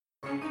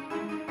Do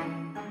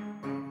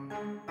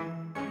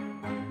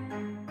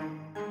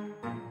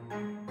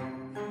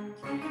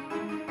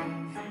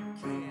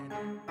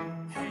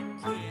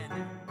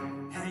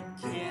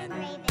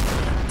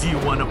you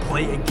wanna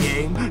play a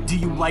game? Do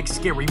you like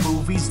scary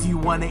movies? Do you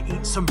wanna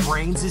eat some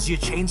brains? Is your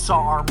chainsaw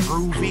arm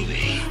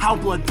groovy? How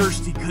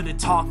bloodthirsty could a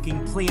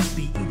talking plant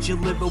be? Eat your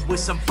liver with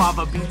some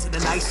fava beans and a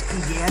nice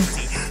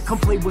Chianti. Come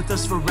play with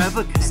us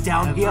forever, cause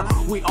down here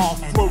we all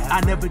float. I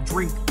never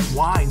drink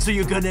wine, so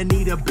you're gonna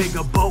need a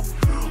bigger boat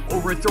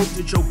or a throat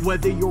to choke.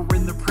 Whether you're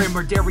in the prim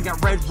or dairy,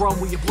 got red rum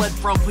where you bled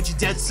from. Put your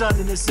dead son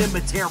in a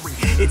cemetery.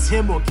 It's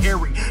him or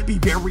Carrie. Be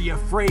very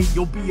afraid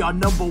you'll be our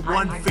number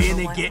one fan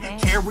and get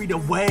carried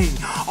away.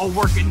 All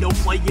work and no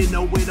play, you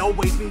know it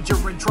always means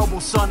you're in trouble,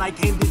 son. I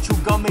came to chew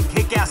gum and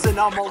kick ass and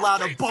I'm all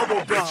out of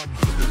bubble gum.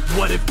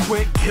 What if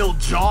Quint killed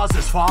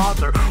Jaws'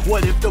 father?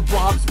 What if the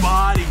Blob's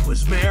body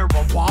was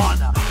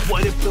marijuana?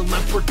 What if the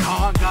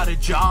Leprechaun got a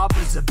job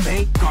as a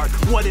bank guard?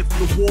 What if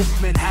the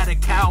Wolfman had a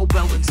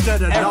cowbell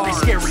instead of every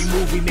scary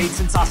movie made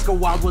since Oscar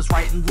Wilde was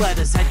writing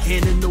letters had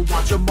canon to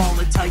watch them all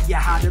and tell you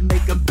how to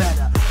make them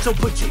better. So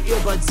put your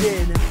earbuds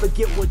in and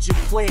forget what you're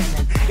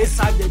planning. It's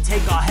time to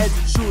take our heads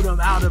and shoot them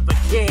out of a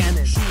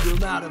cannon. Shoot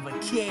them out of a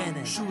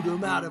cannon. Shoot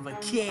them out of a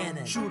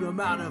cannon. Shoot them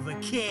out of a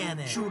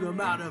cannon. Shoot them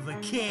out of a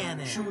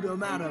cannon. Shoot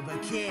them out of a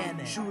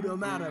cannon. Shoot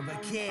them out of a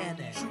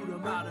cannon. Shoot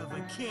them out of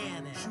a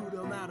cannon. Shoot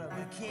them out of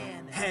a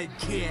cannon. Head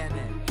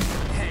cannon.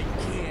 Head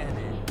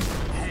cannon.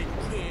 Head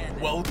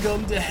cannon.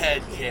 Welcome to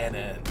Head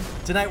Cannon.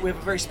 Tonight we have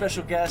a very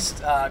special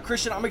guest.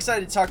 Christian, I'm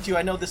excited to talk to you.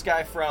 I know this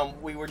guy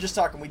from, we were just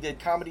talking, we did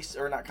comedy,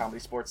 or not comedy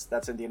sports,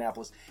 that's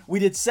Indianapolis. We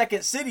did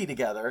Second City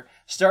together,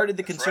 started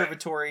the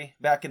conservatory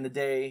back in the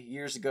day,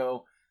 years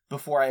ago,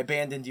 before I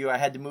abandoned you. I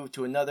had to move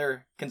to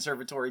another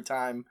conservatory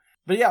time.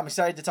 But yeah, I'm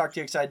excited to talk to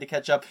you, excited to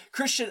catch up.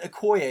 Christian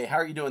Okoye, how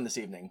are you doing this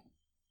evening?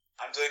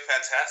 I'm doing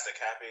fantastic.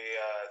 Happy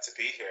to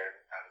be here.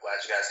 I'm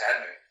glad you guys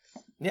had me.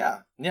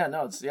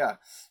 Yeah,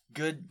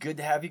 good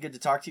to have you, good to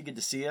talk to you, good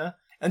to see you.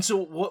 And so,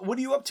 what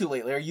are you up to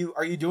lately? Are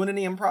you doing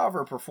any improv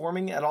or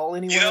performing at all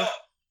anywhere? You know,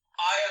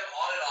 I am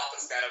on and off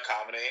of stand-up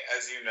comedy.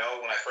 As you know,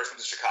 when I first went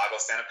to Chicago,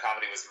 stand-up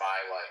comedy was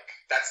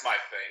that's my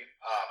thing.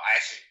 I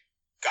actually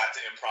got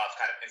to improv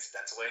kind of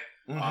incidentally.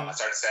 Mm-hmm. I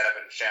started stand-up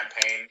in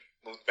Champaign,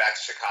 moved back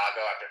to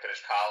Chicago after I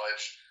finished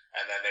college,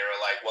 and then they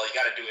were like, well, you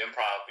got to do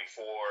improv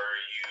before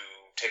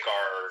you take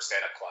our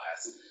stand-up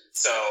class.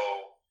 So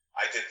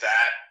I did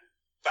that,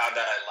 found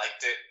out I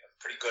liked it.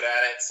 Pretty good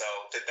at it, so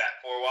did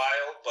that for a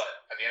while.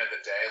 But at the end of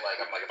the day, I'm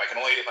like, if I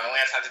only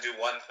have time to do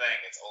one thing,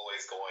 it's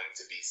always going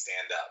to be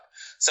stand up.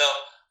 So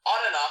on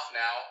and off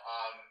now.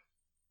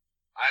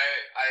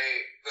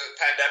 The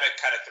pandemic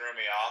kind of threw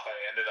me off. I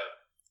ended up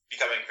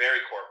becoming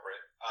very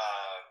corporate,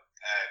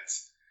 and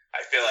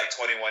I feel like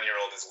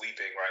 21-year-old is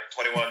weeping. Right,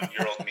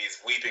 21-year-old me is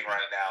weeping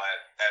right now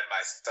at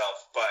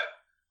myself. But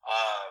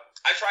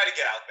I try to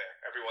get out there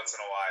every once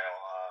in a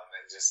while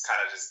and just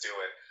do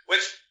it,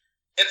 which.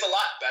 It's a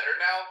lot better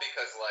now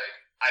because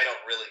I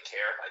don't really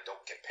care if I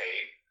don't get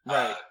paid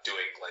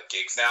doing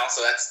gigs now.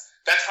 So that's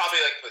probably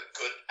the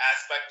good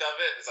aspect of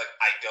it. It's it's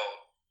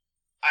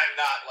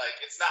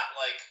not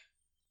like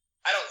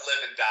I don't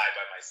live and die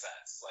by my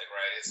sets.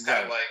 It's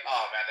kind of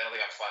oh man, they don't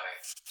think I'm funny.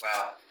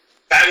 Well,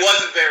 that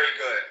wasn't very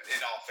good in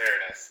all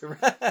fairness.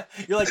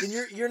 You're like, and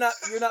you're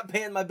not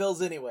paying my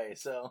bills anyway.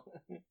 So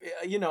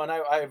and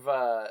I've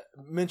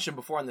mentioned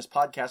before on this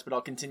podcast, but I'll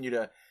continue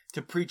to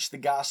preach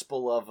the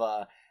gospel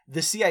of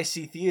the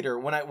CIC theater.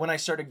 When I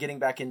started getting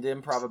back into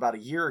improv about a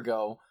year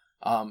ago,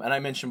 and I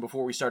mentioned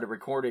before we started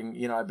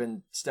recording, I've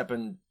been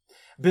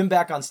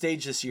back on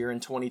stage this year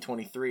in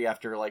 2023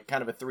 after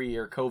kind of a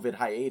 3-year COVID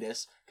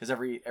hiatus because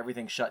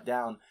everything shut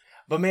down.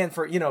 But man,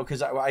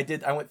 because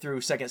I went through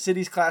Second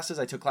City's classes,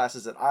 I took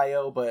classes at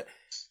IO, but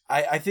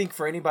I think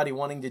for anybody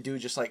wanting to do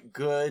just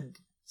good,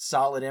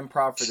 solid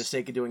improv for the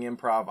sake of doing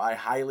improv, I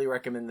highly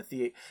recommend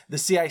the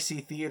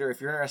CIC theater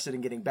if you're interested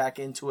in getting back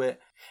into it.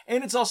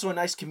 And it's also a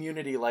nice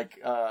community,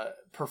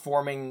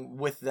 performing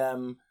with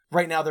them.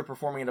 Right now they're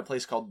performing at a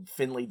place called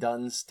Finley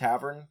Dunn's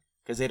Tavern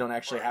because they don't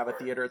actually have a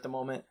theater at the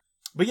moment.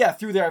 But yeah,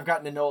 through there I've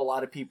gotten to know a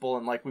lot of people,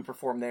 and we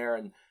perform there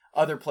and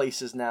other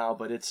places now.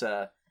 But it's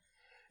a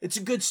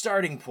good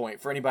starting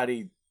point for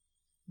anybody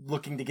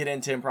looking to get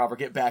into improv or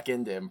get back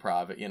into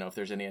improv, if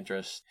there's any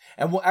interest.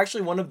 And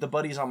actually one of the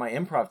buddies on my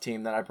improv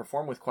team that I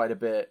perform with quite a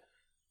bit,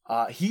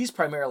 he's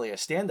primarily a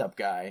stand-up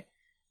guy,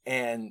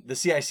 and the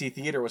CIC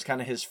theater was kind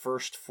of his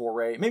first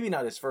foray. Maybe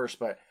not his first,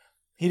 but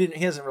he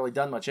hasn't really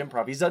done much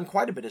improv. He's done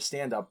quite a bit of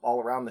stand-up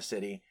all around the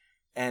city.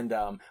 And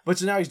but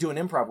so now he's doing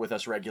improv with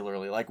us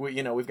regularly.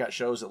 We've got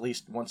shows at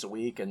least once a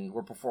week, and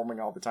we're performing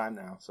all the time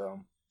now.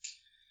 So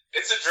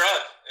it's a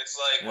drug. It's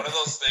one of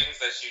those things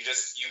that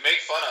you make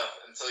fun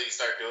of until you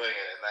start doing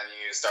it, and then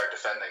you start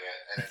defending it,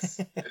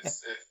 and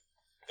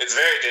it's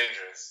very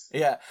dangerous.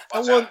 Yeah,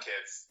 watch out,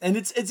 kids. And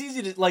it's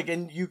easy to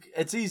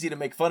it's easy to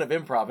make fun of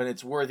improv, and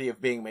it's worthy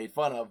of being made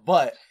fun of.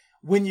 But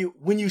when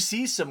you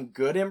see some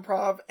good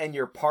improv and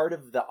you're part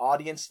of the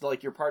audience,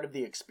 you're part of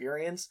the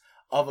experience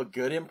of a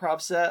good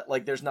improv set,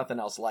 there's nothing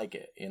else like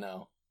it,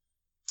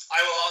 I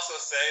will also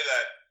say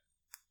that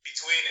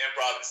between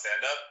improv and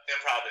stand-up,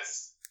 improv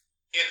is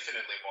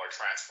infinitely more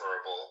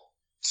transferable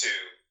to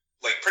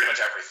like pretty much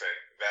everything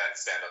than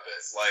stand-up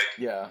is. Like,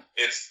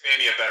 it's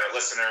maybe a better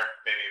listener,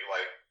 maybe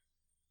like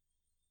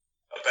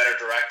a better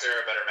director,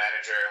 a better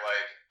manager.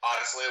 Like,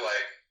 honestly,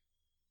 like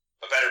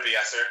a better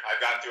BSer.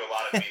 I've gotten through a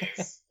lot of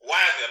meetings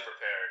wildly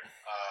unprepared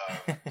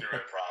through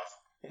improv.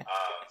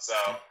 So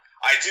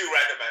I do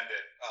recommend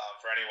it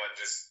for anyone.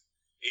 Just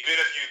even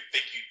if you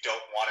think you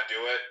don't want to do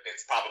it,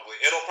 you'll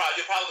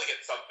probably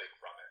get something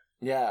from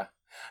it.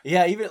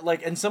 Yeah, even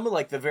like in some of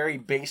like the very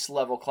base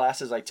level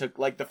classes I took,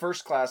 like the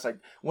first class,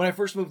 when I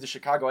first moved to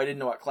Chicago, I didn't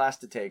know what class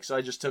to take, so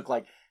I just took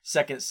like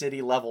Second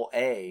City level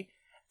A,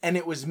 and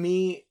it was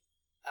me.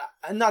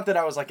 Not that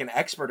I was like an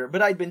expert,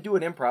 but I'd been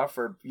doing improv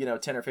for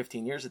 10 or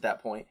 15 years at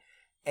that point,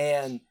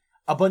 and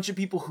a bunch of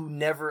people who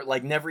never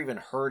even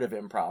heard of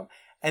improv.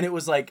 And it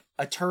was like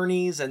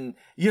attorneys and,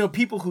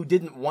 people who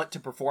didn't want to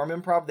perform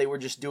improv. They were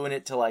just doing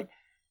it to like,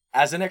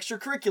 as an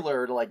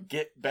extracurricular to like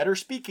get better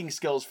speaking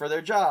skills for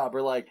their job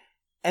or like,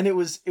 and it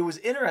was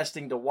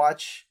interesting to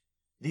watch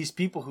these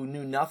people who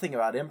knew nothing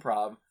about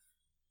improv.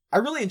 I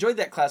really enjoyed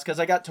that class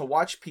because I got to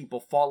watch people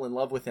fall in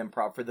love with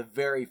improv for the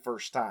very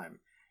first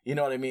time. You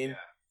know what I mean? Yeah.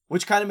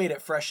 Which kind of made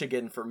it fresh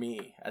again for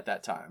me at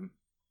that time.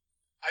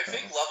 I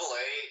think level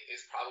A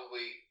is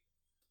probably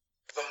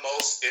the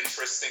most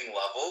interesting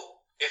level,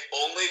 if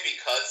only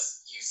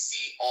because you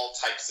see all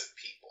types of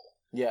people.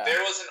 Yeah. There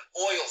was an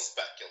oil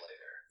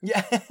speculator.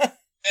 Yeah.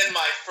 in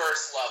my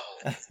first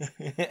level.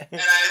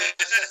 And I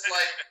was just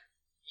like,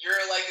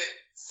 you're like a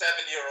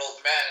 7-year-old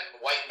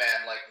white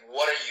man, like,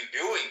 what are you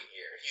doing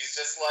here? He's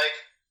just like,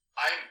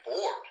 I'm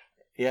bored.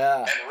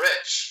 Yeah. And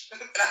rich.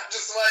 And I'm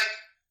just like,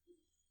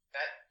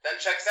 that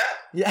checks out.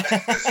 Yeah.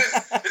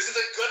 This is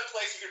a good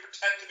place you can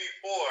pretend to be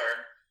poor,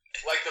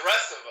 like the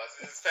rest of us.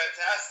 This is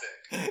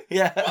fantastic.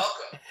 Yeah.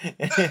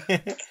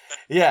 Welcome.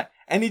 Yeah.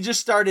 And he just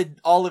started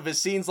all of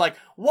his scenes like,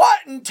 what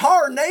in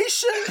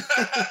tarnation?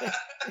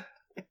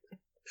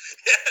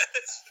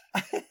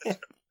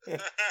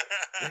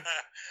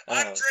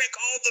 I drank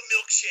all the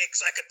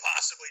milkshakes I could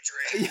possibly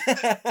drink.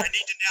 Yeah. I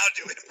need to now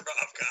do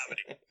improv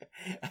comedy.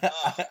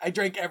 I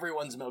drank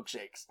everyone's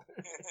milkshakes.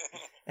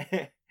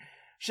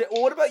 Shit.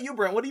 Well, what about you,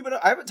 Brent? What have you been?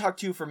 I haven't talked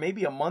to you for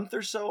maybe a month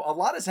or so. A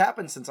lot has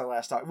happened since I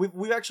last talked.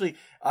 We've actually,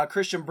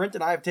 Christian, Brent,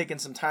 and I have taken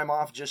some time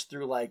off just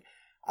through like,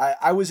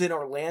 I was in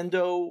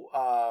Orlando.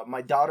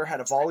 My daughter had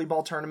a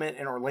volleyball tournament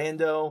in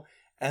Orlando,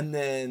 and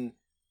then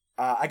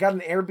I got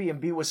an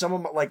Airbnb with some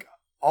of my, like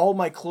all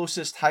my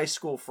closest high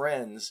school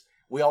friends.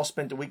 We all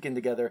spent a weekend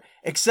together,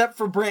 except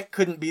for Brent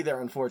couldn't be there,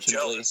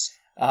 unfortunately. Jealous.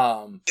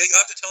 Yeah,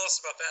 you'll have to tell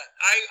us about that.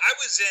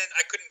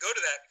 I couldn't go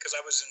to that because I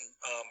was in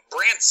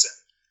Branson.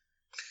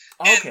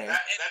 Okay.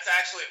 That's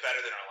actually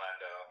better than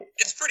Orlando.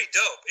 It's pretty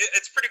dope.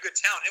 It's a pretty good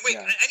town. And wait,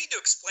 Yeah. I need to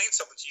explain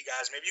something to you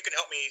guys. Maybe you can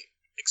help me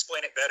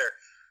explain it better.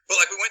 But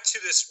like, we went to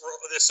this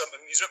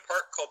amusement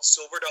park called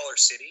Silver Dollar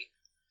City,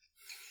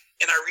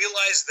 and I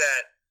realized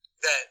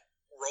that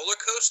roller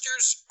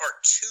coasters are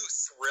too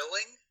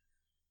thrilling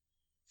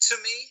to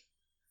me.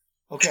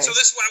 Okay. And so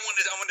this is why I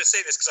wanted to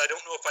say this, because I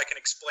don't know if I can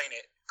explain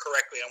it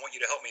correctly. I want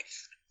you to help me.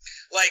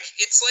 Like,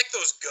 it's like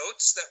those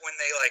goats that when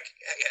they like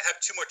have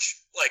too much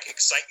like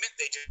excitement,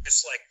 they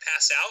just like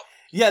pass out.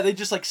 Yeah, they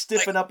just like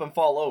stiffen up and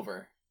fall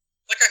over.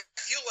 Like, I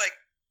feel like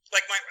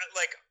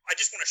I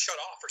just want to shut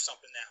off or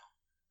something now.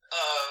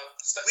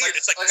 Weird.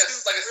 It's like a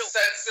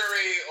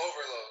sensory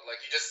overload.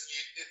 Like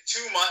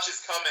too much is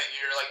coming.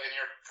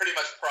 You're pretty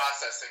much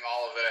processing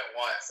all of it at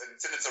once. And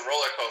since it's a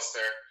roller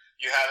coaster,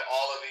 you have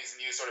all of these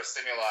new sort of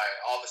stimuli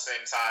all at the same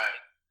time,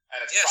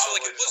 and it's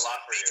probably it just a lot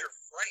for you.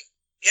 Fright.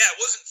 Yeah,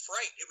 it wasn't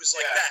fright. It was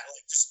like that,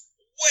 like just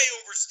way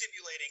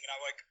overstimulating, and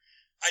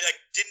I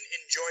didn't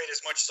enjoy it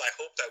as much as I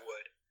hoped I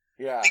would.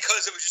 Yeah.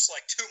 Because it was just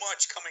like too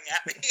much coming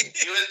at me.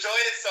 You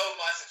enjoyed it so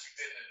much that you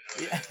didn't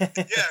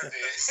enjoy it. Yeah.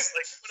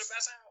 Like, I'm gonna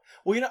pass out.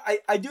 Well,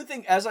 I do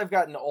think as I've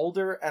gotten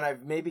older and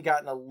I've maybe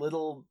gotten a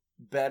little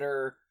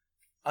better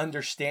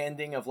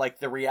understanding of like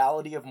the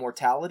reality of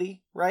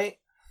mortality, right?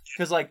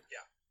 Because like,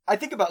 I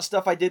think about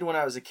stuff I did when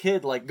I was a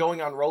kid, like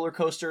going on roller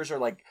coasters or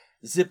like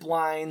zip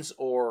lines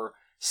or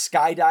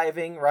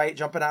skydiving, right?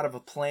 Jumping out of a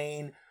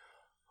plane.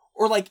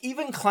 Or like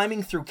even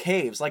climbing through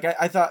caves. Like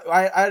I thought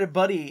I had a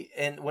buddy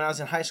when I was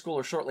in high school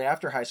or shortly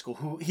after high school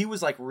who he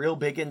was like real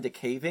big into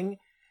caving.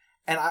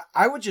 And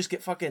I would just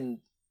get fucking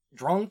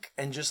drunk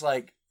and just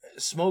like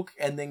smoke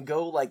and then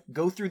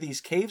go through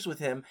these caves with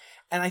him.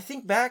 And I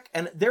think back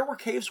and there were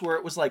caves where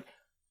it was like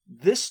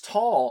this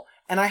tall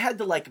and I had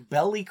to like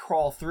belly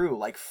crawl through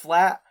like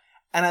flat.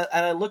 And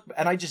I looked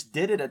and I just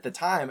did it at the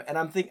time. And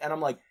I'm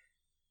like,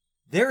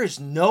 there is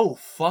no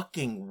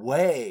fucking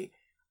way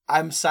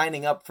I'm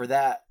signing up for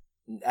that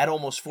at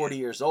almost 40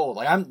 years old.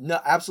 Like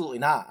absolutely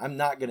not. I'm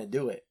not going to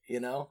do it,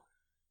 you know?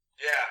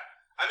 Yeah.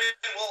 I mean,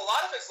 well, a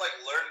lot of it's like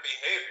learned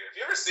behavior. If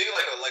you ever see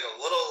like a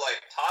little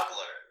like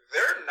toddler,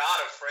 they're not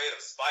afraid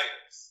of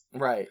spiders.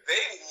 Right.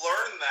 They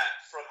learn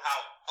that from how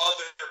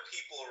other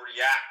people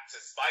react to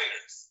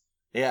spiders.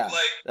 Yeah,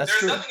 like that's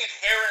there's true. nothing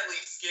inherently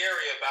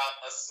scary about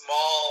a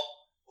small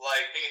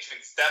like thing that you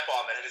can step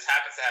on that just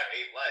happens to have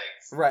 8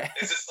 legs. Right.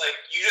 It's just like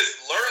you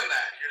just learn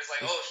that. You're just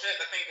like, oh shit,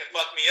 that thing can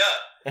fuck me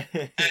up.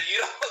 And you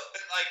know,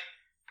 like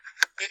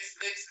it's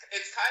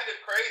kind of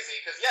crazy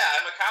because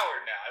I'm a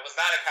coward now. I was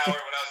not a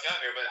coward when I was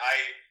younger, but I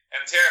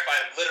am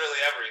terrified of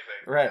literally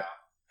everything. Right. Now.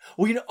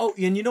 Well,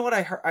 and you know what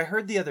I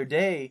heard the other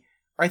day.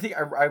 I think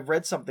I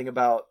read something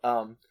about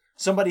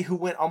somebody who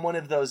went on one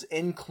of those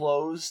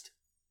enclosed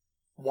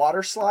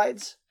water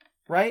slides,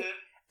 right? Mm-hmm.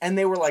 And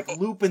they were like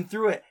looping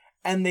through it,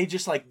 and they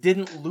just like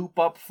didn't loop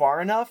up far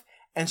enough,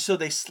 and so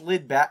they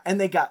slid back, and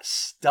they got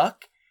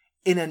stuck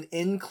in an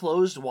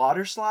enclosed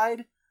water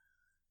slide,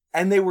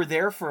 and they were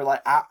there for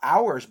like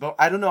hours. But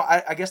I don't know.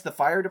 I guess the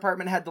fire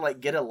department had to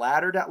like get a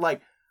ladder down.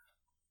 Like,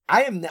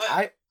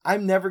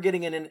 I'm never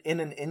getting in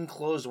an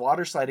enclosed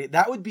water slide.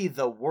 That would be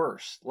the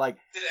worst. Like,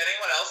 did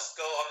anyone else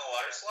go on the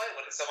water slide?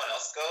 Wouldn't someone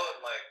else go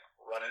and like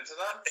run into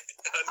them,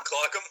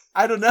 unclog them?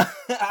 I don't know.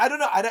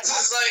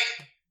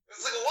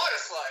 It's like a water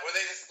slide where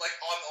they just like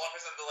on the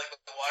like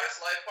the water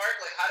slide park.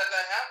 Like, how did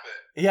that happen?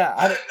 Yeah,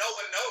 how did no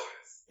one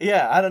knows?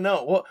 Yeah, I don't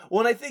know.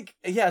 Well, I think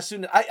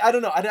soon. I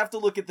don't know. I'd have to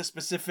look at the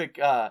specific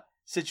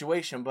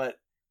situation, but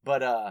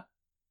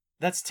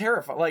that's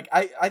terrifying. Like,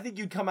 I think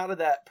you'd come out of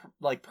that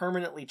like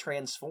permanently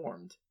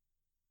transformed.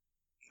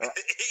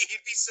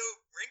 You'd be so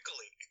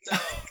wrinkly.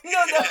 No,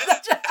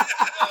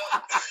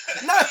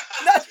 not.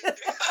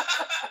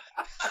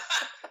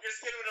 Your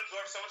skin would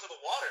absorb so much of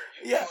the water.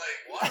 You'd be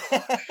like water.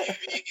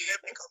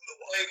 You'd become the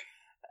water.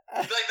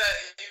 You'd be like that.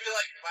 You'd be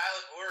like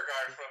Violet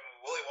Beauregard from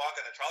Willy Wonka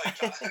and the Trolley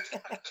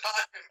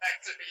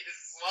Factory. You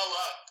just swell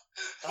up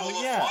full of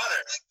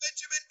water. Like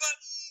Benjamin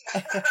Button.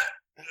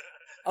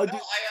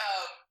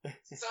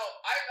 So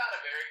I'm not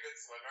a very good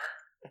swimmer.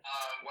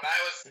 When I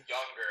was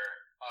younger,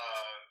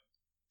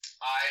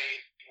 I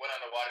went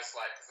on a water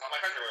slide because all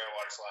my friends were going on a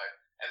water slide,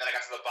 and then I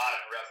got to the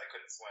bottom and realized I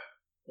couldn't swim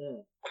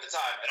at the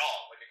time at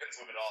all. Like, I couldn't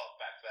swim at all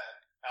back then,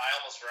 and I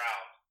almost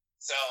drowned.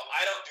 So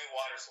I don't do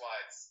water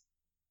slides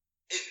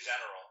in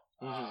general.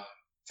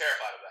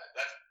 Terrified of that.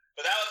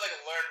 But that was like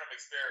a learn from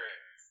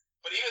experience.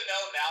 But even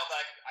though now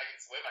that I can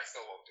swim, I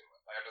still won't do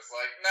it. Like, I'm just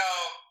like, no.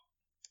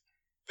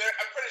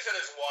 I'm pretty sure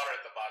there's water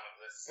at the bottom of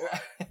this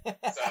slide,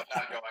 so I'm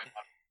not going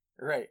on.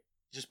 Right.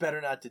 Just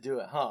better not to do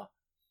it, huh?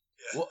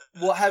 Yeah.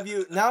 Well, have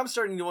you... Now I'm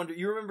starting to wonder...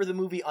 You remember the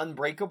movie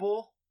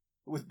Unbreakable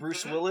with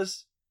Bruce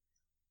Willis?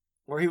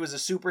 Where he was a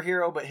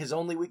superhero, but his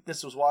only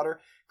weakness was water?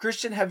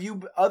 Christian, have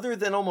you... Other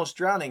than almost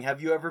drowning,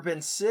 have you ever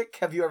been sick?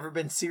 Have you ever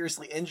been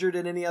seriously injured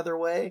in any other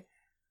way?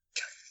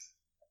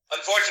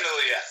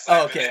 Unfortunately, yes.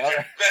 Oh, okay. All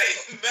right.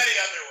 Many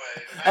other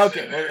ways. I'm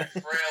okay. a very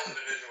frail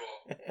individual.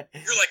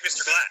 You're like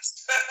Mr.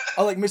 Glass.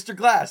 Oh, like Mr.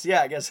 Glass.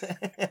 Yeah, I guess.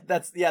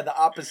 That's, the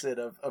opposite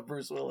of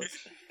Bruce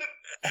Willis.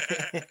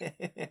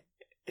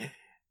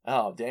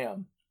 Oh,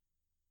 damn.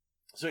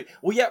 Sweet.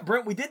 Well, yeah,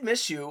 Brent, we did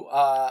miss you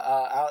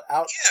out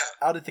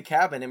at the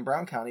cabin in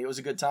Brown County. It was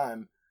a good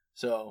time.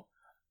 So,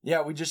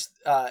 yeah, we just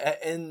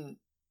in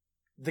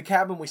the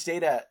cabin we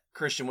stayed at,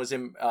 Christian, was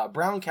in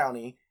Brown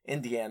County,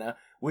 Indiana,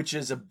 which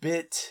is a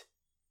bit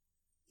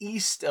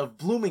east of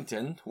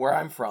Bloomington, where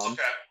I'm from.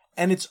 Okay.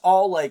 And it's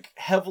all like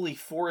heavily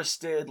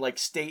forested, like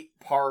state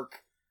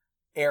park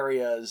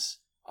areas.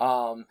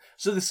 So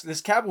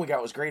this cabin we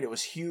got was great. It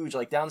was huge.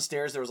 Like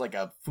downstairs there was like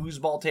a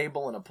foosball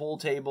table and a pool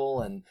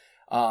table, and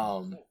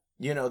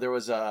there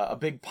was a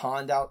big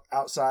pond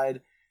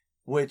outside,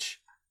 which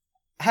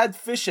had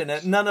fish in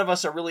it. None of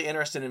us are really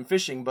interested in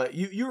fishing, but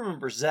you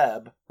remember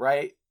Zeb,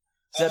 right?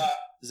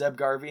 Zeb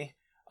Garvey.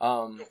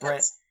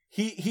 Brent.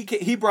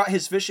 He brought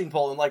his fishing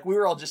pole, and like we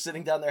were all just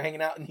sitting down there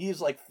hanging out, and he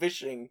was like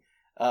fishing,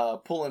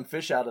 pulling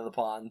fish out of the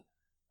pond.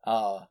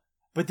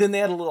 But then they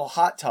had a little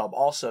hot tub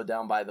also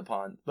down by the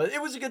pond. But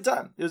it was a good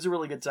time. It was a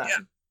really good time.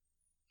 Yeah.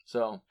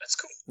 So that's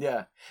cool.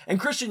 Yeah. And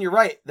Christian, you're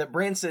right that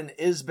Branson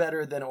is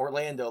better than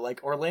Orlando.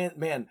 Like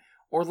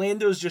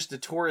Orlando's just a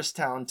tourist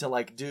town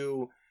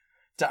to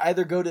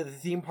either go to the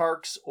theme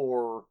parks,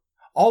 or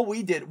all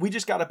we did, we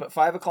just got up at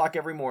 5:00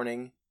 every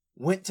morning,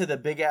 went to the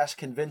big ass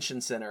convention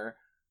center,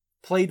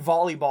 played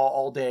volleyball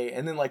all day,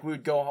 and then like we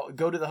would go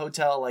to the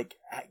hotel, like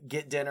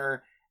get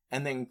dinner,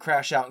 and then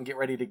crash out and get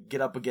ready to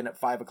get up again at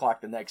 5:00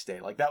 the next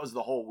day. Like that was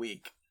the whole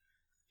week.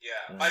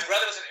 Yeah, my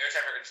brother was an air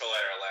traffic controller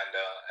at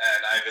Orlando,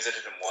 and I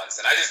visited him once,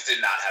 and I just did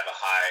not have a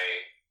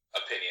high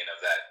opinion of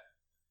that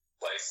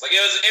place. Like it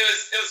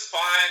was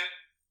fine.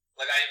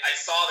 Like I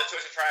saw the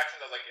tourist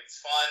attractions. I was like, it's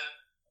fun,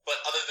 but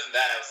other than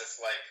that, I was just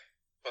like,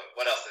 but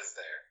what else is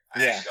there?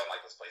 I actually don't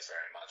like this place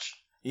very much.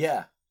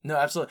 Yeah. No,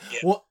 absolutely.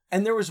 Yeah. Well,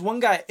 and there was one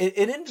guy, it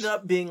ended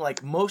up being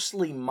like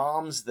mostly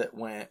moms that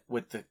went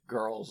with the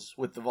girls,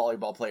 with the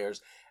volleyball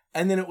players.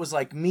 And then it was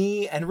like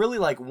me and really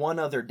like one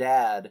other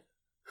dad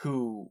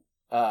who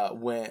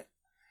went.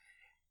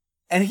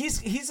 And he's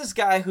this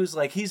guy who's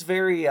like, he's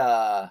very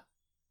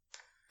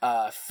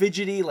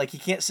fidgety, like he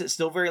can't sit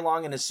still very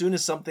long, and as soon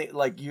as something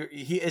like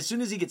as soon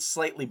as he gets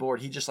slightly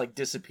bored, he just like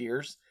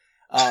disappears.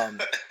 I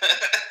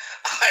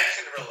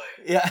can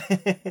relate. Yeah.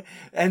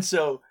 And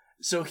so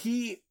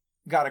he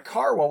got a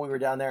car while we were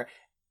down there,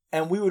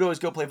 and we would always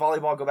go play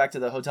volleyball, go back to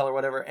the hotel or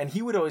whatever, and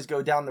he would always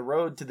go down the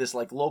road to this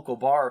like local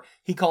bar.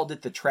 He called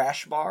it the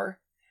Trash Bar,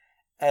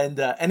 and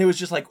it was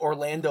just like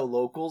Orlando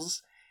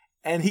locals.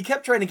 And he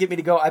kept trying to get me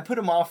to go. I put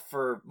him off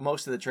for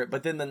most of the trip,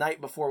 but then the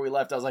night before we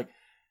left, I was like,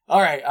 all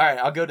right,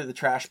 I'll go to the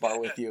Trash Bar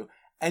with you.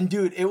 And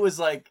dude, it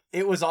was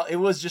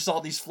just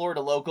all these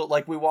Florida local.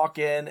 Like we walk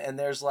in and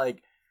there's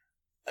like,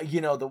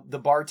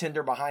 the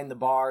bartender behind the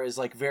bar is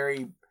like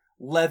very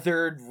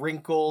leathered,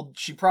 wrinkled.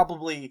 She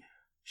probably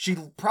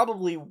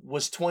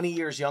was 20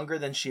 years younger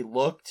than she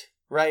looked,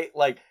 right?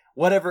 Like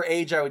whatever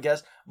age I would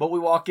guess. But we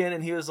walk in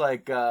and he was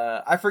like,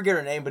 I forget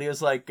her name, but he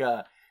was like,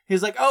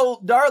 oh,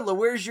 Darla,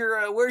 where's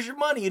your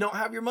money? You don't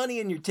have your money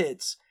in your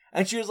tits.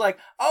 And she was like,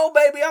 oh,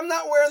 baby, I'm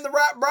not wearing the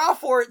right bra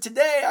for it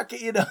today. I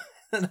can't,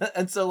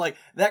 And so like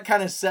that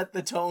kind of set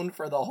the tone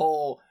for the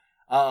whole.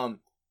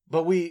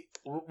 But we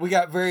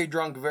got very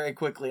drunk very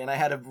quickly, and I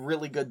had a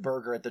really good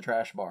burger at the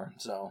Trash Bar.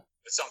 So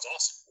it sounds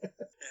awesome. Sounds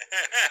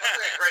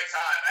like a great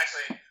time.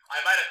 Actually, I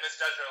might have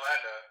misjudged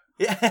Orlando.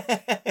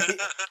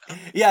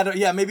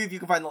 Yeah, maybe if you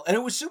can find and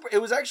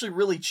it was actually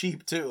really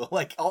cheap too.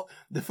 Like all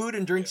the food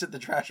and drinks at the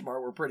Trash Bar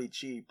were pretty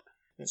cheap.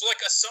 So like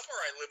a summer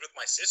I lived with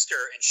my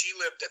sister, and she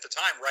lived at the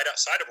time right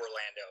outside of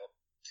Orlando.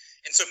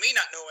 And so me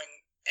not knowing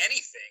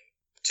anything,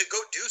 to go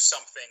do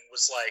something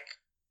was like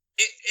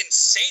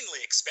insanely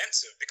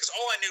expensive, because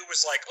all I knew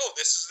was like, oh,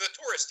 this is the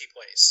touristy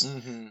place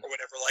or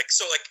whatever. Like,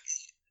 so like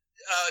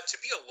to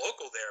be a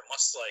local there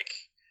must like,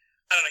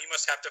 I don't know, you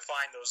must have to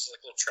find those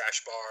like little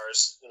trash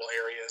bars, little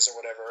areas or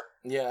whatever.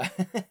 Yeah.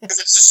 Because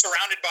it's just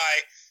surrounded by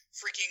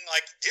freaking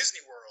like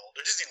Disney World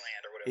or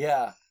Disneyland or whatever.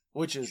 Yeah,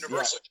 which is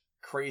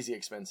crazy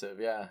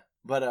expensive. Yeah.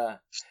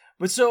 But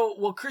so,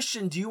 well,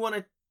 Christian, do you want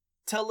to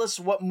tell us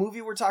what movie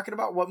we're talking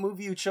about, what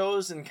movie you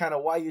chose, and kind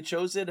of why you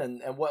chose it,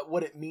 and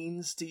what it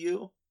means to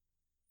you?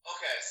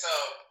 Okay, so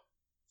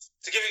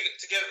to give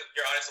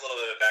your audience a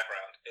little bit of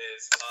background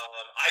is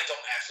I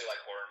don't actually like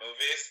horror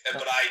movies,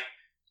 but I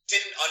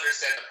didn't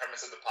understand the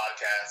premise of the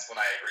podcast when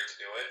I agreed to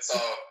do it. So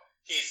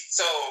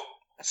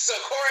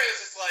Corey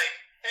is just like,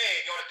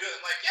 hey, you want to do it?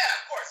 I'm like, yeah,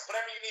 of course,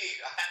 whatever you need.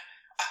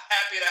 I'm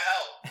happy to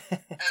help.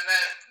 And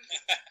then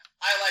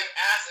I like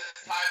asked at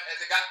the time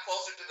as it got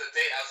closer to the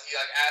date, he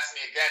like asked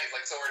me again. He's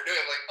like, so we're doing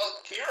it. I'm like,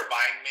 oh, can you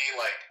remind me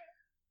like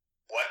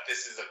what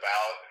this is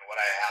about and what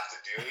I have to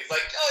do? He's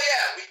like, oh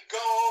yeah, we go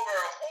over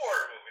a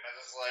horror movie. And I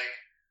was just like,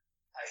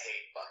 I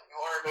hate fucking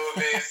horror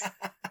movies.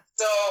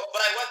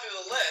 But I went through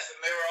the list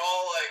and they were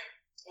all like,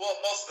 well,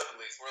 most of them at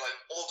least were like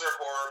older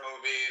horror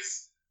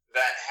movies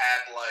that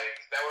had like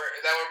that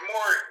were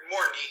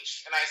more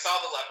niche. And I saw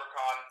the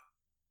Leprechaun,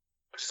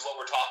 which is what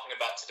we're talking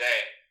about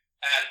today.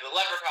 And the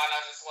Leprechaun,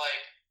 I was just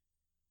like,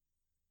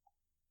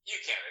 you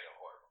can't make a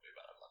horror movie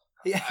about a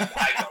Leprechaun. Yeah.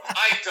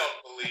 I don't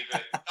believe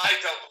it. I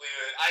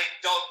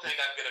don't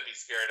think I'm going to be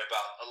scared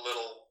about a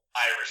little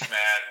Irish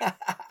man.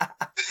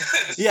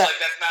 Yeah. Like,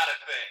 that's not a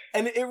thing.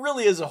 And it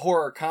really is a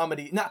horror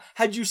comedy. Now,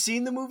 had you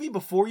seen the movie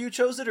before you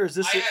chose it, or is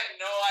this... I had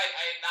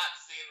not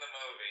seen the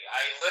movie.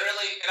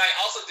 And I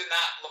also did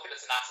not look at the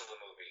synopsis of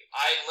the movie.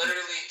 I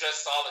literally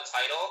just saw the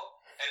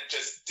title and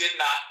just did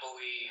not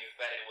believe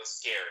that it was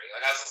scary.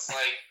 Like, I was just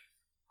like,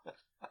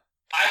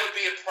 I would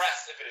be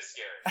impressed if it is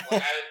scary.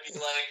 Like, I would be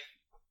like,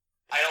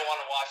 I don't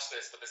want to watch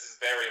this, but this is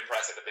very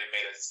impressive that they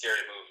made a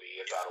scary movie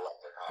about a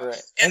leprechaun.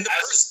 Right. And the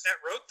person that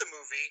wrote the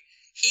movie,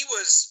 he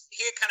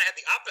had kind of had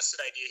the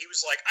opposite idea. He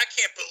was like, I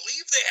can't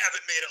believe they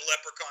haven't made a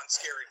leprechaun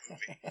scary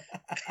movie.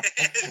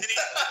 And he,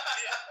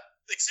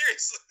 like,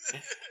 seriously.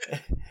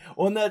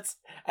 Well, and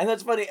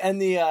that's funny.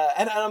 And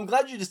and I'm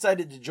glad you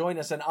decided to join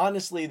us. And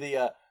honestly,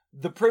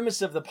 the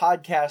premise of the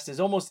podcast is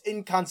almost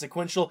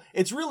inconsequential.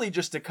 It's really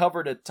just a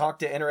cover to talk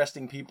to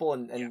interesting people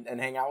and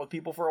hang out with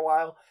people for a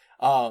while.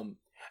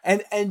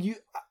 And you,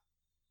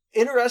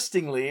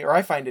 interestingly, or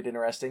I find it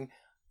interesting,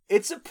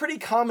 it's a pretty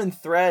common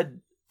thread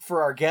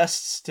for our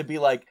guests to be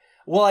like,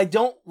 well, I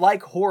don't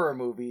like horror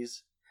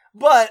movies,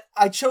 but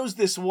I chose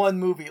this one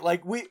movie.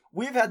 Like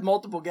we've had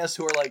multiple guests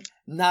who are like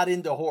not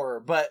into horror,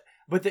 but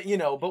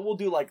we'll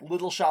do like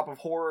Little Shop of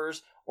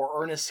Horrors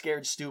or Ernest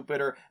Scared Stupid,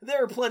 or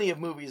there are plenty of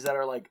movies that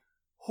are like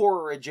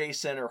horror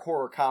adjacent or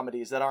horror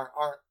comedies that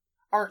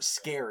aren't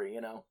scary, You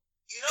know,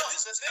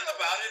 the thing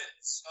about it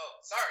is,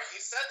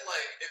 you said,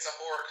 like, it's a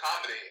horror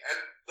comedy, and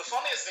the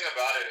funniest thing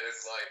about it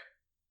is, like,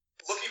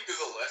 looking through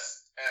the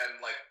list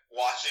and, like,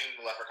 watching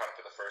Leprechaun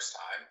for the first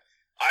time,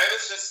 I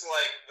was just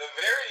like, the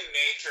very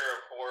nature of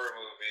horror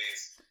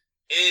movies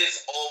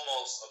is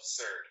almost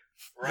absurd,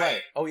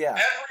 right? Oh, yeah.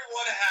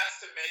 Everyone has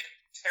to make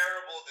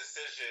terrible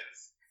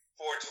decisions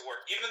for it to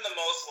work. Even the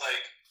most,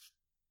 like,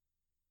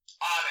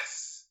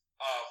 honest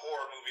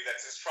horror movie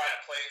that's just trying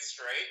to play it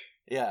straight.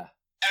 Yeah.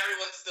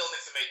 Everyone still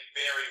needs to make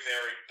very,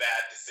 very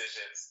bad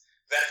decisions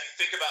that if you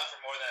think about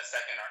for more than a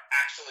second are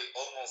actually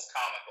almost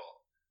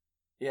comical.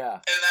 Yeah.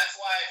 And that's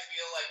why I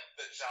feel like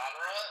the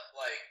genre,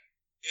 like,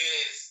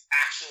 is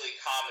actually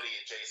comedy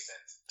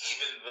adjacent,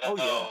 even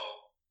though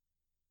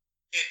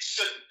it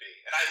shouldn't be.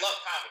 And I love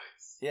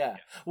comedies. Yeah.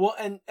 Well,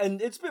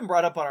 and it's been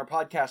brought up on our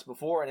podcast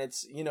before, and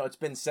it's, you know, it's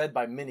been said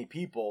by many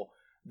people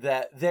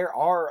that there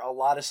are a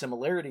lot of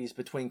similarities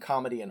between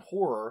comedy and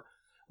horror,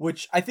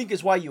 which I think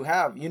is why you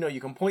have, you know, you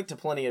can point to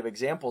plenty of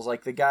examples,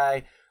 like the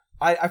guy,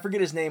 I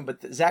forget his name,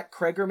 but Zach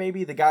Kreger,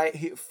 maybe, the guy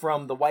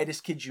from The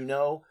Whitest Kids You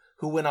Know,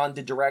 who went on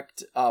to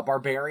direct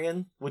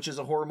Barbarian, which is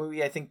a horror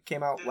movie I think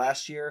came out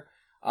last year.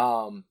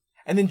 And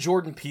then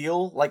Jordan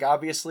Peele, like,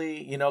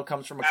 obviously, you know,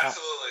 comes from a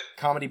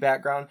comedy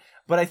background.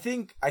 But I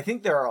think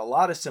there are a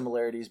lot of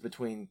similarities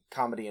between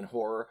comedy and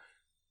horror.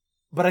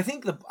 But I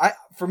think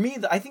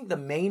I think the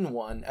main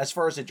one, as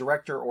far as a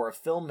director or a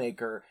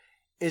filmmaker,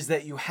 is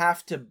that you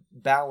have to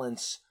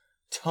balance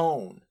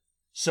tone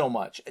so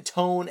much.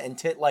 Tone and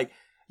like,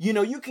 you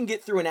know, you can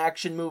get through an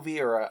action movie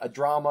or a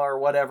drama or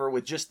whatever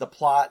with just the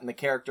plot and the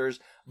characters.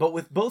 But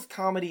with both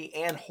comedy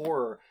and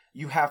horror,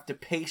 you have to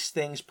pace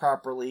things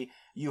properly.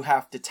 You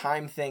have to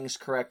time things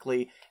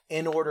correctly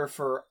in order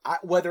for,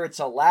 whether it's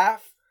a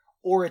laugh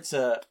or it's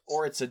a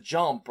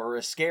jump or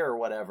a scare or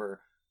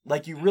whatever.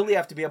 Like, you really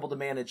have to be able to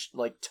manage,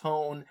 like,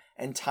 tone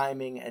and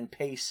timing and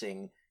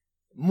pacing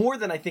more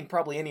than I think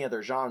probably any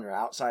other genre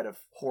outside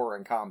of horror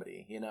and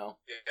comedy, you know?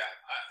 Yeah,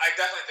 I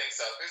definitely think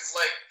so. Because,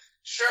 like,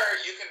 sure,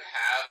 you can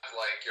have,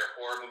 like, your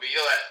horror movie, you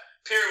know, that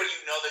period when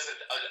you know there's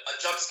a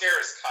jump scare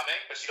is coming,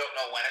 but you don't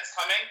know when it's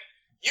coming.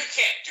 You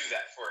can't do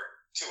that for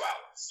 2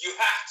 hours. You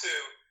have to,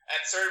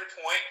 at a certain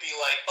point, be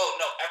like,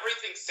 oh, no,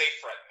 everything's safe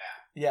right now.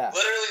 Yeah.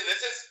 Literally,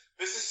 this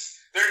is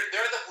they're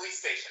at the police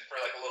station for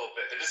like a little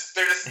bit. They're just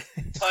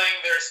telling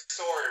their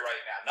story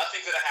right now.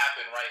 Nothing's gonna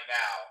happen right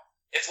now.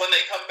 It's when they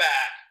come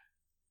back,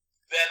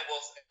 then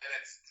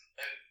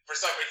and for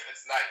some reason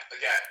it's night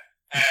again.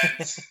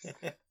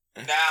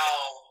 And now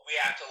we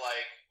have to,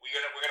 like, we're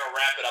gonna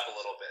ramp it up a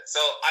little bit. So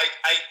I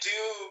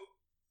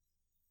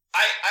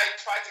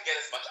try to get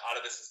as much out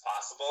of this as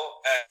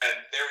possible,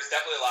 and there was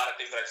definitely a lot of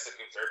things that I just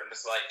observed. I'm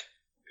just like,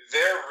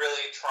 they're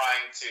really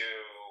trying to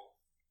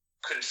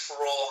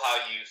control how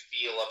you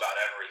feel about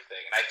everything.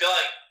 And I feel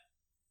like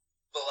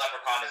The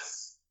Leprechaun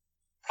is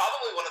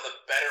probably one of the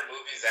better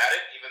movies at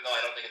it, even though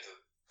I don't think it's a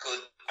good,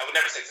 I would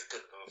never say it's a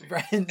good movie.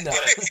 Right, no.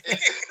 But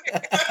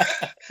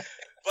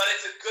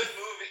it's a good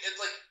movie. It's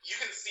like, you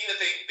can see that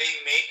they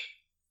make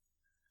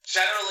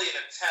generally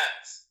an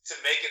attempt to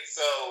make it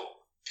so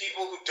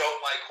people who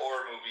don't like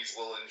horror movies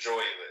will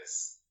enjoy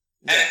this.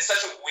 Yeah. And it's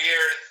such a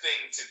weird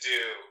thing to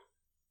do,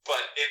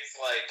 but it's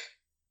like,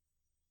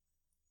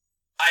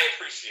 I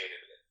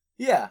appreciated it.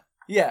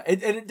 Yeah,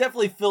 it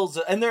definitely fills,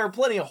 and there are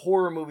plenty of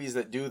horror movies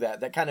that do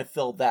that kind of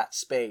fill that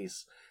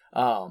space.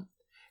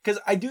 Because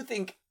I do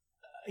think,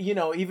 you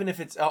know, even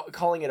if it's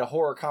calling it a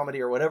horror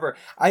comedy or whatever,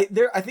 I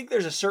think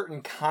there's a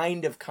certain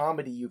kind of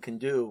comedy you can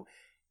do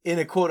in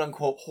a quote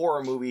unquote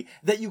horror movie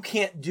that you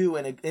can't do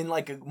in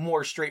like a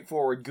more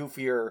straightforward,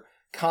 goofier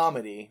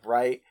comedy,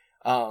 right?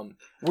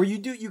 Where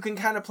you can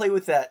kind of play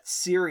with that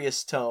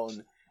serious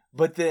tone,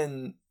 but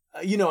then,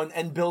 you know,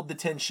 and build the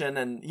tension,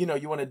 and, you know,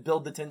 you want to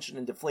build the tension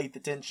and deflate the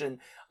tension.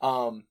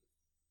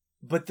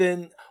 But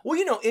then, well,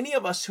 you know, any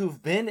of us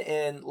who've been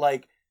in,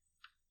 like,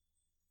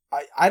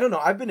 I don't know,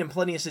 I've been in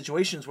plenty of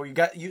situations where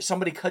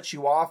somebody cuts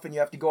you off and you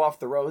have to go off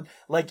the road.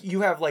 Like,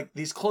 you have, like,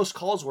 these close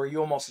calls where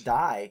you almost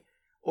die,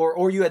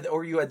 or you had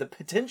the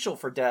potential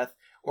for death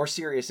or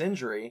serious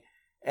injury.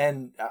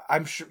 And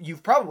I'm sure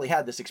you've probably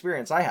had this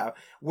experience, I have,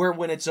 where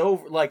when it's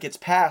over, like, it's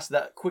past,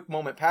 that quick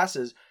moment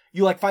passes,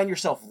 you, like, find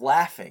yourself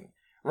laughing.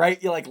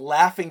 Right? You're, like,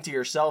 laughing to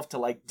yourself to,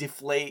 like,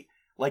 deflate,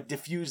 like,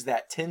 diffuse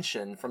that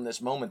tension from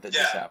this moment that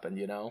just happened,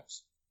 you know?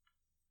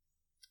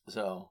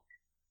 So,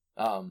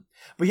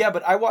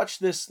 but I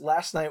watched this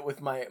last night with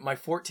my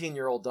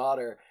 14-year-old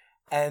daughter,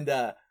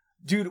 and,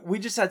 dude,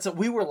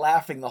 we were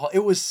laughing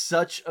it was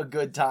such a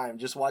good time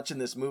just watching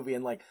this movie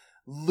and, like,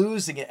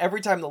 losing it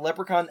every time the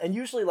Leprechaun, and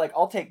usually, like,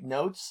 I'll take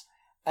notes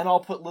and I'll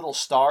put little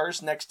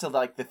stars next to,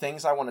 like, the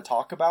things I want to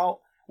talk about,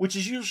 which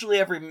is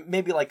usually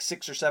maybe like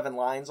 6 or 7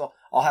 lines.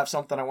 I'll have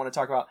something I want to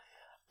talk about.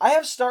 I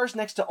have stars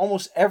next to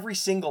almost every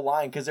single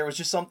line because there was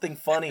just something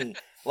funny,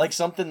 like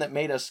something that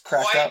made us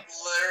crack up.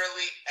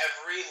 Literally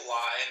every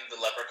line the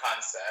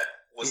Leprechaun said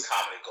was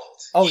comedy gold.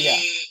 Oh, yeah.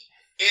 He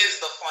is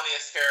the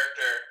funniest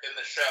character in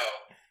the show.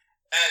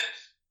 And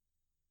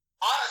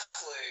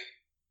honestly,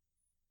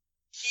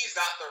 he's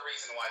not the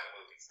reason why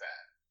the movie's bad.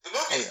 The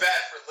movie's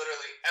bad for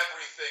literally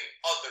everything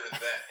other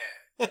than him.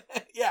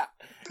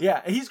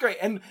 Yeah, he's great,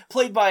 and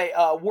played by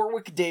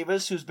Warwick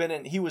Davis,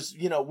 he was,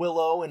 you know,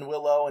 Willow,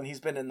 and he's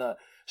been in the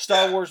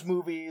Star Wars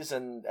movies,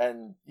 and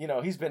you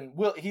know,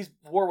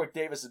 Warwick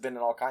Davis has been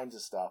in all kinds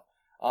of stuff.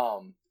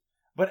 And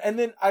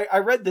then I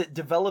read that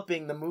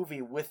developing the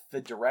movie with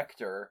the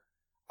director,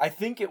 I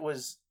think it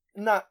was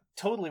not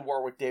totally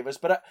Warwick Davis,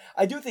 but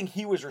I do think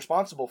he was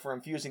responsible for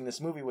infusing this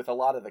movie with a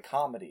lot of the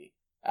comedy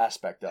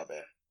aspect of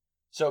it.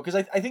 So, because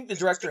I think the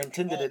director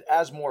intended it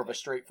as more of a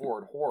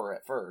straightforward horror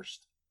at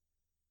first.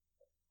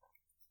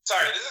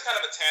 Sorry, this is kind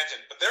of a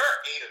tangent, but there are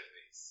 8 of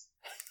these.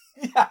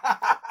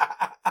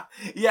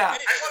 Yeah. I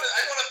just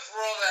want to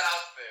throw that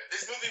out there.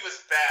 This movie was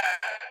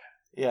bad.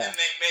 Yeah. And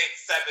they made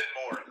 7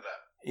 more of them.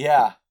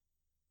 Yeah.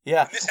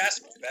 Yeah. And this has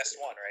to be the best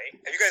one, right?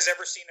 Have you guys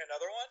ever seen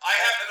another one? I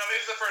haven't. No,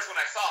 this is the first one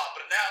I saw,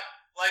 but now,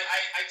 like,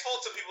 I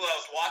told some people that I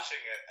was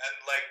watching it, and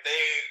like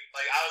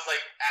I was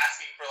like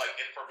asking for like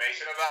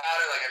information about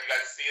it. Like, have you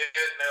guys seen it?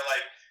 And they're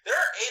like, there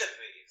are 8 of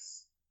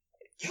these.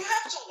 You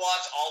have to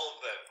watch all of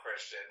them,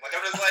 Christian. Like,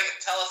 I'm just like,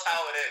 tell us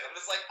how it is. I'm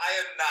just like,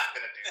 I am not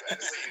gonna do that.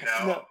 Just so you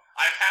know, no.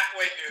 I'm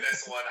halfway through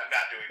this one. I'm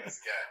not doing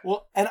this again.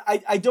 Well, and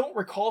I don't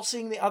recall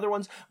seeing the other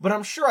ones, but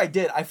I'm sure I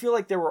did. I feel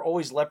like there were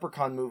always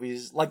Leprechaun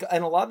movies, like,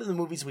 and a lot of the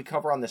movies we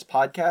cover on this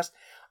podcast,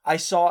 I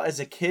saw as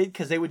a kid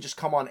because they would just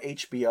come on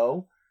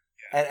HBO,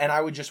 and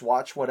I would just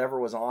watch whatever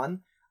was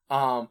on.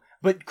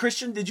 But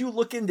Christian, did you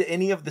look into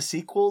any of the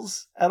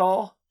sequels at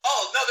all?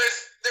 Oh no,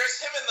 there's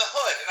him in the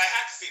hood, and I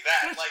have to see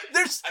that. Like,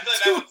 I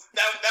feel like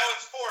that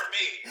was for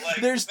me. Like,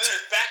 there's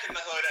Back in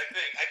the Hood. I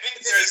think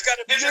there's got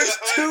to be there's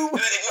two.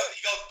 And then he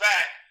goes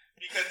back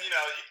because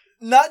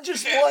not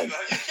just one.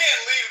 You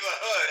can't leave the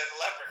hood as a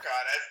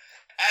leprechaun,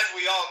 as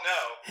we all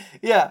know.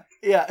 Yeah,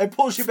 it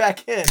pulls you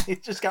back in.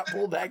 It just got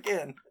pulled back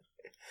in.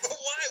 But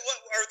why?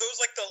 What are those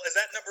like? Is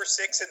that number 6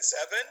 and 7?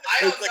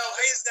 I don't know.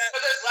 Why is that?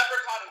 But there's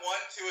Leprechaun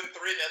 1, 2, and 3.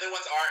 The other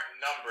ones aren't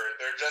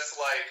numbered. They're just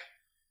like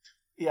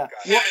him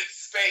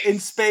in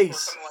space.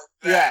 Or something like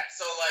that. Yeah.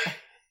 So like,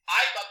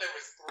 I thought there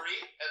was 3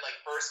 at like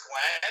first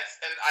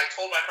glance, and I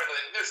told my friend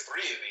like, "There's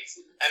 3 of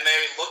these," and they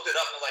looked it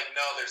up and they're like,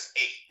 "No, there's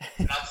 8."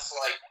 And I was just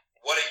like,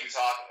 "What are you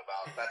talking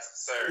about? That's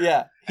absurd."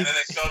 Yeah. And then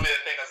they showed me the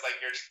thing. I was like,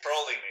 "You're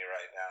trolling me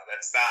right now.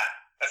 That's not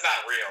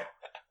real."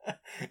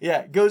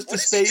 Yeah, goes to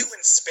space. What does he do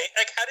in space?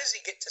 Like, how does he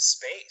get to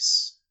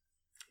space?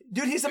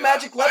 Dude, he's a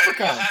magic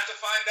leprechaun. You'll have to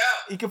find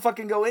out. He can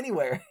fucking go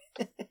anywhere.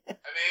 I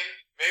mean,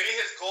 maybe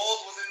his gold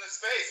was in the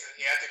space and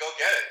he had to go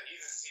get it.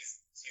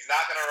 He's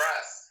not gonna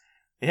rest.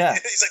 Yeah.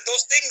 He's like,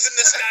 those things in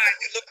the sky,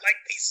 they look like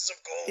pieces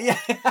of gold. Yeah.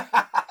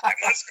 I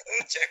must go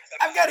check them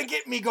I've got to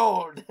get me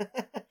gold. Is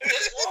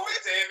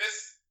Warwick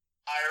Davis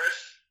Irish?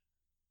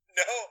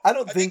 No. I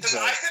don't think so.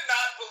 I could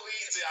not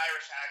believe the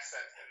Irish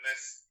accent in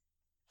this.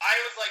 I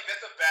was like,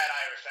 that's a bad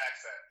Irish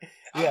accent.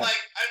 I'm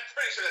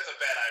pretty sure that's a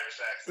bad Irish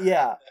accent.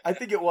 Yeah, I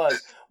think it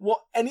was.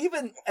 Well,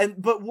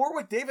 but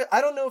Warwick Davis,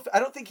 I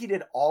don't think he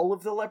did all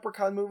of the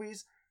Leprechaun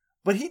movies,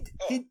 but he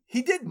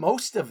did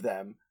most of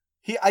them.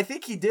 I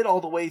think he did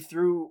all the way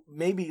through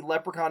maybe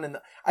Leprechaun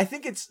I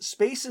think it's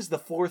Space is the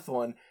 4th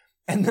one,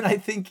 and then I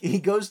think he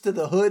goes to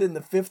the Hood in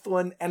the 5th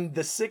one, and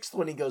the 6th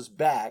one he goes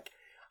back.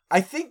 I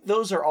think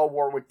those are all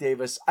Warwick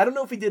Davis. I don't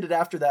know if he did it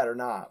after that or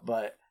not,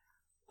 but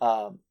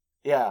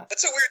yeah.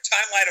 That's a weird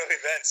timeline of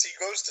events.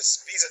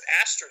 He's an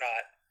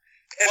astronaut.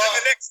 And then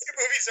the next 2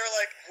 movies are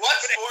like,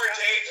 what's more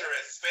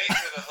dangerous, Space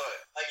or the Hood?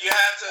 Like, you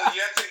have to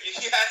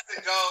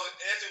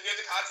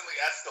constantly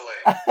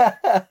escalate.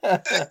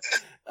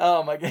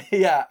 Oh my god,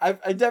 yeah,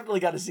 I definitely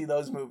got to see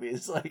those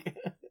movies. Like,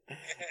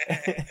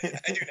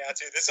 I do now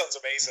too. This sounds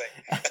amazing.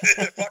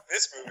 Fuck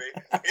this movie.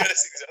 I gotta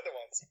see these other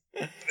ones.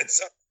 This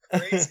sounds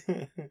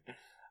crazy.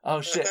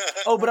 Oh shit.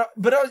 Oh, but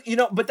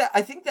that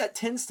I think that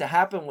tends to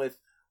happen with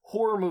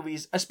horror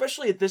movies,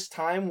 especially at this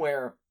time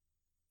where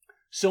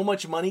so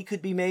much money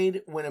could be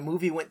made when a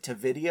movie went to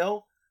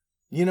video,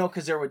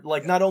 because there would,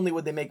 like, not only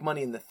would they make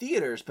money in the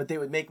theaters, but they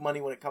would make money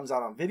when it comes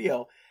out on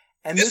video.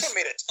 And this one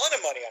made a ton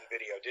of money on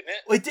video, didn't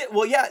it? It did.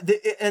 Well, yeah,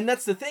 and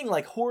that's the thing.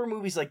 Like, horror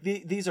movies, like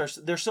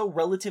they're so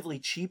relatively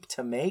cheap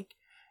to make.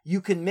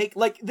 You can make,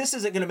 like, this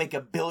isn't going to make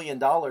 $1 billion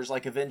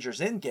like Avengers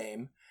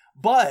Endgame,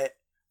 but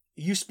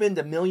you spend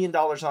 $1 million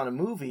on a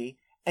movie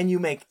and you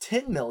make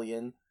 $10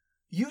 million.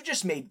 You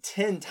just made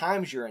 10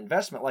 times your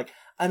investment. Like,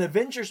 an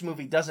Avengers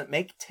movie doesn't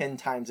make 10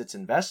 times its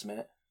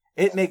investment.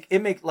 It make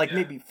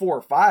maybe 4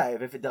 or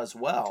 5 if it does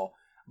well.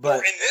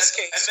 But in this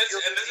case,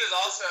 and this is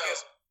also.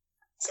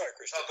 Sorry,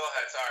 Christian. Oh, go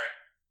ahead. Sorry.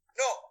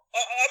 No,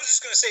 I was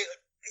just going to say,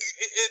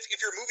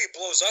 if your movie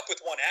blows up with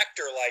one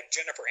actor like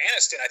Jennifer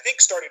Aniston, I think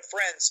started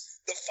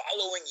Friends the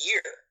following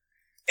year,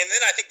 and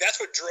then I think that's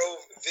what drove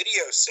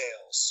video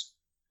sales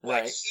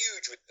like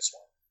huge with this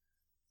one.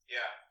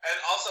 Yeah, and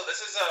also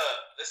this is a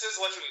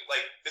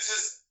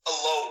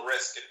low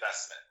risk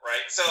investment,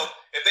 right? So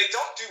if they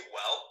don't do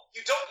well,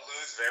 you don't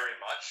lose very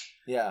much.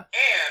 Yeah.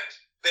 And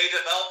they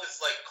develop this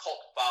like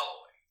cult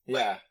following.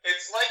 Yeah. Like,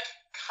 it's like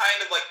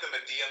kind of like the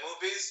Medea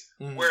movies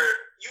where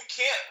you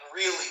can't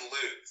really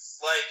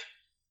lose. Like,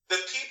 the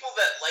people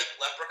that like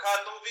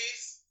Leprechaun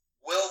movies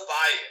will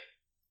buy it.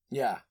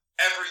 Yeah.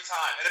 Every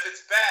time. And if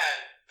it's bad,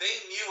 they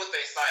knew what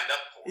they signed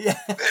up for. Yeah.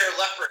 They're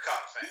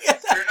Leprechaun fans. Yeah.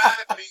 You're not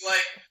going to be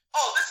like,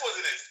 oh, this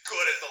wasn't as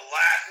good as the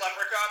last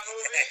Leprechaun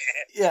movie.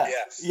 Yeah.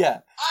 Yeah.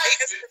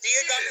 Has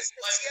Medea gone to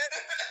space yet?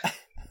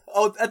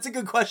 Oh, that's a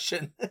good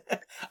question.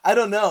 I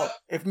don't know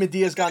if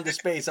Medea's gone to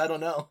space. I don't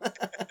know. I don't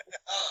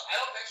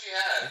think she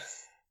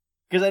has.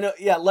 Because I know,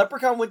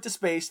 Leprechaun went to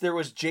space. There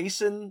was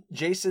Jason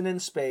in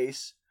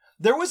space.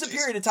 There was a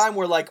period of time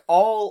where like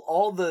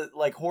all the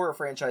like horror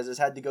franchises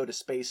had to go to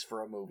space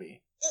for a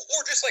movie.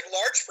 Or just like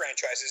large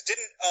franchises.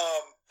 Didn't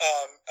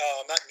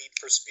not Need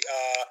for Speed.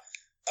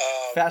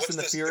 Fast and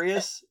the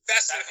Furious.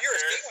 Fast and the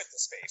Furious. They went to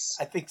space.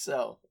 I think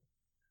so.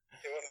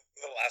 One of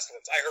the last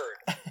ones I heard.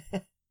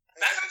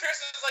 Fast and the Furious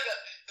is like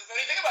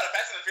when you think about it,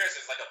 Fast and the Furious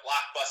is like a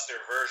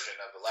blockbuster version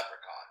of the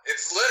Leprechaun.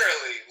 It's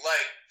literally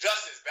like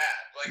just as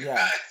bad. Like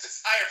it's just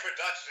higher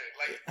production.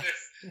 Like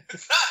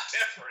it's not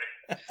different.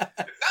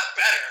 It's not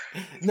better.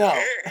 No.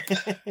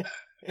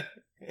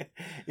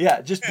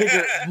 Yeah, just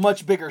bigger,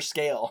 much bigger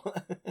scale.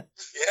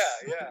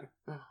 Yeah.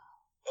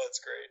 Oh, it's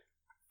great.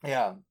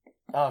 Yeah.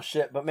 Oh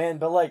shit. But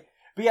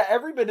yeah,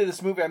 every bit of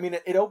this movie. I mean,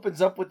 it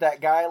opens up with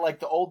that guy, like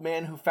the old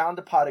man who found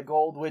a pot of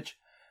gold. Which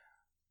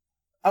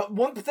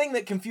one thing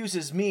that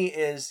confuses me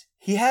is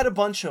he had a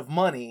bunch of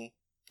money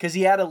because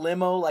he had a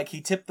limo. Like he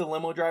tipped the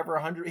limo driver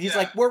 $100. He's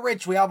like, "We're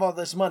rich. We have all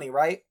this money,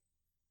 right?"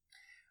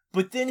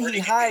 But then he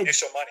hides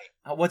initial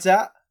money. What's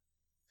that?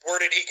 Where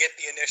did he get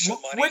the initial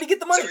money? Where did he get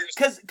the money?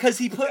 Because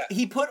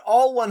he put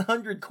all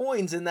 100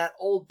 coins in that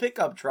old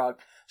pickup truck.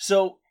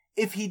 So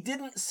if he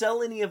didn't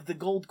sell any of the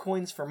gold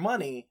coins for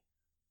money,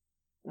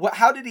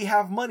 how did he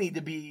have money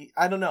to be?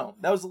 I don't know.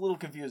 That was a little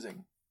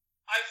confusing.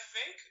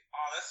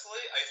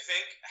 Honestly, I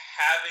think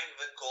having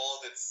the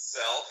gold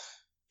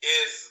itself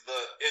is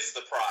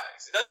the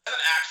prize. It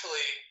doesn't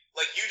actually,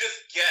 like, you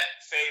just get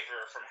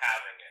favor from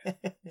having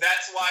it.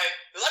 That's why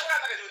the Leprechaun's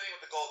not gonna do anything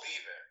with the gold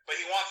either, but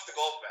he wants the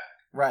gold back.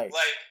 Right.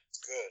 Like,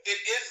 it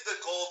is the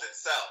gold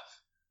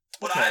itself.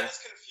 What I was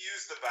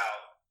confused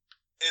about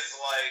is,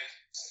 like,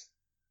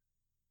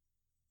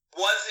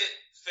 was it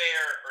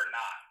fair or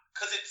not?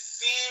 Because it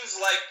seems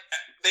like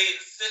they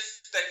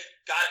insist that he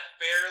got it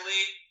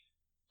fairly,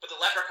 but the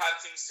Leprechaun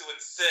seems to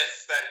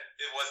insist that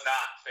it was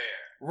not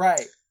fair.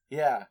 Right.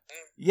 Yeah.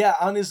 Yeah.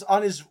 On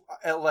his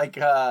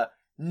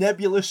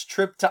nebulous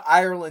trip to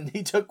Ireland,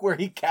 he took where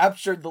he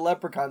captured the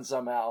Leprechaun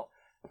somehow.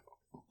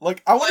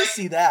 Like, I want to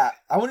see that.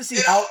 I want to see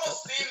how. It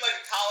almost seemed like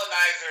a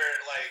colonizer,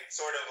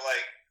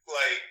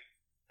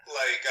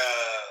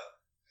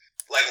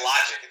 like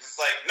logic. It's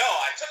like, no,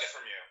 I took it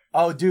from you.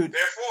 Oh, dude.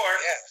 Therefore,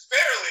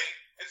 fairly,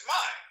 it's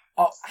mine.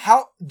 Oh,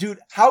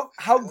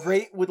 how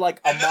great would like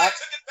and then I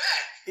took it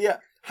back. Yeah.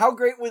 How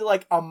great would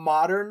like a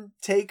modern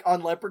take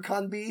on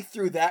Leprechaun be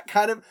through that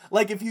kind of,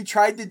 like, if you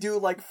tried to do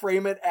like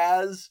frame it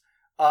as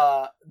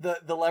the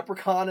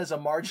Leprechaun as a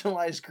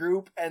marginalized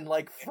group and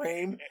like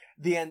frame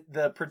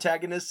the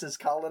protagonist as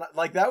colonized,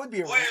 like that would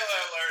be a spoiler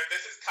alert,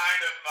 this is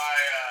kind of my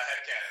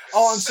headcanon.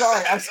 Oh, I'm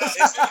sorry. I'm so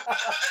sorry.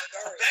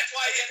 That's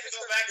why he has to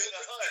go back to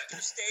the hood.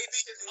 You stayed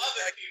through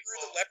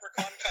the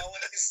Leprechaun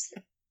colonies.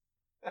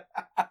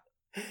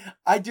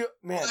 I do,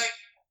 man. Like,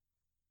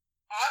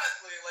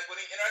 honestly, like when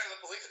he interacts with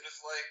the police, I'm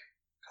just like,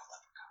 go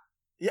Leprechaun.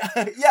 Yeah.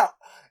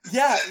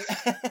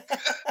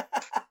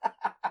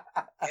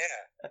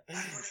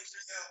 I'm rooting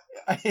for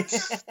you.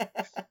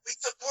 We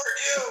support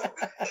you.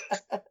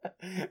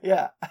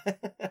 Yeah.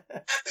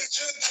 Happy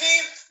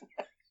Juneteenth.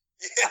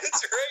 Yeah,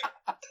 that's right.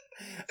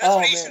 That's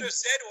what he should have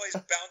said while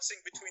he's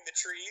bouncing between the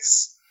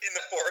trees in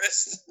the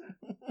forest.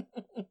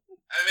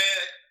 I mean,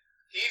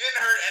 he didn't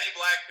hurt any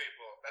black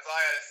people. That's all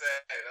I had to say.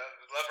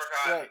 The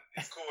Leprechaun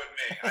is cool with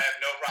me. I have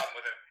no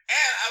problem with him.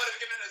 And I would have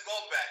given him his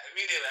gold back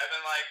immediately. I've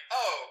been like,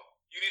 oh,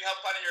 you need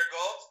help finding your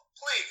gold?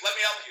 Please, let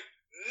me help you.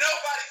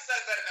 Nobody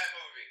says that in that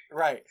movie.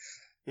 Right.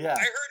 Yeah.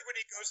 I heard when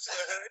he goes to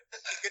the hood,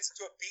 he gets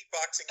into a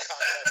beatboxing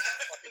contest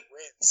and fucking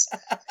wins.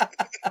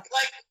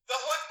 Like, the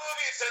hood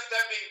movie is just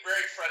them being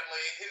very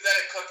friendly. He's at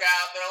a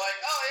cookout. They're like,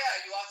 oh, yeah,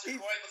 you lost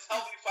your coin. Let's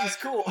help you find your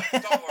cool.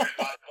 coin. Don't worry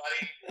about it,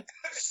 buddy.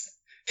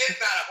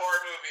 It's not a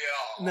horror movie at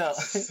all. No.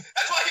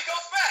 That's why he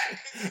goes back.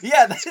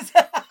 Yeah.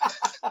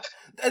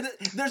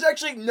 There's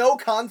actually no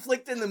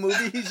conflict in the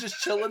movie. He's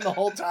just chilling the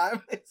whole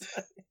time.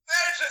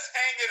 They're just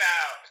hanging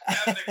out,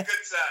 having a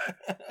good time.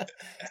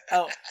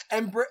 Oh,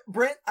 and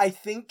Brent, I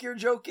think you're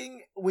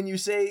joking when you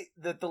say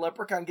that the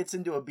Leprechaun gets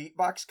into a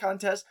beatbox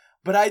contest,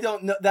 but I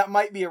don't know. That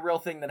might be a real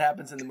thing that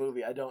happens in the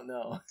movie. I don't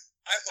know. I mean,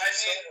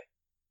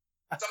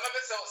 some of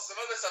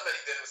the stuff that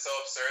he did was so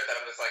absurd that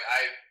I'm just like,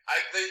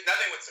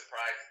 nothing would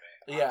surprise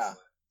me. Honestly. Yeah.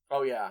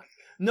 Oh yeah.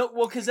 No,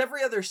 well, because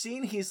every other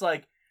scene he's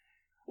like,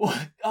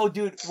 oh,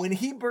 dude, when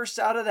he bursts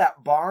out of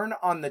that barn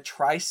on the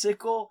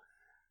tricycle.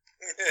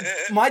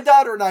 My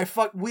daughter and I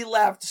we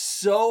laughed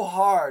so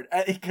hard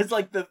because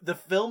like the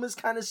film is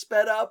kind of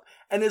sped up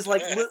and his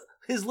like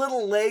his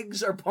little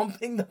legs are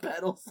bumping the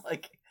pedals,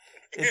 like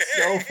it's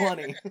so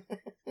funny.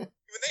 When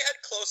they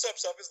had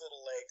close-ups of his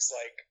little legs,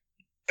 like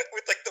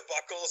with like the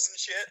buckles and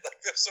shit,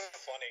 like they're so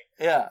funny.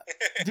 Yeah,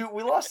 dude,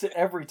 we lost it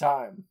every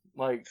time.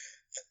 Like,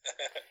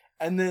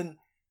 and then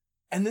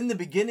the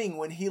beginning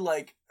when he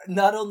like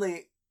not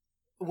only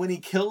when he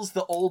kills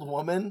the old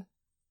woman,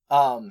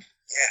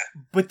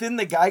 yeah. But then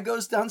the guy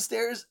goes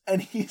downstairs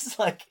and he's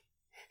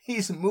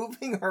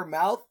moving her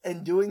mouth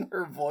and doing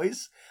her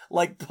voice,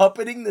 like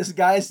puppeting this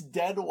guy's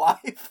dead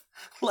wife,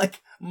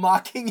 like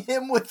mocking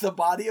him with the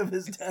body of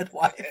his dead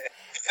wife.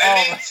 I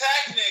mean,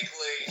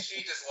 technically,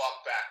 she just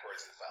walked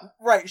backwards and fell.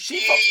 Right. He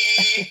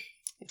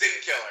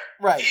didn't kill her.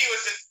 Right. He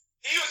was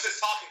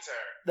just talking to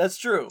her. That's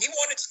true. He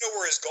wanted to know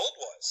where his gold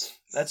was.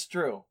 That's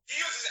true.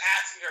 He was just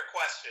asking her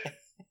questions,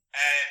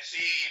 and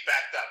she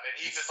backed up. And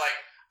he's just like,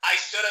 I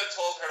should have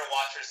told her to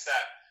watch her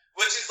step.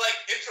 which is like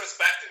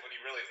introspective when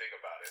you really think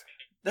about it.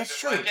 That's It's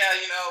true. like, yeah,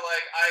 you know,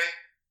 like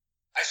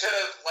I should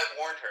have like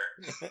warned her.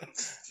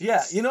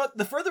 Yeah, you know what?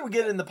 The further we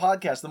get in the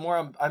podcast, the more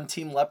I'm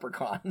Team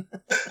Leprechaun.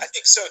 I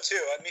think so too.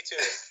 Me too.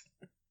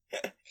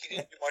 He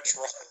didn't do much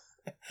wrong.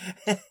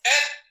 And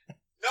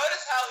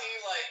notice how he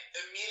like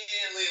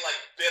immediately like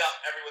bit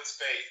up everyone's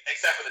face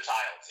except for the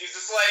child. He's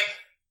just like,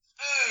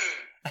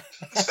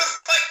 just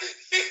like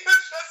he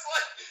was just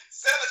like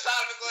said the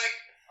child was like,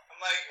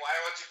 I'm like, why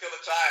won't you kill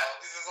the child?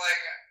 He's just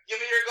like, give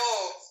me your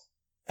gold.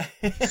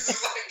 He's just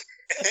like.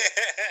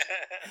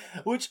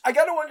 Which I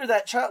gotta wonder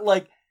that child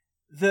like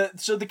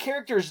the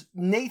characters,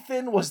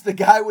 Nathan was the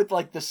guy with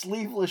like the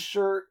sleeveless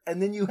shirt,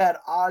 and then you had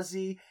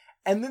Ozzy,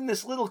 and then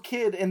this little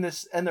kid in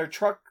this, and their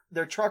truck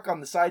on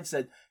the side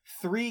said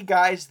 3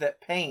 guys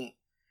that paint.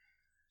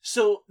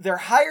 So they're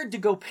hired to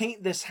go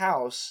paint this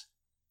house,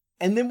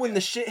 and then when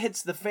the shit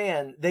hits the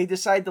fan, they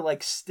decide to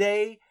like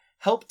stay,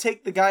 help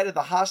take the guy to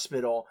the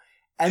hospital,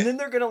 and then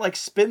they're gonna like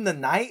spend the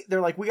night.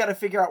 They're like, we got to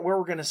figure out where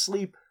we're gonna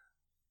sleep.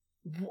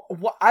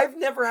 I've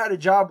never had a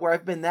job where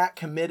I've been that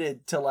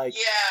committed to like.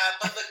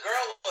 Yeah, but the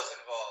girl was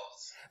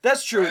involved.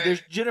 That's true. Right? There's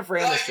Jennifer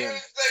Like, Aniston. you're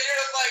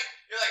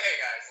like, hey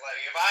guys,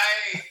 like if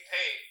I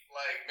paint,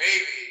 like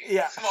maybe,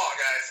 Yeah. come on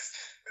guys,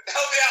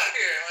 help me out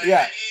here. Like,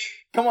 Yeah. maybe,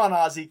 Come on,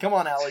 Ozzy. Come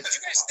on, Alex. Did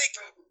you guys think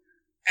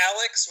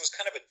Alex was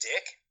kind of a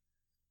dick?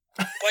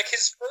 Like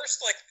his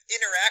first like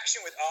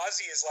interaction with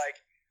Ozzy is like,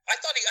 I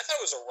thought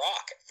it was a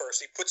rock at first.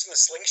 He puts in the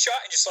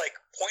slingshot and just like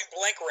point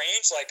blank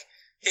range, like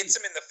hits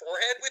him in the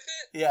forehead with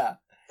it. Yeah.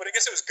 But I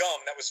guess it was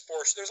gum. That was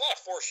there's a lot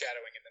of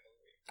foreshadowing in the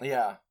movie.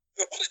 Yeah.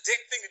 But what a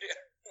dick thing to do.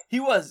 He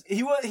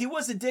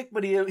was a dick,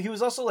 but he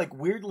was also like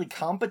weirdly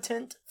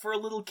competent for a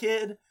little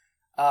kid.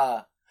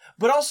 But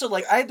also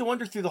like I had to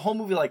wonder through the whole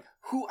movie like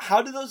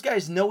how do those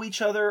guys know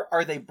each other?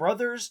 Are they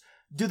brothers?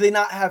 Do they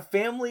not have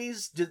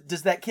families?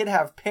 Does that kid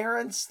have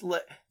parents?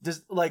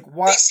 Does like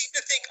why? They seem to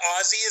think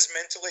Ozzy is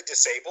mentally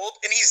disabled,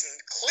 and he's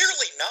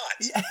clearly not.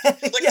 Yeah.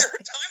 Like Yeah. there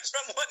are times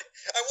when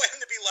I want him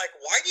to be like,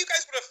 "Why do you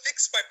guys want to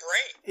fix my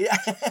brain?" Yeah.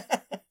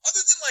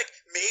 Other than like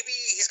maybe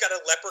he's got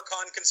a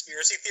leprechaun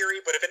conspiracy theory,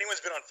 but if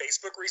anyone's been on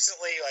Facebook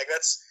recently, like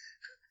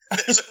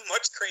there's a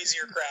much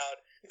crazier crowd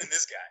than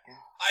this guy.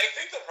 I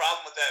think the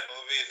problem with that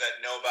movie is that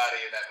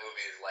nobody in that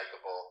movie is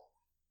likable,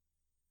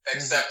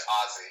 except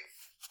Ozzy.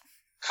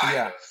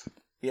 Kind of.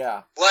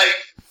 Yeah. Like,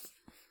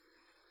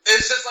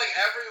 it's just like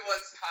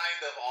everyone's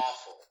kind of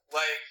awful.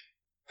 Like,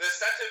 the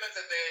sentiment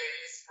that they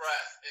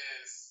express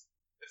is,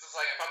 it's just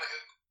like, I found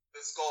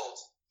this gold.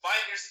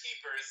 Find your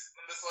keepers.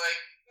 I'm just like,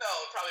 no,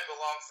 it probably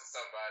belongs to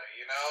somebody,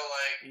 you know?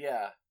 Like,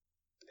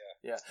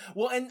 Yeah.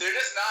 Well, and they're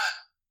just not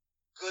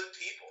good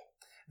people.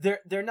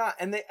 they're not,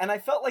 and I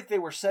felt like they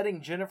were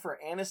setting Jennifer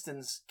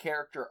Aniston's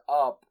character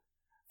up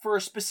for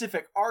a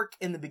specific arc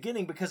in the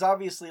beginning, because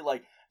obviously,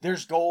 like,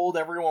 there's gold,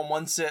 everyone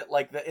wants it.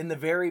 Like in the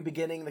very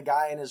beginning, the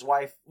guy and his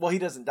wife, well, he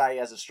doesn't die, he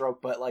has a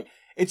stroke, but like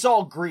it's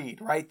all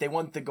greed, right? They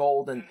want the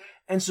gold,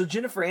 and so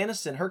Jennifer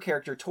Aniston, her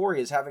character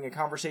Tori, is having a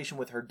conversation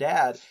with her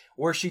dad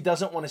where she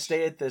doesn't want to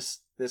stay at this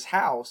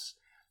house,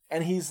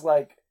 and he's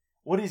like,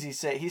 what does he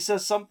say? He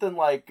says something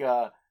like,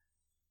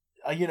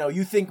 you know,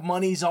 you think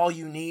money's all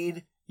you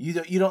need.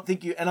 You don't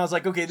think you, and I was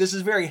like, okay, this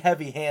is very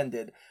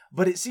heavy-handed,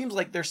 but it seems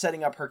like they're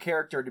setting up her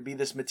character to be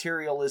this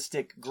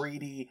materialistic,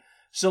 greedy.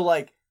 So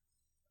like,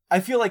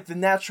 I feel like the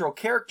natural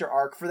character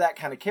arc for that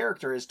kind of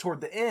character is toward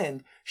the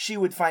end, she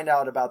would find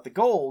out about the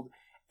gold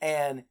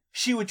and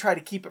she would try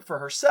to keep it for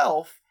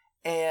herself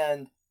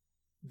and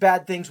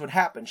bad things would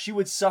happen. She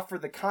would suffer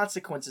the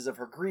consequences of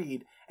her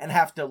greed and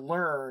have to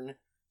learn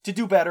to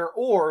do better,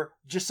 or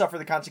just suffer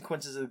the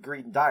consequences of the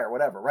greed and die or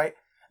whatever, right?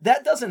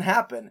 That doesn't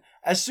happen.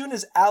 As soon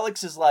as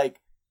Alex is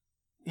like,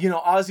 you know,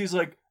 Ozzy's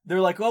like,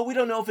 they're like, oh, we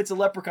don't know if it's a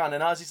leprechaun.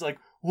 And Ozzy's like,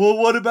 well,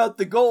 what about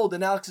the gold?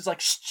 And Alex is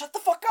like, shut the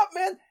fuck up,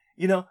 man.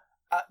 You know,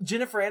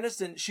 Jennifer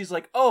Aniston, she's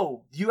like,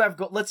 oh, you have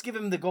gold. Let's give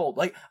him the gold.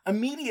 Like,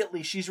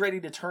 immediately she's ready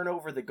to turn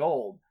over the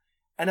gold.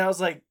 And I was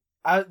like,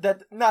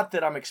 not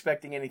that I'm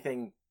expecting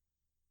anything,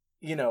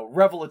 you know,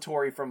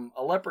 revelatory from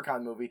a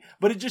Leprechaun movie,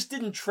 but it just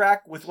didn't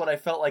track with what I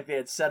felt like they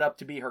had set up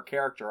to be her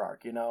character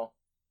arc, you know?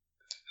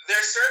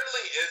 There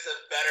certainly is a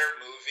better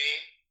movie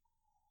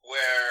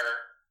where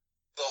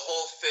the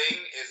whole thing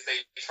is they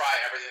try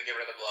everything to get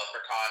rid of the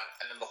leprechaun,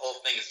 and then the whole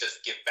thing is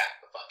just give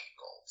back the fucking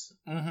gold.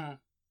 Mm-hmm.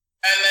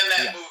 And then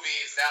that movie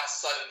is now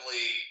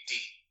suddenly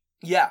deep.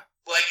 Yeah.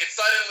 Like, it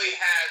suddenly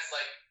has,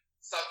 like,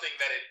 something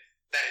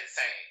that it's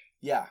saying.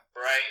 Yeah.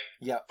 Right?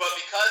 Yeah. But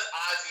because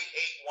Ozzy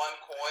ate one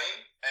coin,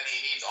 and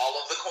he needs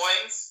all of the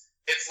coins,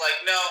 it's like,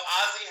 no,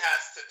 Ozzy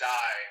has to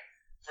die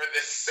for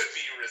this to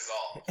be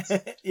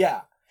resolved.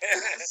 Yeah.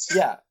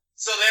 Yeah.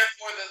 So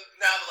therefore,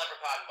 now the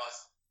leprechaun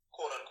must,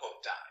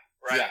 quote-unquote, die.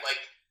 Right? Yeah.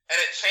 Like, and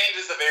it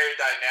changes the very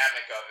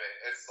dynamic of it.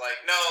 It's like,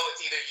 no,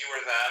 it's either you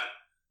or them,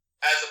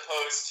 as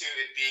opposed to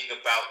it being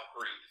about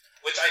greed,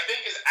 which I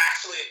think is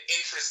actually an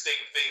interesting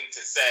thing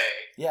to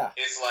say. Yeah.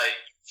 Is like,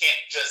 you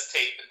can't just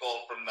take the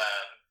gold from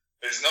them.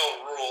 There's no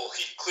rule.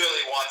 He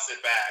clearly wants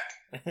it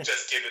back.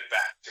 Just give it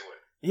back to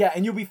him. Yeah,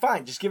 and you'll be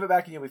fine. Just give it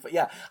back and you'll be fine.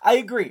 Yeah, I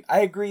agree.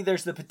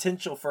 There's the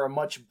potential for a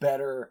much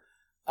better,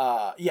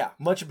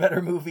 much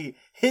better movie.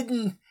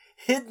 Hidden.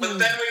 But then we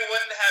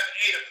wouldn't have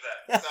 8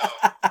 of them,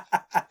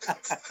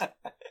 so.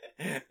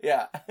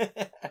 Yeah.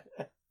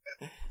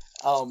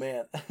 Oh,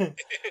 man.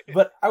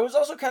 But I was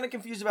also kind of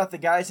confused about the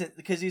guys,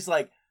 because he's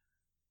like,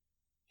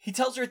 he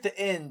tells her at the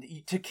end,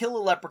 to kill a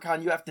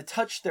leprechaun, you have to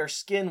touch their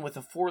skin with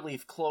a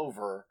 4-leaf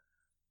clover.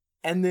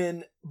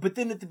 But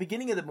then at the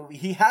beginning of the movie,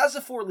 he has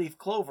a 4-leaf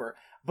clover,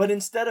 but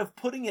instead of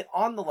putting it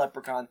on the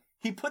leprechaun,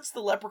 he puts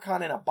the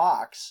leprechaun in a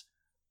box,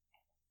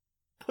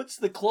 puts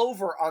the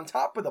clover on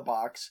top of the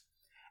box,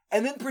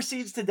 and then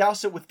proceeds to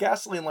douse it with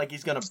gasoline like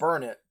he's going to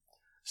burn it.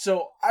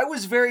 So I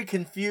was very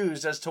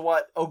confused as to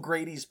what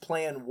O'Grady's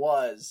plan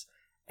was,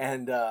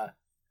 and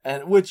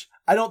which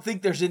I don't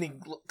think there's any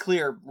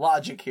clear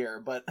logic here,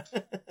 but... So,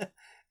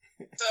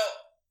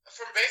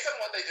 based on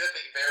what they did at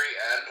the very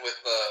end with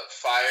the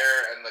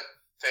fire and the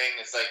thing,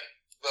 it's like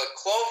the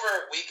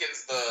clover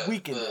weakens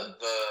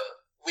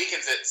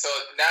it, so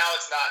now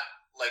it's not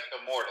like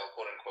immortal,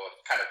 quote unquote.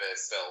 Kind of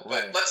is still,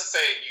 but Right. let's just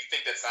say you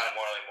think that's not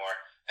immortal anymore,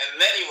 and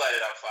then you light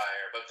it on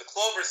fire, but the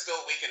clover's still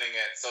weakening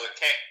it, so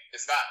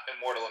it's not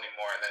immortal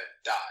anymore, and then it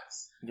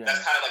dies. Yeah.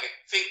 That's kind of like, I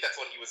think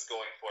that's what he was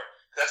going for.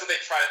 That's what they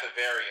tried at the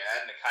very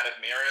end. It kind of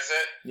mirrors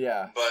it.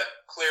 Yeah. But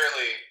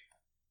clearly,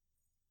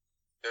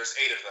 there's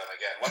 8 of them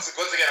again. Once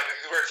again,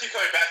 we're keep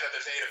coming back to that.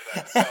 There's 8 of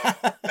them. So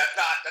that's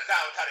not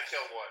how to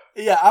kill one.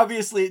 Yeah,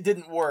 obviously it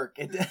didn't work.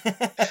 Yeah.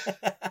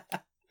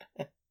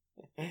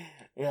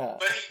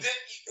 But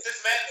this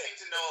man seemed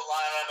to know a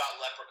lot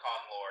about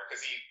leprechaun lore,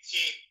 because he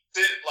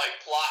didn't like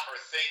plot or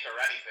think or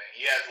anything.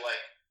 He had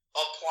like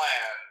a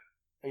plan.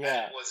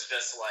 Yeah. And it was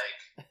just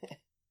like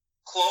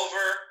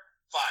clover,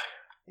 fire,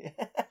 and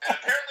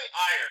apparently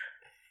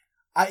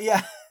iron.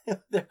 Yeah.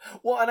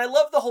 Well, and I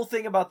love the whole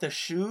thing about the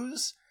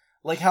shoes,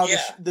 like how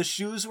Yeah. the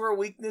shoes were a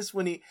weakness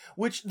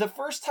which the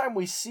first time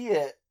we see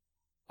it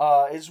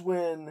is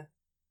when.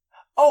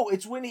 Oh,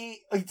 it's when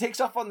he takes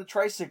off on the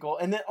tricycle,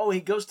 and then he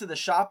goes to the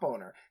shop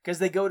owner because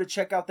they go to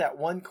check out that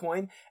one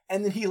coin,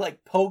 and then he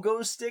like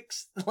pogo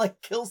sticks,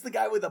 like kills the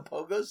guy with a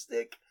pogo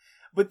stick.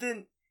 But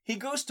then he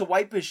goes to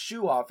wipe his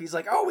shoe off. He's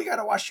like, "Oh, we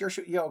gotta wash your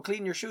shoe,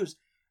 clean your shoes."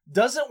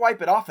 Doesn't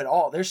wipe it off at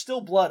all. There's still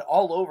blood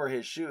all over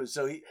his shoes,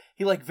 so he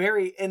like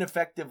very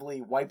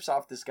ineffectively wipes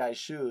off this guy's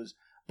shoes.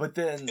 But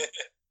then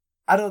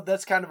I don't.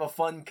 That's kind of a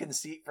fun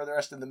conceit for the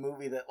rest of the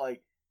movie that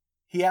like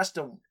he has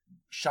to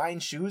shine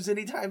shoes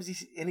anytime he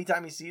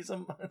sees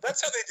them.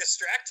 That's how they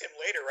distract him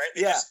later, right?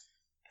 They Yeah. just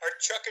are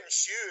chucking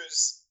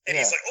shoes, and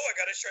Yeah. he's like, "Oh, I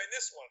gotta shine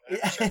this one. I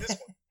gotta shine this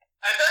one."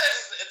 I feel like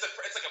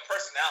it's like a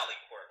personality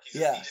quirk. He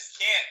just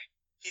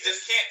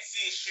can't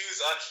see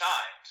shoes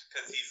unshined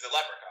because he's a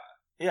leprechaun.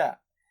 Yeah,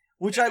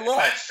 which I love.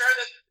 I'm sure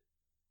that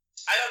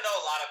I don't know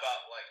a lot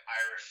about like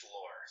Irish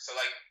lore, so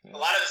like a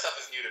lot of this stuff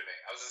is new to me.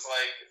 I was just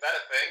like, is that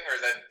a thing, or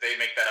is that they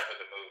make that up for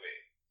the movie?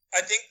 I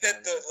think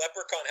that the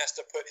leprechaun has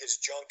to put his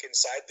junk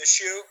inside the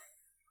shoe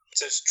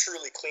to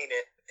truly clean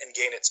it and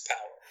gain its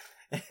power.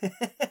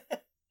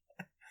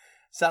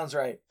 Sounds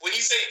right. When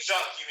you say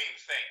junk, you mean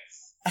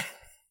things.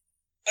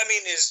 I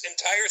mean, his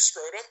entire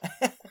scrotum.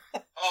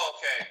 Oh,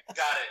 okay,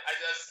 got it. I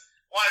just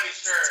want to be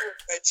sure.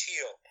 Red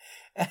heel.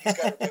 He's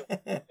got to do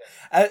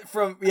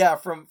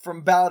it.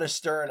 From bow to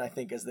stern, I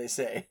think, as they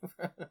say.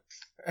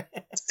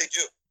 They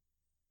do.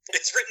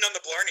 It's written on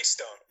the Blarney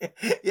Stone.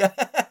 Yeah.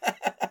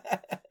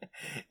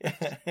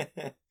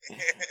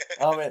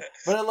 Oh man,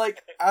 but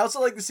I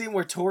also like the scene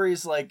where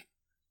Tori's like,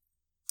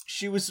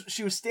 she was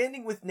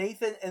standing with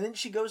Nathan, and then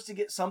she goes to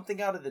get something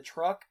out of the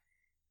truck,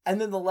 and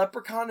then the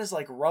leprechaun is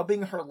like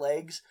rubbing her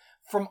legs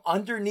from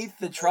underneath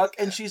the truck,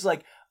 and she's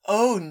like,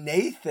 "Oh,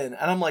 Nathan,"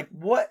 and I'm like,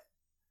 "What?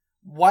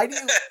 Why do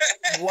you?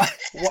 What?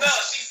 No,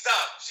 she's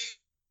dumb. She's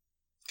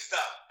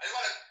dumb. I just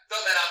want to throw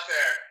that out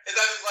there. And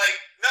I was like,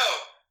 no.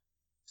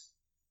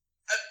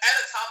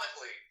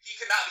 Anatomically, he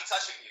cannot be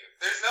touching you.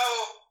 There's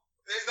nothing.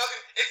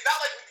 It's not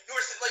like you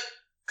were like,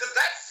 because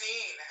that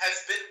scene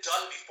has been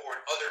done before in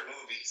other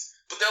movies,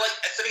 but they're like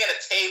sitting at a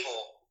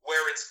table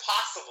where it's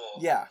possible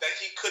that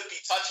he could be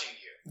touching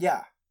you.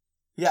 Yeah.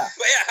 But yeah,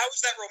 how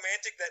is that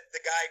romantic that the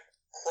guy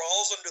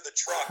crawls under the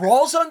truck?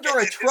 Crawls under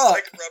a truck.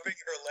 It's like rubbing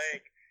her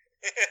leg.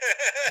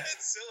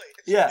 It's silly.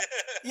 Yeah.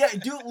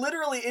 Do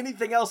literally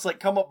anything else, like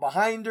come up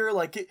behind her,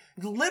 like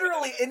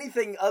literally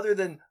anything other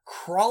than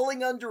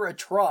crawling under a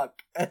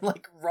truck and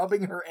like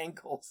rubbing her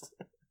ankles.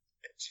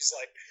 She's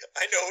like,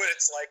 I know what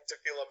it's like to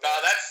feel a. No,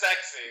 that's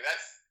sexy.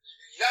 That's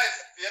you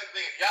guys. The other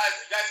thing is, you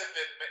guys have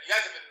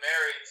been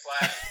married / for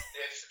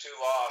too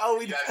long.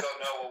 Oh, you guys don't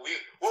know what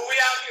we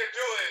out here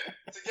doing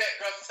to get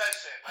girls'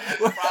 attention. Like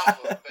that's the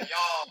problem. That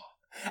y'all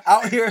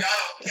out here. Y'all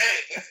don't get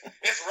it.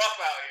 It's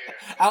rough out here.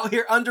 Out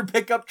here under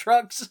pickup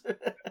trucks.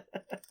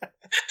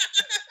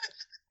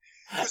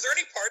 Was there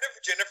any part of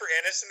Jennifer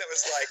Aniston that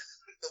was like,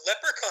 the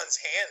leprechaun's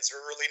hands were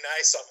really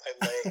nice on my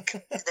leg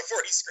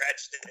before he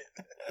scratched it?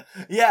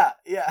 Yeah.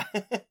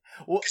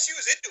 Well, because she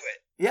was into it.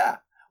 Yeah.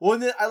 Well,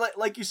 and then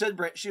like you said,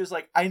 Brent, she was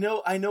like, I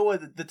know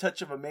what the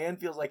touch of a man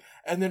feels like.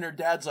 And then her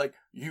dad's like,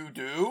 you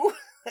do?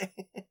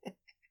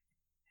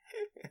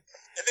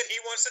 And then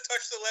he wants to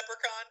touch the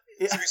leprechaun,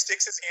 so he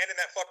sticks his hand in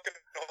that fucking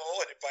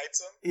hole and it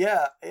bites him.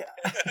 Yeah. Dude,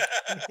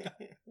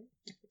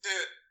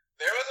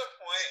 there was a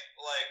point,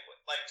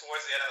 like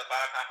towards the end of the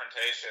final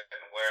confrontation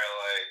where,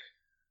 like,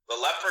 the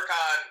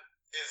leprechaun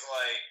is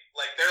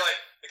like they're like,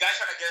 the guy's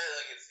trying to get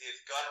like his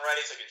gun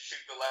ready so he can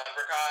shoot the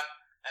leprechaun,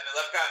 and the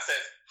leprechaun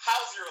says,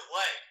 "How's your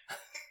leg?"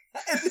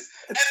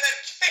 and then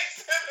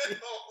kicks him in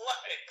the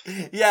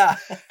leg. Yeah.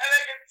 And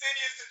then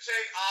continues to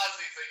chase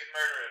Ozzy so he can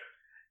murder him.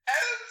 And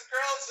then this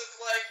girl's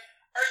just like,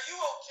 "Are you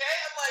okay?"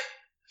 I'm like,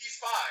 "He's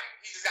fine.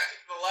 He just got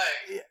kicked in the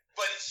leg,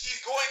 but he's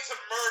going to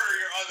murder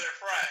your other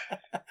friend."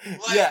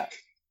 Like,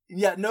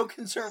 yeah. No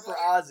concern for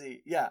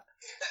Ozzy. Yeah.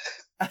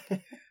 I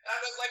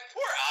was like,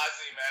 poor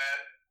Ozzy, man.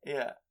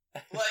 Yeah.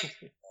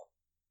 Like,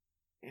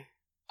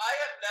 I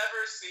have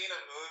never seen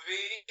a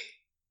movie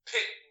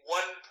pick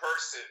one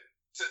person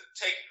to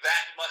take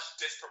that much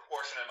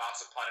disproportionate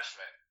amounts of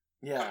punishment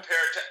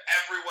compared to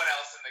everyone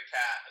else in the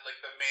cast, like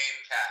the main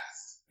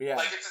cast. Yeah.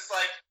 Like, it's just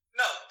like,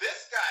 no,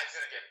 this guy's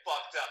gonna get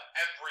fucked up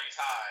every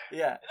time.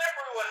 Yeah. And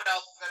everyone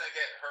else is gonna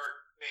get hurt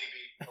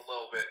maybe a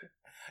little bit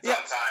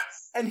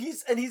sometimes. And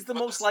he's the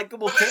most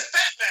likable this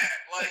man,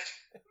 like,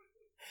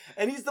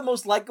 and he's the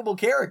most likable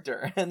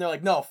character. And they're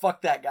like, no,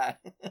 fuck that guy.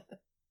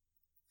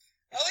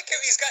 I like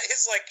how he's got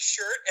his like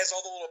shirt has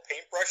all the little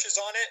paintbrushes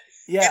on it.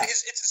 Yeah. And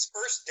it's his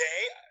first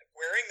day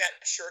wearing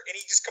that shirt, and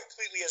he just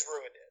completely has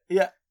ruined it.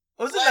 Yeah.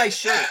 It was a nice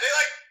shirt. Yeah, they're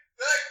like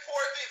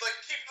poor things, like,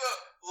 keep the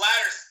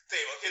ladder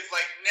stable. Kid's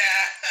like,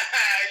 nah,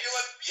 you're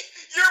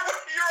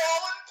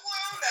all in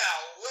blue now,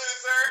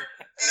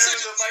 loser. And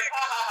everyone's like,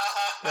 ha ha ha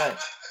ha. Right.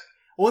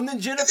 Well, and then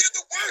Jennifer. And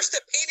they're the worst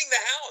at painting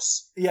the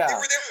house. Yeah. They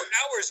were there for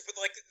hours, but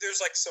like, there's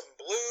like some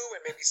blue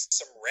and maybe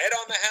some red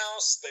on the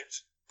house. The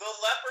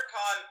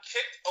leprechaun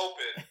kicked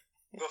open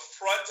the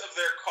front of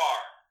their car,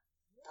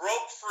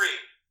 broke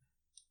free,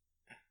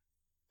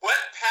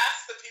 went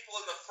past the people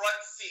in the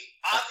front seat.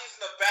 Ozzy's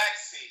in the back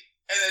seat,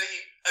 and then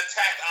he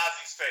attacked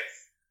Ozzy's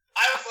face.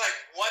 I was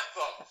like, what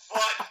the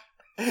fuck?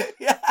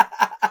 Yeah.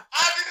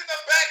 Ozzy's in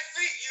the back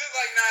seat. He's just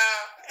like,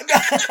 nah.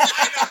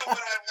 I know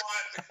what I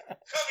want.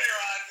 Come here,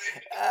 Ozzy.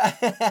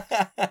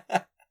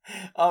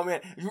 Oh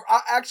man,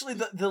 actually,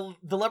 the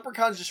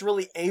leprechaun's just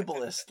really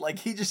ableist. Like,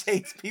 he just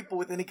hates people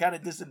with any kind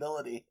of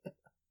disability.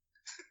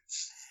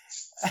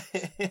 Damn.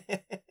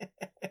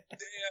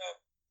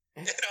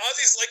 And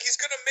Ozzy's like, he's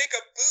gonna make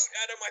a boot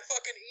out of my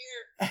fucking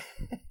ear.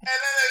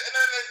 and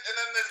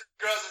then this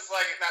girl's just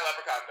like, it's not a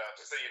leprechaun though,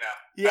 just so you know.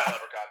 Yeah. Not a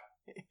leprechaun.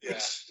 Yeah.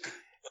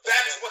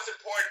 That's what's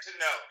important to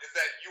know, is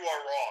that you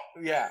are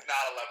wrong. Yeah. It's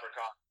not a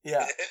leprechaun.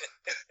 Yeah.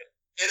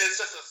 It is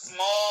just a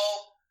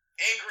small,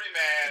 angry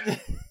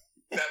man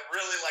that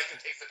really likes the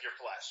taste of your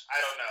flesh.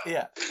 I don't know.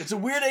 Yeah. It's a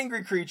weird,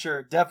 angry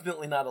creature.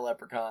 Definitely not a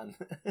leprechaun.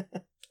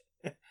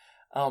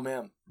 Oh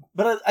man.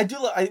 But I do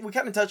we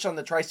kind of touched on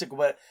the tricycle,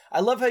 but I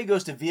love how he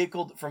goes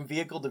from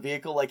vehicle to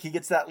vehicle. Like, he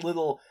gets that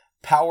little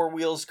Power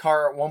Wheels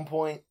car at one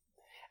point.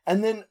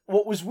 And then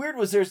what was weird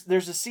was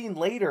there's a scene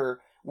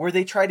later where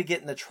they try to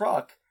get in the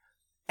truck,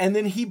 and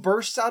then he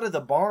bursts out of the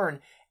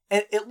barn,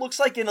 and it looks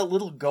like in a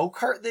little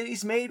go-kart that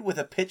he's made with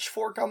a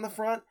pitchfork on the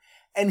front,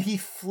 and he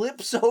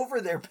flips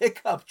over their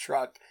pickup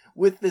truck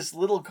with this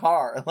little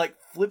car, like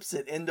flips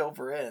it end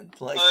over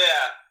end. Like,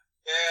 oh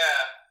yeah.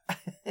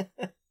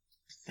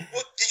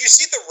 Well, did you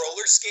see the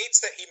roller skates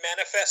that he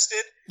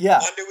manifested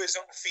onto his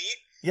own feet?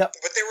 Yep.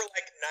 But they were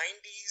like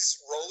 90s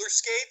roller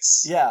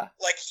skates. Yeah.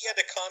 Like, he had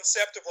a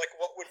concept of like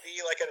what would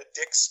be like at a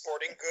Dick's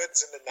Sporting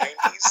Goods in the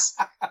 90s,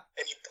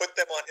 and he put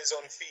them on his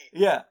own feet.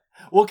 Yeah.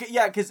 Well,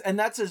 yeah, and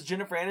that's as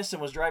Jennifer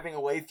Aniston was driving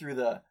away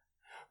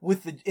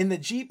in the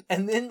Jeep,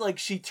 and then like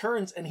she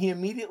turns and he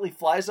immediately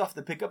flies off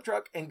the pickup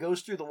truck and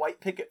goes through the white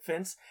picket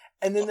fence,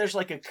 and then there's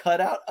like a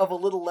cutout of a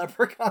little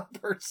leprechaun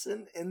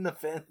person in the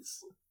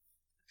fence.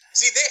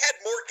 See, they had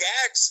more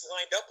gags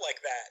lined up like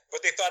that,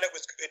 but they thought it'd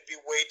be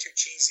way too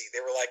cheesy. They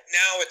were like,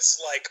 now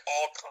it's like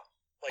all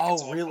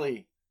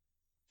really?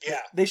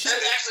 Yeah. They should.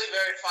 It's actually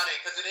very funny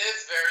because it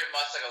is very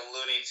much like a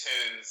Looney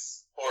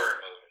Tunes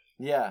horror movie.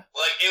 Yeah.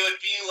 Like, it would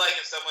be like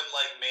if someone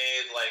like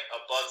made like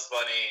a Bugs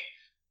Bunny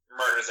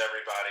murders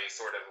everybody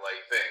sort of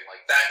like thing.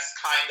 Like, that's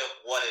kind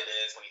of what it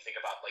is when you think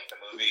about like the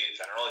movie in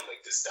general. You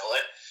like distill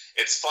it.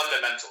 It's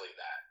fundamentally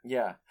that.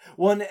 Yeah.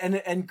 Well,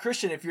 and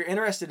Christian, if you're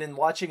interested in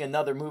watching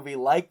another movie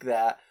like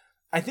that,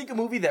 I think a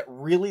movie that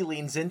really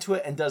leans into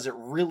it and does it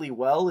really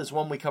well is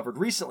one we covered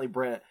recently,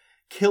 Brent.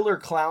 Killer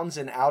Clowns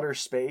in Outer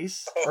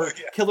Space.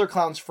 Killer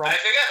Clowns from... I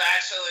think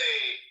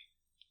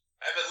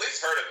I've at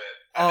least heard of it.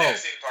 I've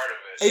seen part of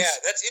it. Yeah,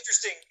 that's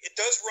interesting. It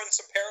does run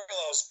some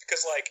parallels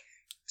because, like,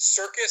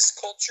 circus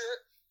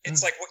culture,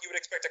 it's like what you would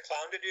expect a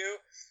clown to do.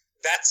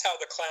 That's how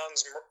the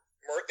clowns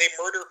they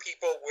murder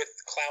people with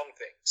clown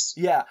things.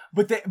 Yeah,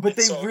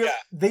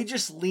 they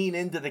just lean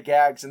into the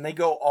gags and they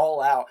go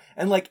all out.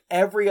 And like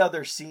every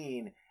other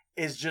scene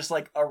is just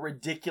like a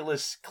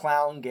ridiculous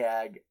clown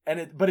gag,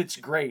 but it's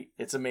great.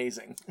 It's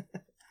amazing.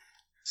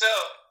 So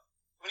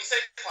when you say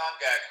clown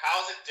gag,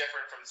 how is it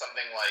different from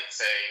something like,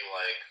 say,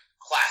 like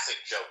classic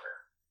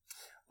Joker?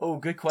 Oh,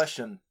 good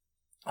question.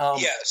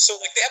 Yeah, so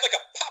like they have like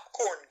a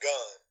popcorn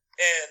gun,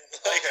 and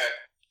like,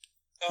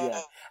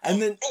 and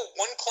then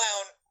one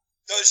clown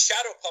does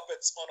shadow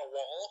puppets on a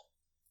wall,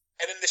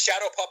 and then the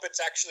shadow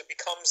puppets actually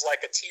becomes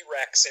like a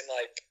T-Rex and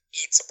like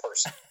eats a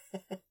person.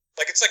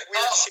 Like it's like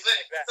weird shit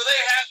like that. So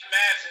they have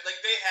magic.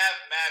 Like they have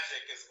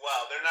magic as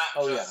well. They're not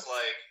just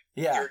like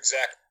you're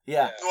exactly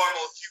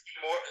normal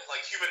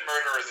human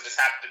murderers that just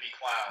happen to be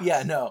clowns.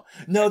 Yeah,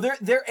 no,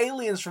 they're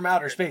aliens from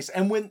outer space,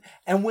 and when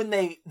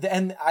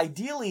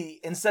ideally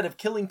instead of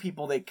killing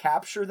people, they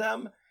capture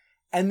them,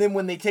 and then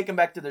when they take them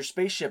back to their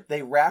spaceship,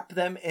 they wrap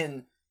them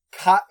in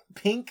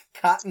pink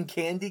cotton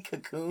candy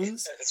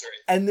cocoons. That's right.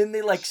 And then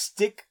they like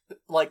stick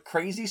like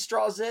crazy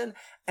straws in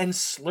and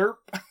slurp.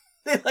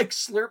 They like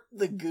slurp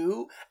the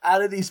goo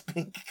out of these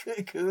pink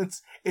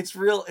cocoons. It's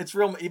real,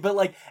 but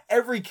like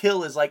every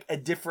kill is like a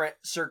different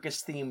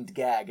circus themed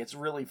gag. It's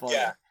really funny.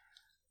 Yeah.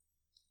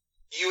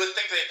 You would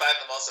think they find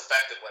the most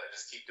effective way to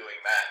just keep doing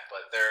that,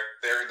 but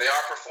they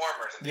are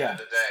performers at the end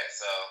of the day.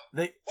 So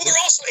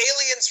they're also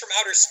aliens from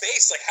outer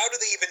space. Like, how do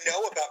they even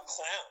know about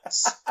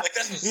clowns? Like,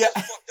 that's what's so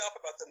fucked up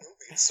about the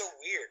movie. It's so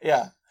weird.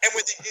 Yeah. And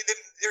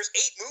there's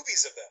 8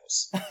 movies of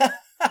those.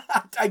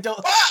 I don't.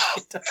 Wow.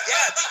 Yeah,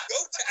 they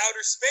go to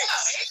outer space.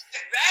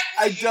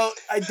 Wow,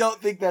 exactly. I don't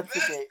think that's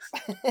the case.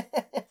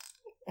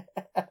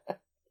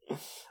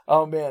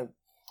 Oh man,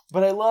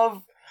 but I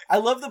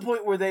love the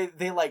point where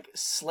they like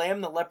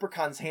slam the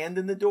leprechaun's hand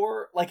in the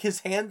door. Like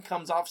his hand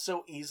comes off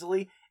so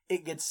easily,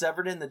 it gets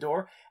severed in the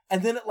door,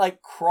 and then it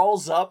like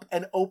crawls up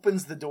and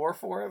opens the door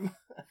for him.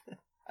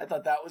 I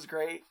thought that was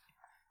great.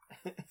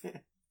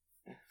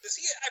 Does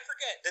he? I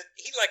forget.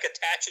 He like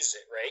attaches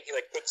it, right? He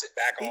like puts it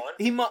back on.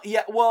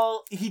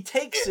 He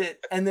takes it,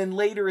 and then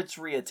later it's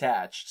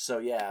reattached. So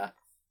yeah.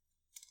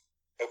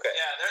 Okay.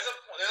 Yeah, there's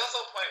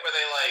also a point where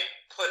they like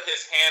put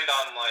his hand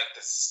on like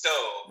the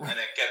stove, and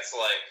it gets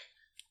like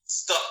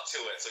stuck to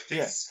it. So he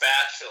takes a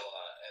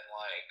spatula and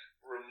like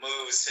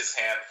removes his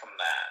hand from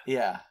that.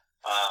 Yeah.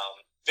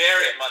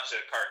 Very much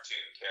a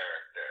cartoon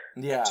character.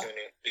 Yeah.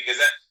 Because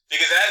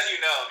as you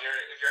know,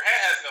 if your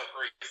hand has no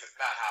grease, that's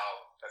not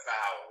how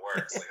it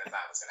works. Like that's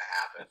not what's gonna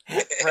happen.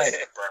 Right.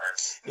 Burn.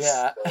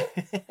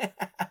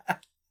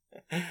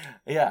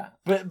 Yeah.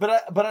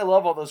 But I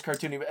love all those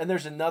cartoony. And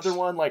there's another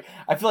one like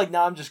I feel like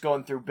now I'm just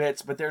going through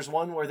bits, but there's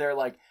one where they're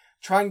like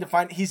trying to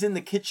find. He's in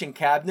the kitchen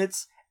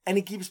cabinets. And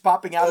he keeps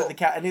popping out of the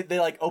cabinet, and they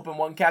like open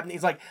one cabinet.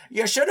 He's like,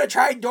 "You should have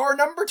tried door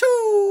number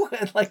 2."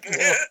 And like,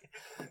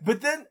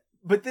 but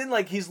then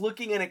like he's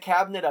looking in a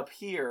cabinet up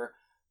here,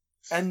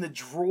 and the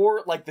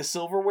drawer, like the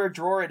silverware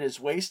drawer at his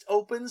waist,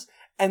 opens,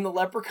 and the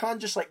leprechaun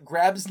just like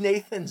grabs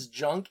Nathan's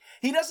junk.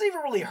 He doesn't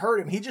even really hurt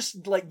him. He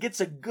just like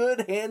gets a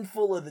good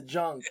handful of the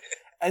junk,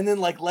 and then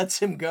like lets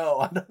him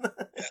go. I don't know.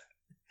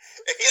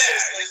 He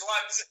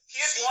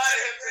just wanted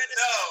him to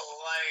know,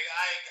 like,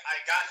 I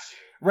got you.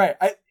 Right.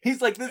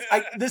 He's like,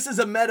 this is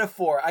a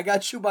metaphor. I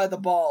got you by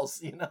the balls,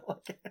 you know?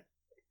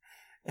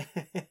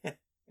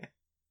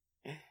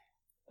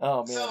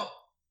 Oh, man. So,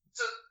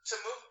 to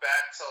move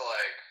back to,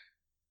 like,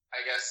 I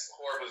guess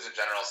horror movies in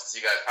general, since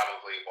you guys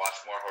probably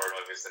watch more horror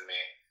movies than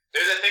me,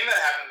 there's a thing that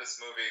happened in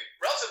this movie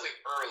relatively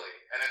early,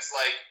 and it's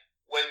like,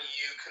 when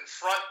you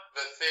confront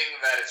the thing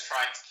that is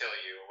trying to kill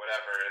you, or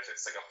whatever, if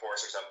it's like a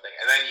force or something,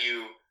 and then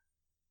you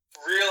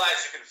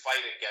realize you can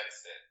fight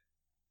against it.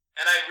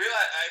 And I feel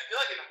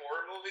like in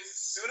horror movies,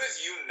 as soon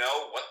as you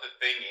know what the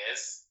thing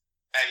is,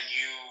 and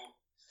you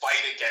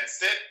fight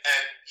against it,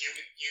 and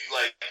you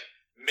like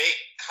make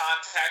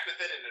contact with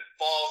it, and it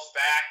falls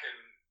back, and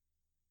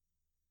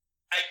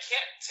I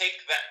can't take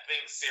that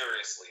thing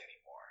seriously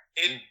anymore.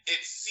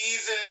 It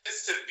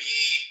ceases to be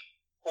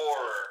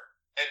horror,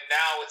 and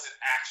now it's an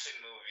action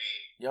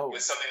movie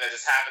with something that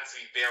just happens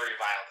to be very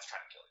violent,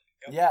 trying to kill you.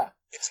 Yep. Yeah.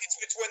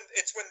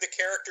 It's when the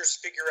characters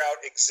figure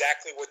out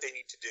exactly what they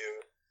need to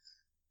do,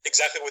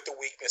 exactly what the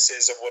weakness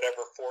is of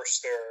whatever force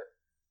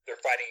they're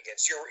fighting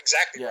against. You're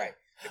exactly right.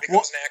 It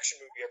becomes an action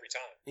movie every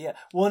time. Yeah.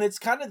 Well, and it's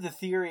kind of the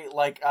theory,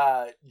 like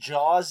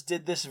Jaws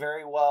did this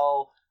very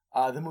well.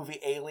 The movie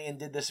Alien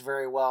did this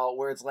very well,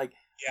 where it's like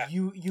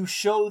you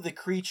show the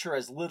creature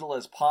as little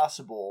as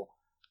possible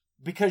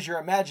because your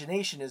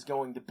imagination is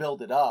going to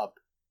build it up,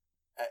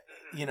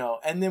 you know.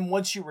 And then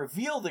once you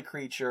reveal the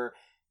creature,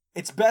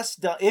 it's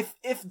best done,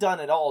 if done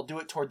at all, do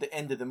it toward the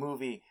end of the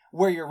movie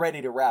where you're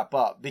ready to wrap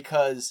up,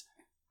 because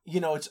you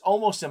know it's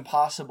almost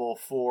impossible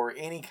for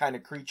any kind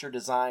of creature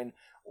design.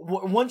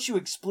 Once you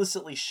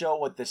explicitly show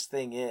what this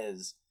thing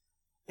is,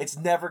 it's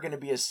never going to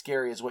be as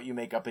scary as what you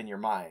make up in your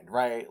mind,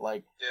 right?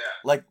 Like,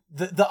 like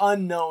the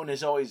unknown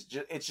is always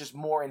it's just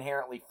more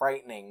inherently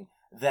frightening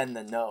than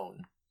the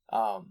known.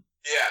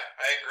 Yeah,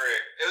 I agree.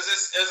 It was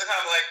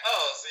kind of like,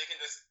 oh, so you can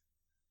just,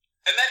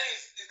 and then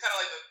he's kind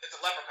of like it's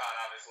a leprechaun,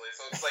 obviously,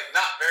 so it's like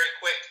not very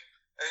quick,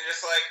 and you're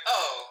just like,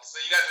 oh, so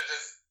you guys are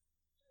just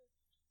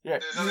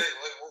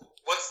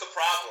what's the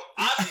problem?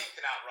 Ozzy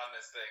can outrun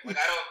this thing. Like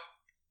I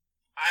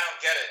don't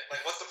get it.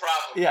 Like, what's the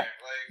problem? Yeah,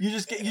 here? Like, You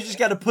just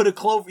got to put a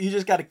clover. You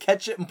just got to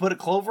catch it and put a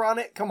clover on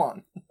it. Come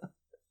on.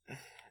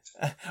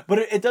 But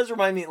it does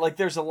remind me, like,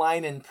 there's a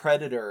line in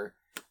Predator,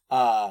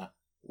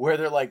 where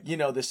they're like,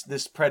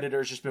 this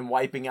predator's just been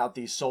wiping out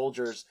these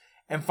soldiers,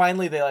 and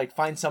finally they like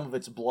find some of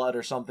its blood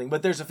or something.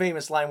 But there's a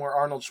famous line where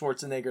Arnold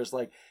Schwarzenegger's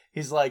like,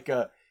 he's like,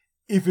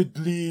 if it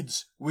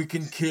bleeds, we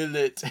can kill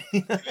it.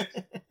 Yeah,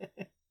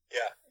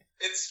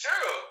 it's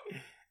true.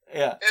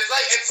 Yeah,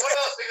 it's one of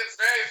those things that's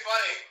very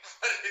funny,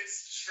 but it's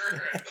true.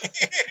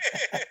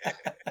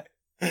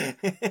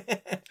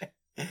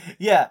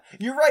 Yeah,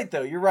 you're right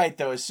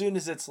though. As soon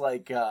as it's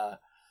like,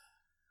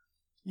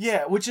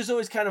 yeah, which is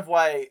always kind of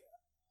why,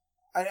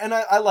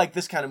 I like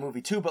this kind of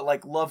movie too, but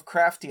like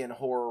Lovecraftian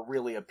horror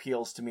really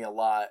appeals to me a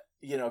lot,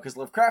 because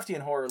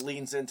Lovecraftian horror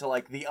leans into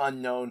like the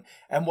unknown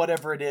and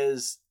whatever it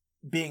is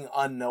being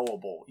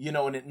unknowable,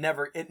 and it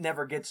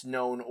never gets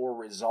known or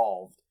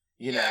resolved,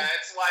 Yeah,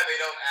 it's why they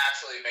don't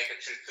actually make a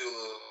Cthulhu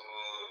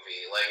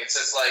movie. Like, it's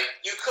just like,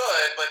 you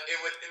could, but it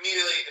would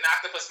immediately, an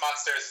octopus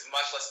monster is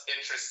much less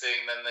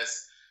interesting than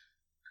this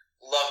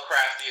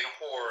Lovecraftian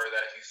horror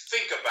that if you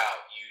think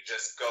about, you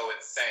just go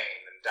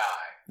insane and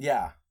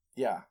die.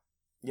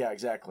 Yeah,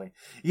 exactly.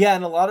 Yeah,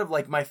 and a lot of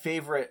like my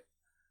favorite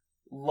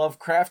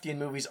Lovecraftian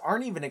movies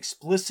aren't even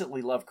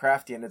explicitly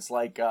Lovecraftian. It's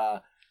like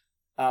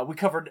we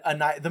covered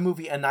the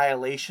movie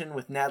Annihilation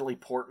with Natalie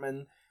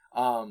Portman.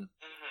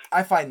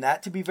 I find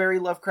that to be very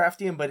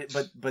Lovecraftian,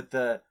 but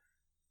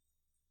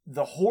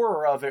the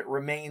horror of it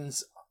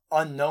remains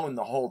unknown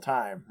the whole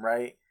time,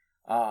 right?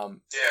 Yeah.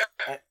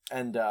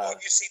 And have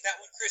you seen that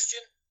one,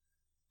 Christian?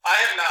 I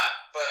have not,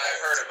 but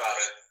I've heard about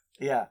it.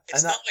 Yeah,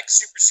 it's not like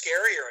super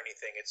scary or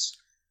anything. It's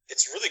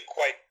really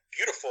quite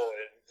beautiful,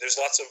 and there's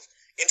lots of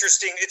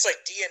interesting. It's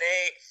like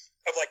DNA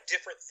of like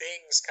different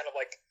things, kind of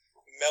like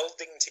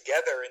melding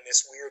together in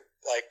this weird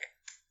like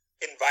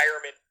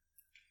environment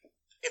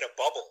in a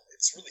bubble.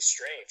 It's really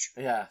strange.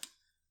 Yeah.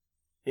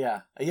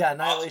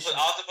 Annihilation.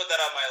 I'll have to put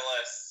that on my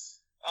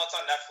list. Oh, it's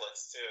on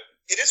Netflix too.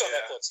 It is on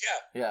Netflix.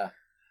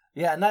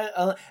 Yeah.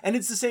 And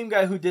it's the same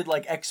guy who did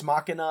like Ex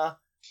Machina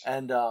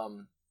and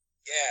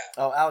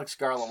Alex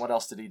Garland. What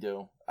else did he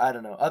do? I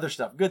don't know. Other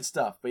stuff, good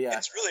stuff. But yeah,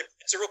 it's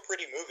a real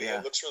pretty movie. Yeah.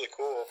 It looks really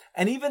cool.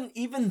 And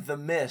even The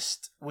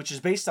Mist, which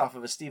is based off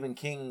of a Stephen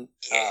King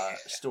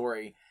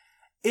story,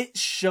 it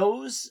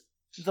shows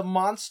the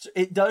monster.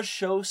 It does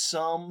show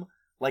some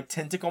like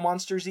tentacle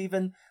monsters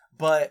even,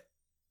 but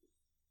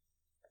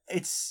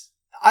it's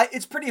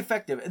pretty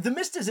effective. The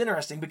Mist is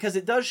interesting because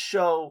it does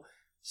show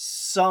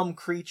some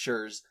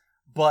creatures,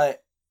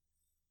 but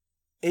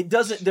it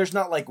doesn't. There's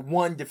not like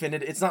one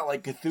definitive. It's not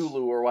like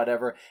Cthulhu or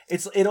whatever.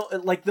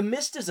 Like The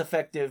Mist is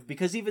effective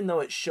because even though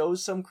it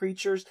shows some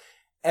creatures,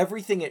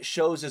 everything it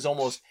shows is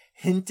almost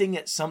hinting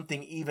at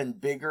something even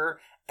bigger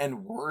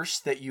and worse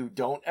that you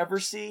don't ever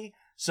see.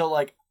 So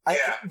like,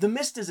 The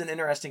Mist is an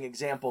interesting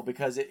example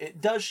because it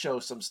does show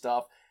some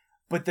stuff,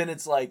 but then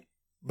it's like,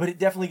 but it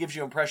definitely gives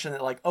you an impression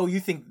that like, oh, you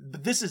think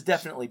this is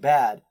definitely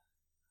bad,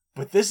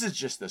 but this is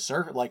just the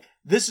surface. Like,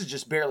 this is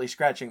just barely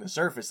scratching the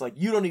surface. Like,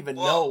 you don't even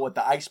know what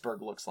the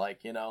iceberg looks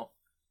like, Yeah,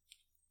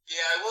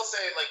 I will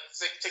say, like,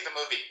 take the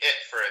movie It,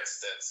 for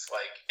instance.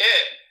 Like,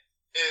 It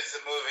is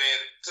a movie,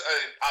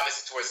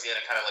 obviously towards the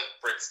end it kind of, like,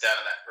 breaks down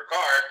in that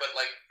regard, but,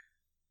 like,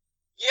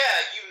 yeah,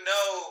 you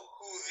know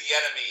who the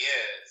enemy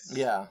is.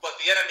 Yeah. But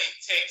the enemy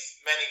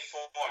takes many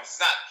forms. It's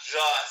not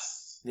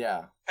just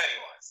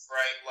Pennywise,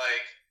 right?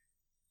 Like,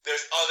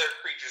 there's other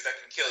creatures that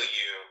can kill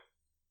you.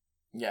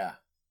 Yeah.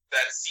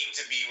 That seem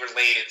to be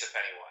related to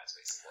Pennywise,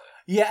 basically.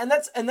 Yeah,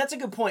 and that's a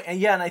good point.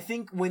 And and I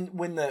think when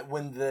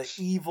the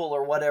evil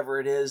or whatever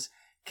it is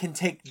can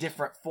take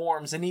different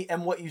forms,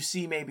 and what you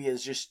see maybe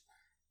is just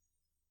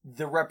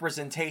the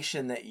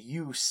representation that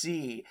you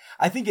see.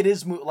 I think it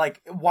is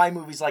like why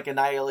movies like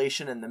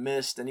Annihilation and The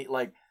Mist and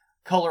like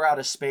Color Out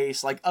of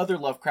Space, like other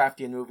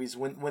Lovecraftian movies,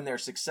 when they're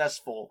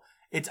successful,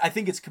 I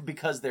think it's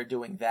because they're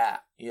doing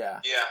that.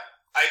 Yeah. Yeah.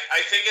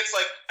 I think it's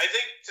like,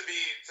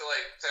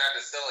 to kind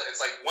of distill it,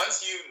 it's like once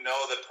you know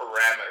the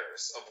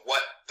parameters of what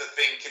the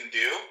thing can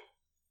do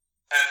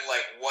and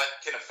like what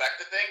can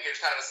affect the thing, you're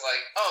kind of just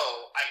like,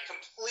 oh, I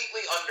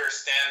completely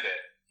understand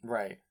it.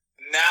 Right.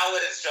 Now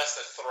it is just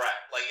a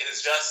threat. Like, it is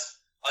just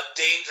a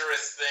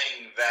dangerous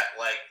thing that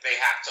like the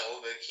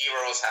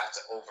heroes have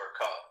to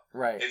overcome.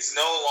 Right. It's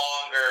no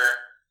longer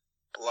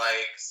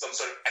like some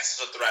sort of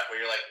extra threat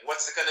where you're like,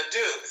 what's it gonna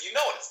do? Because you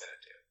know what it's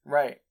gonna do.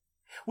 Right.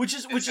 Which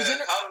is come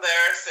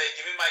there, say,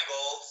 give me my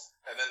gold,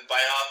 and then bite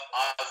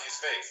off Ozzy's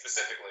face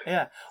specifically.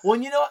 Yeah.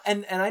 Well,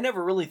 and I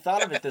never really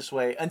thought of it this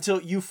way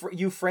until you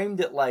framed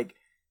it like,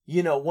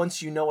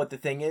 once you know what the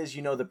thing is,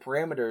 the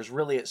parameters.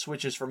 Really, it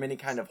switches from any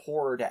kind of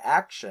horror to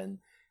action,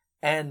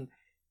 and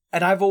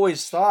I've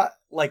always thought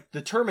like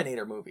the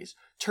Terminator movies.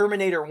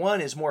 Terminator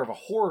 1 is more of a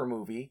horror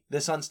movie,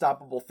 this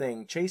unstoppable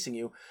thing chasing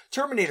you.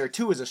 Terminator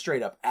 2 is a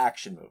straight up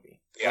action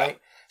movie, right?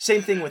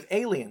 Same thing with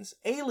Aliens.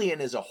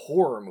 Alien is a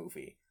horror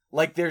movie.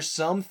 Like, there's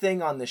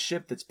something on the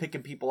ship that's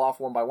picking people off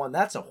one by one.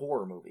 That's a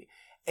horror movie.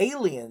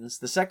 Aliens,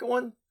 the second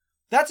one,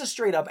 that's a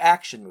straight up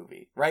action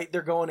movie, right?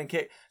 They're going and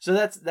kick. So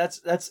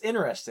that's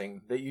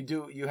interesting that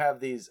you have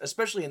these,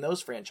 especially in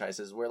those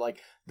franchises where like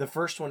the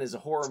first one is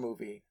a horror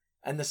movie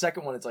and the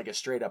second one is like a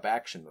straight up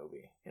action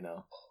movie, you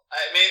know?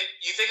 I mean,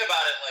 you think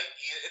about it like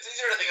it's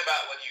easier to think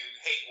about when you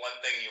hate one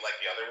thing and you like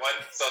the other one.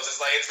 So it's just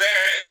like it's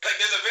like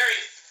there's a very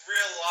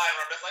real line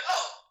where I'm just like,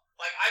 oh,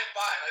 like I'm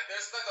fine. Like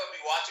there's not gonna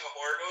be watching a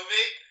horror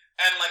movie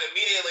and like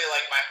immediately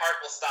like my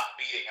heart will stop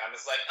beating. I'm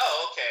just like,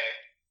 oh, okay,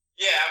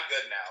 yeah, I'm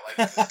good now. Like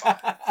this is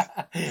fine.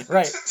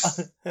 Right.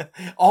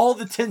 All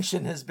the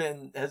tension has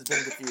been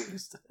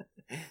diffused.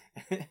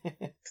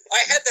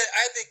 I had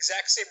the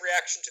exact same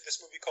reaction to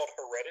this movie called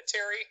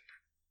Hereditary.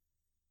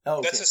 Oh,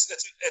 okay. It's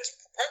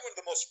probably one of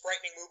the most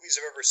frightening movies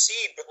I've ever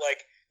seen. But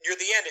like near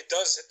the end, it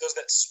does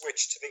that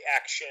switch to the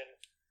action,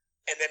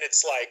 and then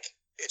it's like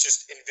it's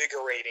just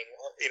invigorating.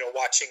 You know,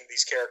 watching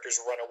these characters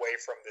run away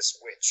from this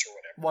witch or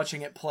whatever.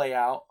 Watching it play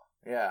out.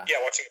 Yeah.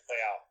 Yeah, watching it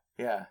play out.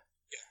 Yeah.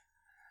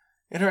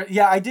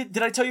 Yeah, I did.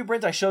 Did I tell you,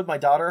 Brent? I showed my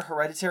daughter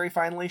Hereditary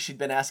finally. She'd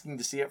been asking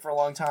to see it for a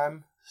long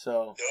time,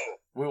 so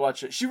we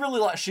watched it. She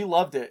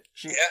loved it.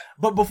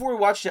 But before we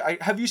watched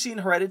it, have you seen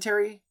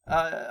Hereditary?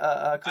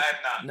 I have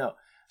not. No.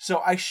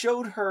 So I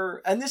showed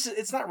her, and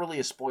it's not really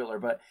a spoiler,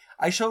 but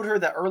I showed her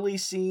that early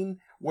scene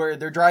where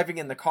they're driving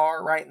in the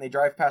car, right, and they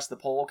drive past the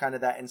pole, kind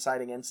of that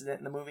inciting incident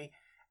in the movie,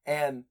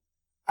 and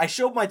I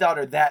showed my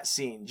daughter that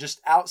scene just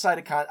outside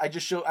of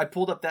I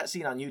pulled up that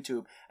scene on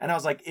YouTube, and I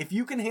was like, if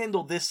you can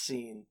handle this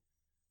scene,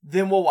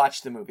 then we'll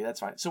watch the movie.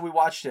 That's fine. So we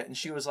watched it, and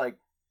she was like,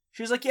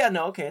 yeah,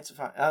 no, okay, it's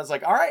fine. I was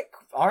like, all right,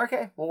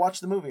 okay, we'll watch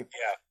the movie.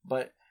 Yeah,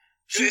 but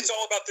it's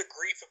all about the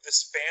grief of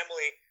this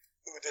family,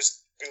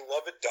 this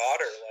beloved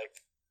daughter. Like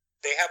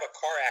they have a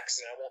car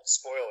accident. I won't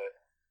spoil it,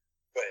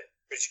 but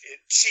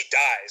she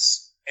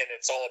dies, and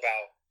it's all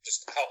about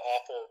just how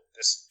awful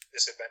this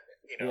event,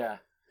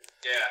 Yeah.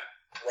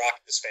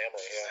 rocked this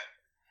family.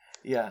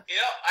 Yeah. You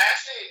know, I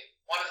actually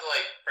wanted to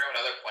like bring up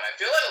another point. I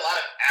feel like a lot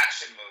of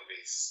action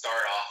movies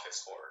start off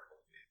as horror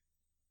movies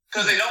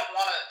because they don't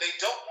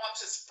want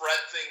to spread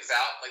things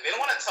out. Like they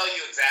don't want to tell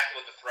you exactly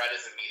what the threat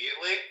is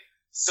immediately.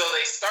 So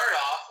they start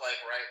off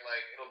like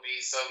it'll be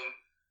some,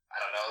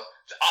 I don't know,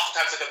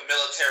 oftentimes like a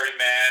military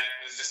man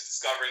who's just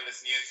discovering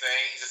this new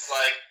thing.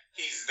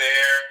 He's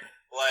there,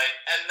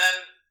 and then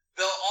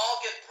they'll all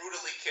get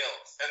brutally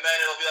killed, and then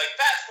it'll be like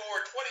fast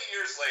forward 20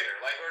 years later,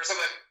 or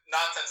something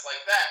nonsense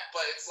like that.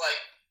 But it's like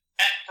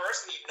at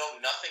first, when you know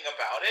nothing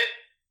about it,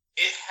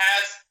 it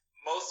has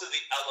most of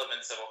the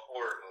elements of a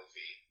horror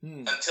movie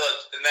and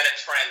then it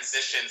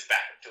transitions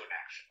back into an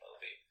action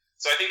movie.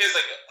 So I think there's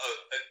like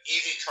an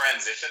easy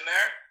transition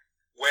there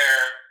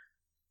where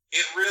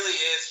it really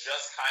is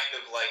just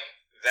kind of like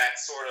that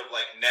sort of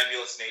like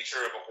nebulous nature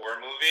of a horror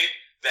movie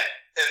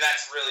and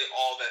that's really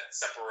all that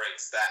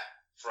separates that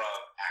from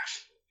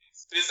action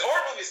movies. Because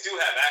horror movies do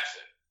have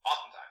action,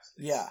 oftentimes.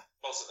 Yeah.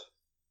 Most of them.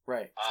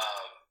 Right.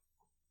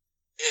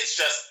 It's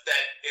just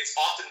that it's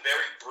often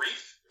very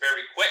brief,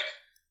 very quick,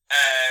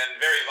 and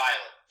very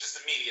violent, just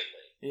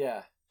immediately.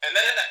 Yeah. And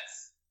then it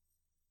ends.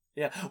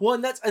 Yeah. Well,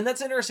 and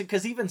that's interesting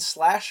because even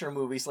slasher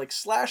movies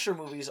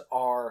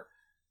are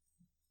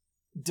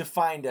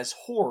defined as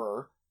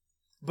horror,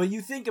 but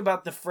you think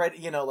about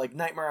like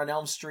Nightmare on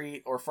Elm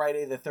Street or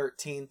Friday the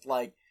 13th,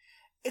 like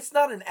it's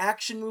not an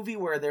action movie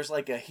where there's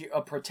like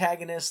a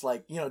protagonist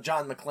like,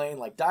 John McClane,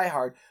 like Die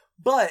Hard,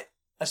 but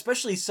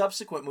especially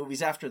subsequent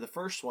movies after the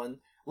first one,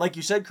 like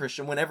you said,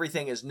 Christian, when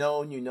everything is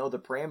known, the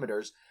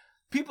parameters,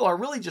 people are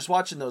really just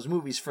watching those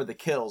movies for the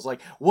kills. Like,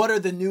 what are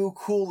the new,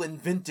 cool,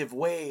 inventive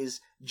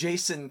ways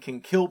Jason can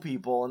kill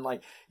people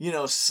and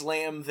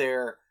slam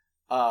their,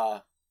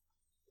 what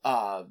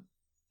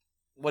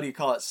do you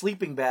call it,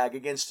 sleeping bag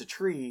against a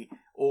tree,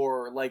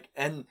 or like,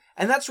 and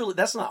that's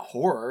not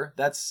horror.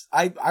 That's,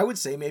 I would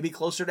say maybe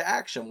closer to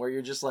action, where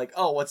you're just like,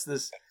 oh, what's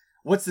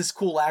this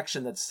cool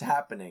action that's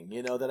happening,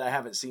 that I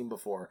haven't seen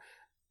before.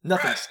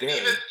 Nothing scary.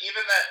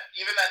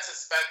 Even that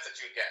suspense that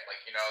you get,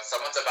 like,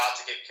 someone's about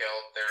to get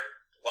killed, they're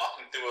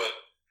walking through a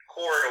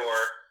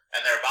corridor,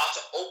 and they're about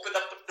to open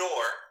up a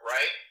door,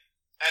 right?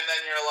 And then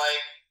you're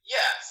like,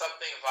 yeah,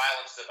 something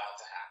violent is about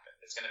to happen.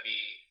 It's going to be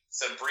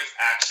some brief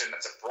action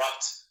that's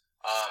abrupt,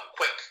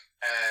 quick,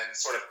 and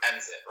sort of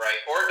ends it,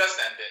 right? Or it doesn't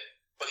end it,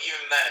 but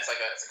even then, it's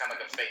kind of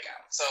like a fake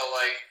out. So,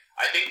 like,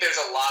 I think there's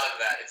a lot of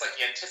that. It's like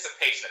the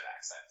anticipation of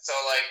accent. So,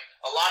 like,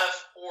 a lot of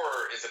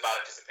horror is about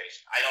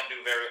anticipation. I'm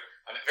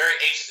a very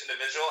anxious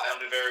individual. I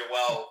don't do very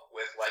well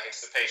with, like,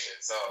 anticipation,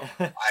 so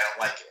I don't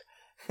like it.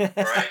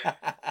 Right?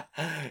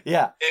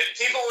 Yeah. If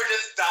people were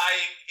just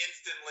dying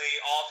instantly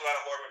all throughout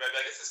a horror movie, I'd be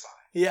like, this is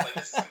fine. Yeah. Like,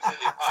 this is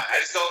completely fine. I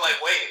just don't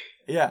like waiting.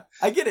 Yeah,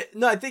 I get it.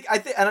 No, I think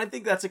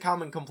that's a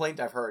common complaint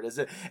I've heard is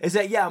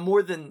that yeah,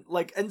 more than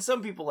like, and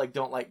some people like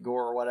don't like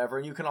gore or whatever,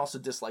 and you can also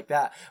dislike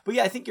that. But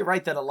yeah, I think you're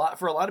right that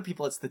for a lot of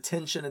people, it's the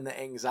tension and the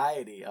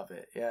anxiety of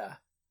it. Yeah.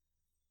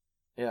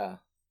 Yeah.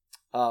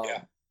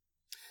 Yeah.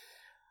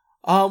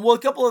 Well, a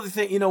couple other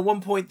things,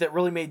 one point that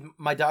really made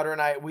my daughter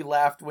and we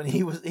laughed when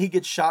he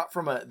gets shot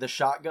from the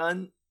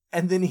shotgun,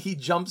 And then he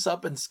jumps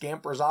up and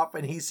scampers off,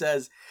 and he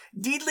says,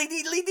 "Diddley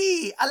Diddley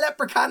Dee, a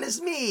leprechaun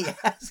is me."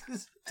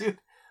 Dude,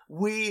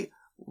 we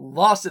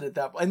lost it at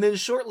that point. And then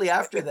shortly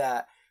after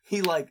that,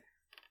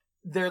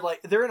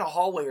 they're in a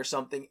hallway or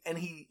something, and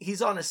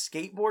he's on a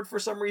skateboard for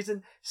some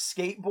reason,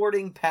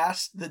 skateboarding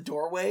past the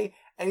doorway,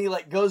 and he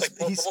goes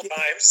he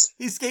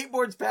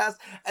skateboards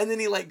past, and then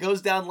he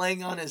goes down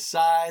laying on his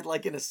side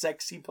in a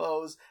sexy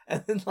pose,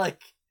 and then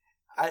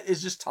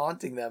is just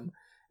taunting them.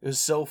 It was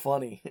so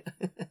funny.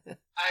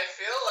 I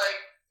feel like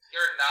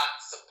you're not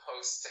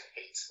supposed to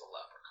hate the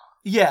leprechaun.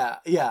 Yeah.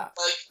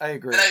 I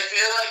agree. And I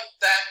feel like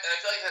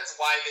that's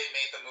why they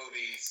made the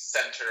movie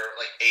center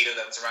 8 of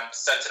them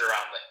centered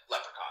around the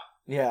leprechaun.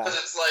 Yeah. Because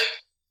it's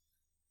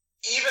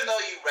even though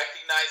you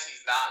recognize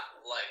he's not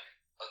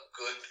a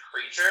good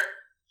creature,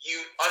 you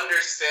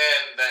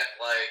understand that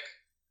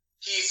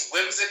he's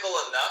whimsical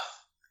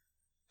enough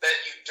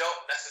that you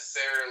don't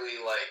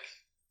necessarily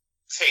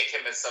take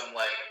him as some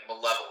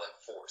malevolent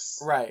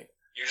force. Right.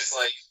 You're just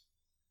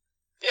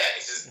yeah,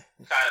 he's just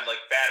kind of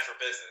bad for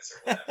business or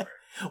whatever.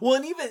 Well,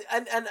 and even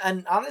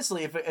and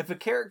honestly, if a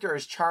character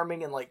is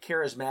charming and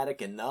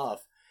charismatic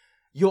enough,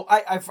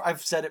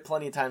 I've said it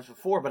plenty of times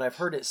before, but I've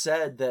heard it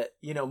said that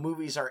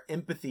movies are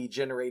empathy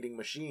generating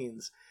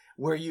machines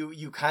where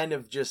you kind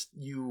of just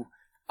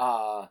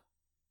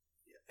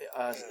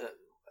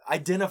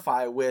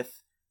identify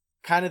with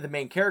kind of the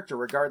main character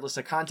regardless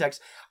of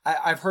context.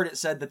 I've heard it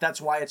said that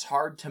that's why it's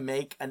hard to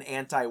make an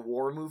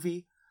anti-war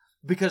movie,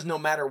 because no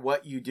matter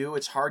what you do,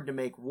 it's hard to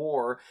make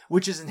war,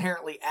 which is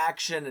inherently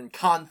action and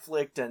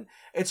conflict, and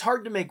it's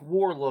hard to make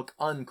war look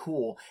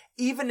uncool.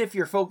 Even if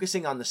you're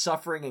focusing on the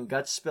suffering and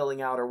guts spilling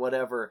out or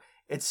whatever,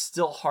 it's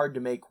still hard to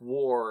make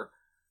war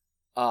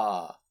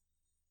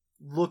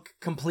look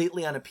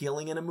completely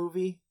unappealing in a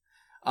movie.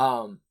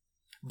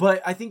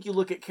 But I think you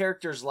look at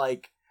characters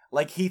like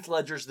Heath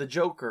Ledger's the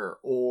Joker,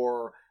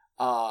 or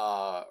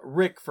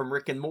Rick from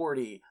Rick and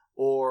Morty,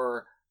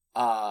 or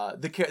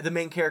the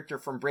main character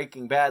from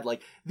Breaking Bad.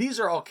 These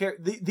are all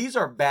these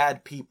are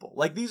bad people.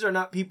 These are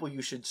not people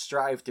you should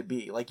strive to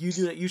be.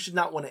 You should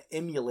not want to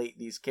emulate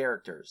these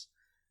characters.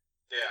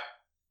 Yeah.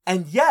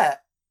 And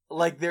yet,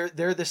 they're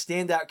the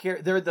standout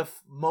character. They're the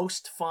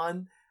most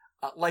fun.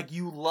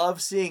 You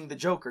love seeing the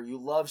Joker. You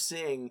love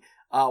seeing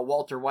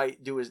Walter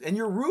White do his, and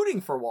you're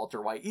rooting for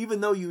Walter White, even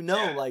though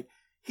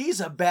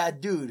he's a bad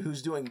dude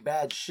who's doing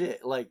bad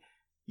shit.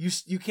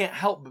 You can't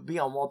help but be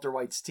on Walter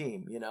White's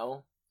team,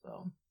 So.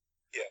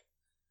 Yeah.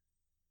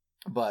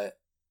 But,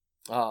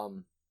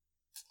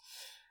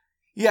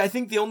 yeah, I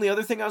think the only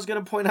other thing I was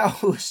going to point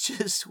out was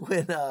just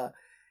when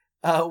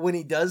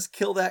he does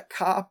kill that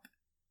cop.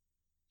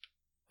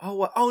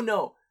 Oh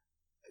no.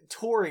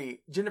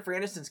 Tori, Jennifer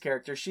Aniston's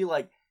character, she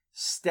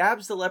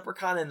stabs the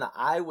leprechaun in the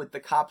eye with the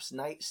cop's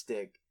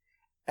nightstick.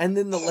 And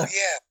then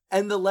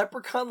the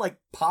leprechaun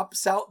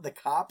pops out the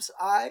cop's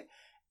eye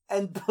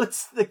and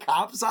puts the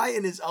cop's eye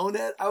in his own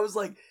head. I was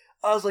like,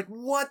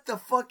 what the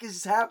fuck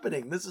is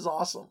happening? This is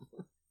awesome.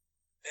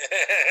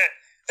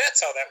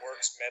 That's how that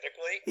works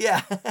medically.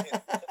 Yeah.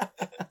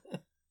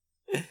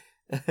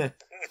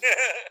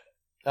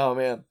 Oh,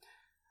 man.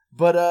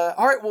 But,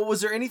 all right, well,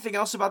 was there anything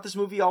else about this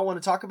movie y'all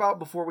want to talk about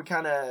before we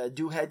kind of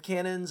do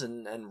headcanons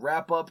and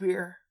wrap up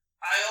here?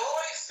 I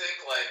always think,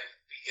 the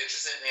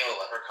interesting thing about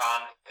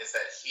Leprechaun is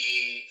that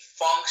he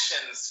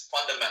functions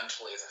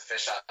fundamentally as a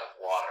fish out of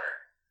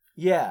water.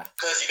 Yeah.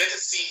 Because you get to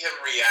see him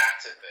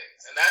react to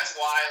things. And that's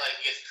why,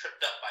 he gets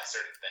tripped up by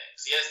certain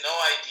things. He has no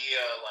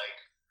idea,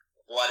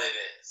 what it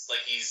is.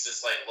 He's just,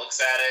 looks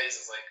at it, he's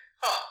just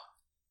huh.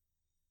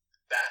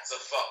 That's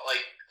a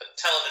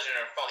television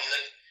or a phone.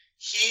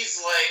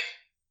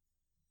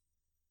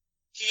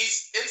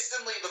 He's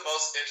instantly the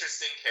most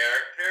interesting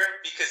character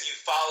because you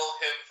follow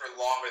him for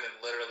longer than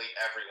literally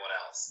everyone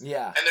else.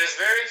 Yeah. And there's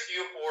very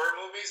few horror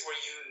movies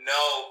where you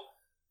know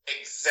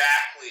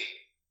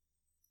exactly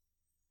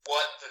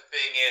what the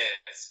thing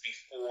is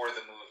before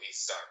the movie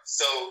starts.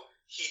 So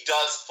he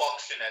does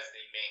function as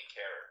the main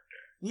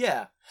character.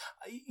 Yeah.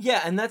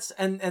 Yeah, and that's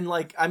and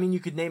you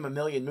could name a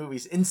million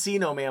movies.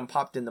 Encino Man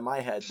popped into my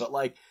head, but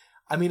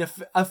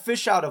a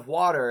fish out of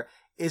water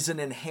is an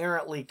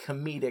inherently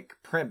comedic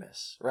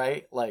premise,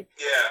 right?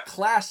 Yeah.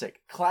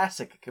 Classic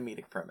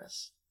comedic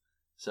premise.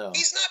 So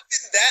he's not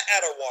been that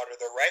out of water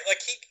though, right?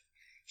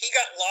 He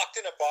got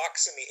locked in a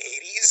box in the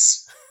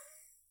 80s.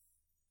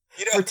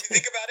 If you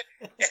think about it.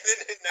 And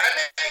then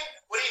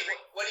what do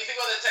you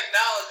think about the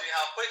technology,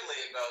 how quickly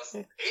it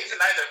goes? 80s and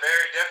 90s are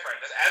very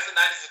different. As the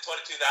 90s to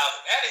 22,000.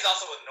 And he's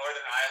also in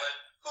Northern Ireland.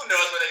 Who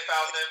knows where they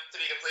found him, to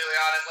be completely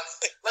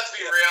honest? Let's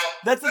be real.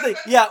 That's the thing.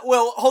 Yeah,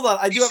 well, hold on.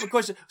 I do have a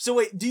question. So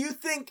wait,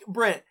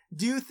 Brent,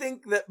 do you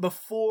think that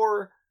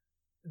before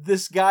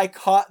this guy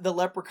caught the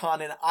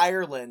leprechaun in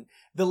Ireland,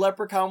 the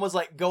leprechaun was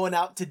going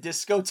out to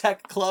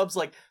discotheque clubs,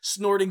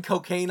 snorting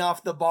cocaine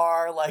off the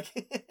bar? I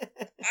think that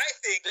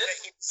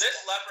he was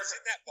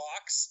in that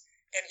box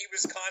and he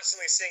was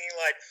constantly singing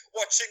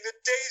watching the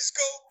days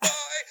go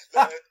by,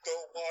 let the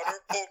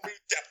water pull me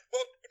down.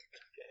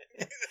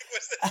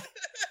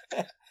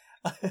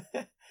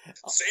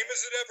 Same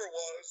as it ever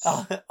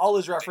was. All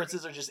his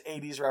references are just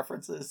 80s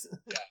references.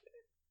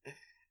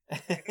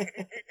 Yeah.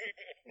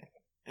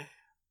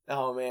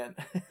 Oh, man.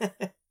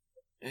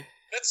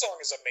 That song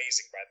is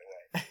amazing, by the way.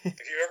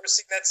 If you've ever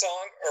seen that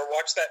song or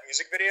watched that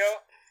music video,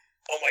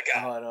 oh my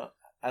god. Oh,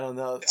 I don't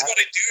know. It's about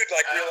a dude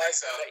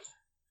realizing that he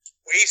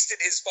wasted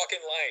his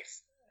fucking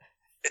life.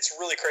 It's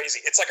really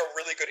crazy. It's like a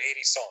really good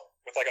 80s song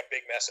with like a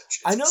big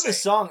message. It's I know insane. the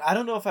song. I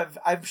don't know if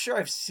I'm sure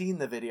I've seen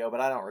the video, but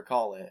I don't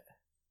recall it.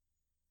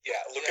 Yeah,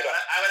 look it up.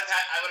 I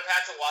would have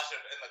had to watch it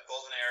in the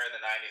golden era in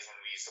the 90s when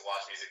we used to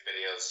watch music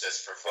videos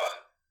just for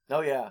fun.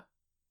 Oh, yeah.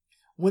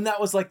 When that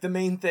was like the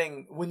main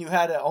thing, when you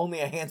had only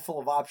a handful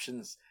of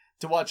options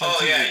to watch on TV.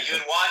 Oh, yeah, you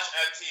would watch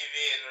MTV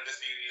and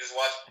you just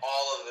watch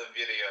all of the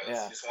videos.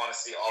 Yeah. You just want to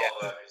see all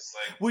of them. It's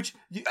like,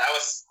 that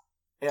was...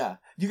 Yeah.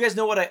 You guys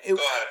know what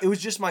it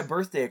was just my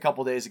birthday a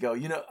couple days ago.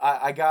 You know,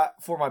 I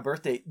got for my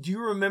birthday. Do you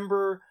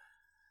remember...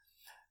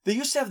 They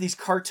used to have these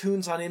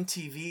cartoons on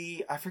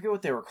MTV. I forget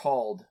what they were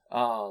called.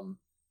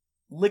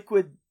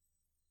 Liquid...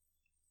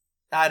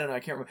 I don't know. I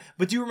can't remember.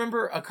 But do you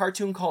remember a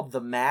cartoon called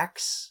The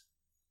Max?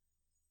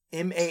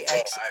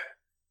 M-A-X.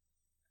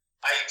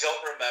 I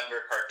don't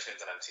remember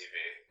cartoons on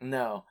MTV.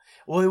 No.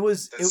 Well,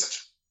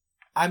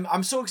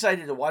 I'm so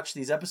excited to watch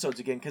these episodes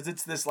again because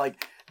it's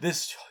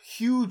this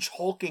huge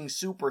hulking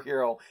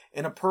superhero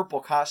in a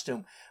purple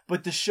costume.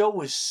 But the show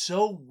was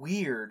so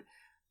weird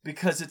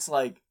because it's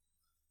like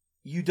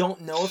you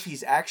don't know if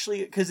he's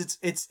actually, because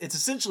it's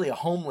essentially a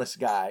homeless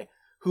guy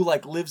who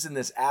like lives in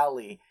this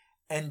alley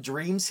and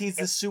dreams he's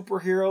this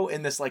superhero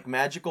in this like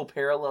magical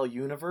parallel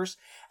universe,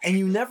 and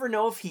you never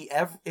know if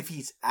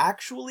he's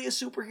actually a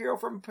superhero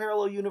from a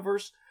parallel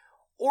universe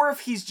or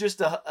if he's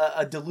just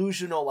a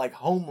delusional like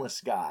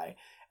homeless guy,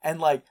 and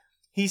like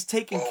he's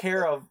taken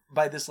care of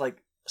by this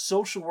like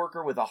social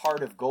worker with a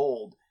heart of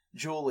gold.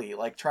 Julie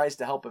like tries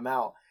to help him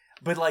out,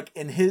 but like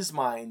in his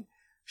mind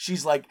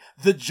she's like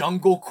the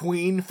jungle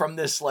queen from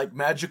this like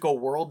magical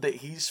world that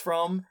he's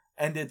from,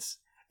 and it's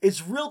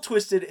real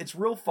twisted. It's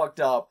real fucked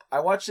up.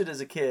 I watched it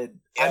as a kid.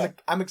 Yeah.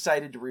 I'm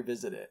excited to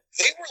revisit it.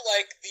 They were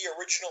like the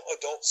original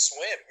Adult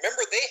Swim.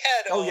 Remember they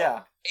had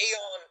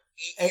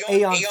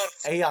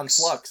Aeon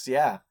Flux,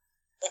 yeah.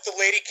 Like the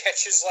lady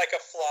catches like a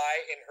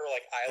fly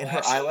in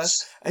her eyelash.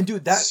 And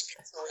dude, that's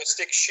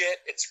futuristic shit.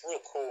 It's real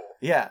cool.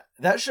 Yeah,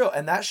 that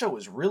show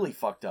was really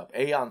fucked up.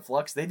 Aeon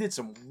Flux, they did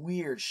some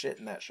weird shit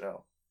in that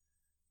show.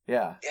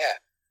 Yeah. Yeah.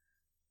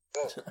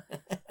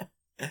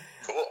 Cool.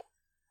 Cool.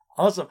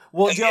 Awesome.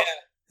 Well, do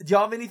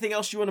y'all have anything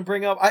else you want to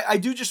bring up? I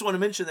do just want to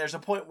mention there's a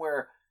point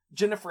where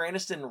Jennifer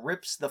Aniston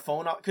rips the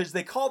phone out because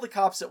they call the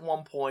cops at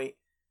one point,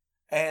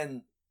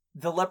 and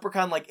the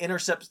leprechaun like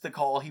intercepts the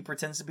call. He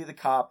pretends to be the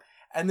cop,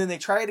 and then they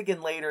try it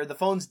again later. The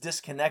phone's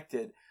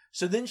disconnected.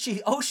 So then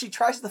she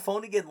tries the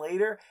phone again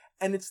later,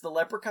 and it's the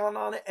leprechaun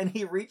on it, and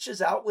he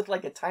reaches out with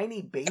like a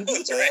tiny baby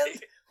hand,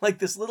 right. Like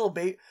this little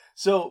baby.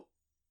 So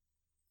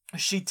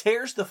she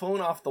tears the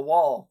phone off the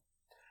wall,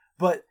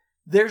 but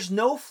there's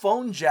no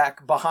phone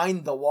jack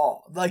behind the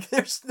wall. Like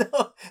there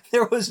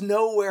was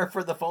nowhere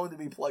for the phone to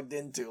be plugged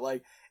into.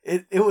 Like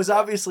it was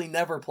obviously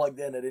never plugged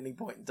in at any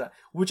point in time,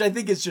 which I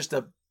think is just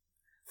a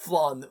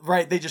flaw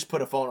right? They just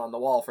put a phone on the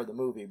wall for the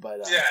movie,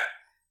 but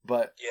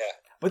but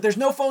there's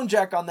no phone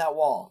jack on that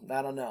wall.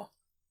 I don't know.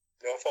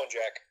 No phone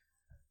jack.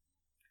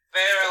 They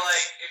were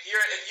like, if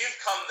you've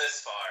come this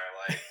far,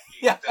 like,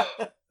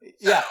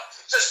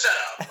 just shut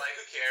up. Like,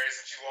 who cares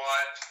what you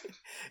want?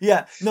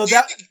 Yeah, no,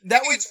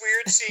 that was. It's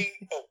weird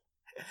seeing.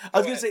 I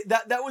was gonna say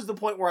that was the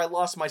point where I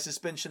lost my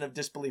suspension of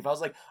disbelief. I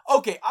was like,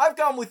 okay, I've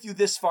gone with you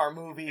this far,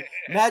 movie,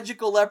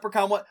 magical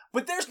leprechaun, what?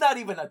 But there's not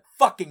even a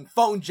fucking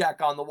phone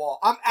jack on the wall.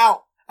 I'm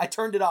out. I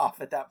turned it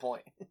off at that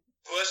point.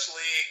 Bush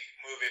League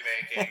movie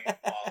making,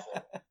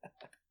 awful.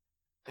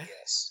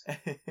 Yes.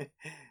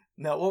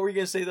 No, what were you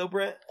gonna say though,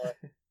 Brent?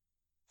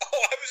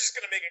 I was just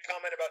gonna make a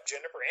comment about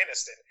Jennifer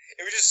Aniston.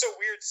 It was just so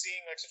weird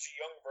seeing like such a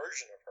young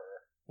version of her.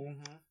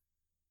 Mm-hmm.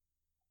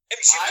 I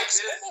mean, she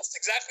looks almost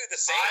exactly the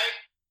same. I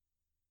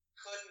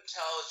couldn't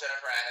tell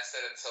Jennifer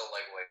Aniston until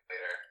like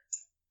later.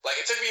 Like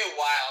it took me a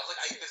while. I was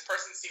like, this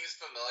person seems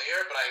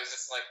familiar, but I was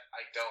just like,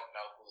 I don't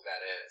know who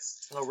that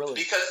is. Oh, really?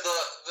 Because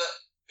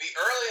the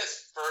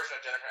earliest version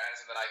of Jennifer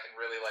Aniston that I can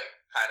really like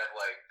kind of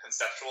like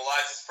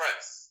conceptualize is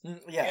Friends.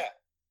 Yeah.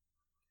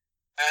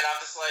 And I'm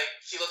just like,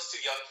 she looks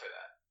too young for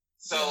that.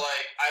 So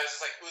like, I was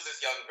just like, who's this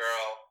young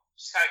girl?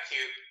 She's kind of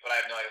cute, but I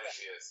have no idea who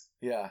she is.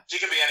 Yeah. She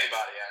could be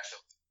anybody,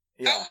 actually.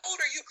 Yeah. How old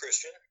are you,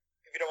 Christian?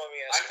 If you don't mind me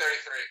asking. I'm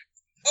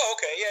 33. Oh,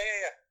 okay.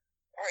 Yeah.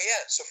 All right,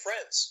 yeah. So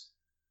Friends.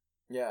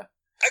 Yeah.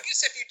 I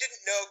guess if you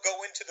didn't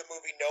go into the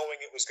movie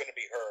knowing it was going to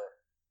be her,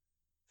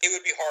 it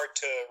would be hard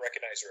to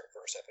recognize her at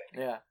first, I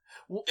think. Yeah.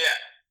 Well, yeah.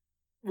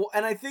 Well,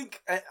 and I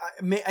think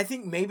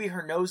maybe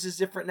her nose is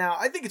different now.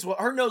 I think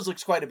her nose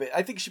looks quite a bit.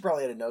 I think she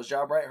probably had a nose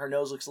job, right? Her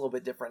nose looks a little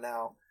bit different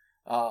now.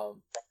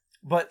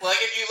 But like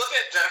if you look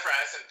at Jennifer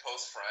Aniston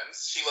post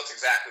Friends, she looks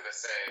exactly the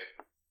same,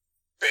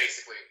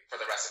 basically for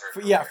the rest of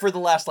her career. For the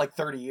last like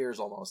 30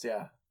 years almost.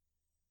 Yeah.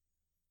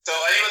 So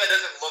anyone that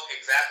doesn't look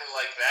exactly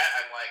like that,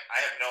 I'm like,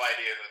 I have no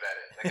idea who that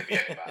is. It could be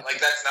anybody. Like,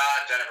 that's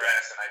not Jennifer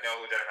Aniston. I know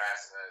who Jennifer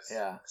Aniston is.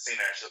 Yeah. I've seen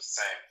her. She looks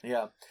the same.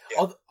 Yeah.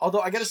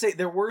 Although I gotta say,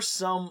 there were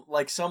some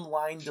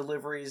line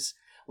deliveries.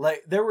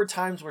 Like, there were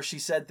times where she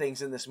said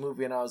things in this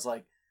movie, and I was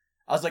like,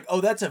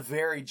 oh, that's a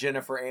very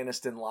Jennifer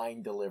Aniston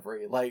line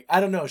delivery. Like, I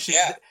don't know,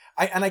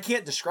 I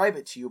can't describe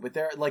it to you,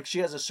 but she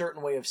has a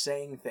certain way of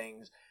saying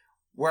things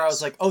where I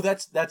was like, oh,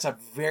 that's a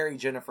very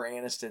Jennifer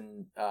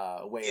Aniston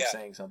way of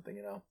saying something,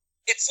 you know.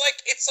 It's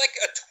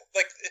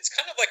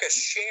kind of like a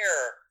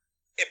Cher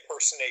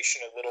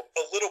impersonation a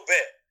little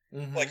bit.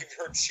 Mm-hmm. Like, if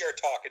you've heard Cher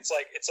talk, it's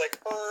like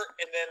her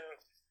and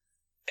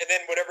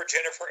then whatever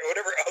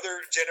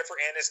other Jennifer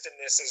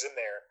Aniston-ness is in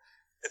there.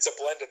 It's a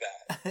blend of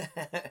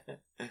that.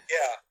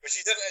 Yeah, but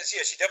she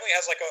definitely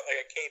has like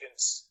a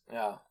cadence.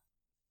 Yeah.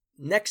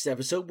 Next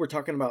episode, we're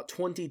talking about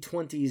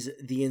 2020's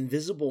The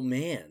Invisible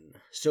Man.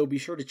 So be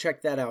sure to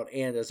check that out.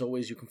 And as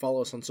always, you can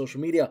follow us on social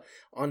media.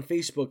 On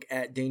Facebook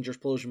at Dangerous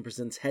Explosion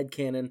Presents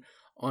Headcanon.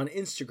 On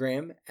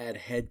Instagram at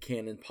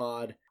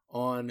HeadcanonPod.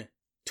 On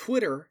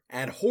Twitter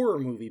at Horror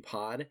Movie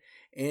Pod.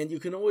 And you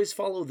can always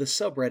follow the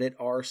subreddit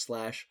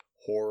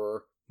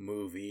r/Horror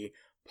Movie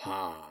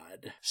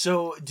Pod.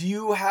 So, do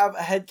you have a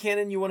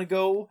headcanon you want to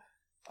go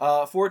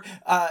forward?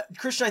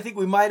 Christian, I think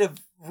we might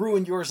have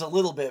ruined yours a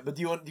little bit, but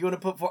do you want to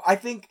put forward? I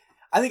think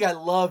I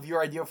love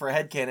your idea for a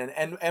headcanon,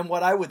 and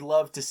what I would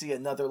love to see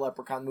another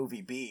Leprechaun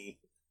movie be.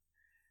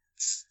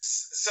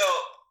 So,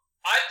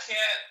 I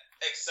can't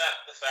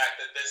accept the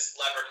fact that this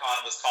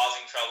Leprechaun was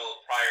causing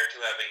trouble prior to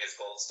having his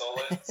gold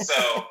stolen. So,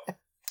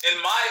 in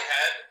my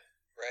head,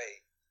 right,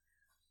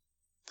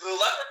 the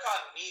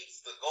Leprechaun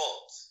needs the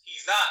gold.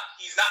 He's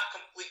not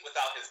complete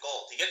without his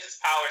gold. He gets his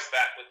powers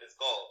back with his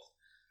gold.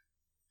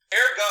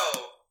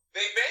 Ergo,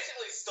 they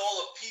basically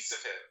stole a piece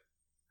of him,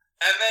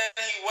 and then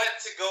he went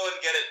to go and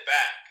get it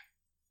back.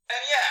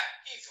 And yeah,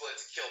 he's willing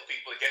to kill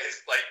people to get his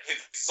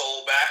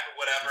soul back or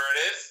whatever it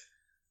is.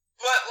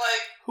 But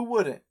who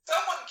wouldn't?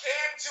 Someone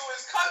came to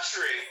his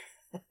country,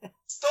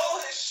 stole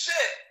his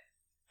shit,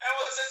 and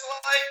was just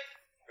like,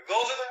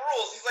 those are the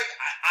rules. He's like,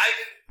 I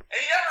didn't. And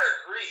he never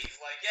agrees.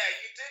 Like, yeah,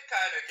 you did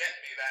kind of get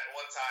me that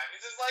one time.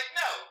 He's just like,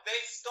 no, they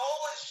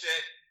stole his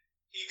shit.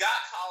 He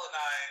got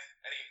colonized,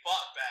 and he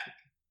fought back.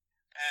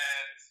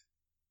 And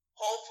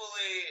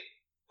hopefully,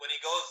 when he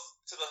goes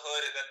to the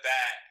hood and then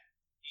back,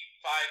 he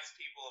finds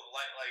people of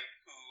like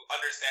who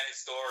understand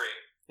his story.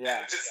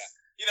 Yeah. And just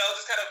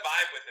kind of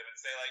vibe with him and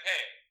say like,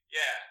 hey,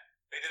 yeah,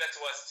 they did that to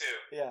us too.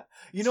 Yeah.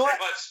 You know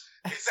what? Pretty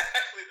much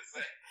exactly the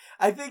same.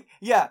 I think,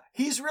 yeah,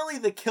 he's really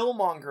the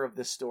Killmonger of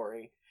this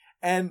story.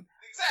 And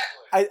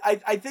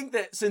exactly. I think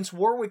that since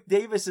Warwick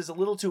Davis is a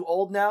little too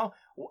old now,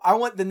 I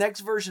want the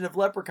next version of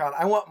Leprechaun.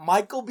 I want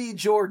Michael B.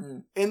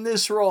 Jordan in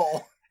this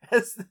role.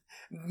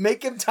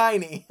 Make him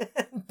tiny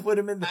and put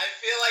him in the... I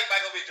feel like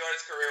Michael B.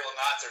 Jordan's career will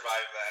not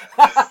survive that.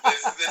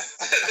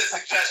 This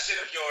suggestion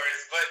of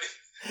yours, but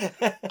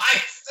I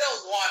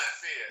still want to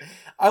see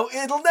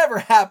it. It'll never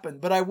happen,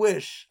 but I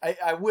wish.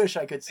 I wish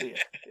I could see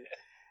it.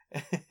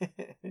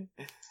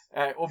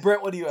 All right. Well,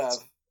 Brent, what do you have?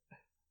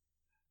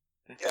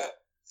 Yeah.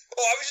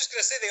 Well, I was just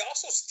going to say, they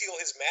also steal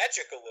his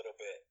magic a little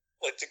bit.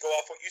 Like, to go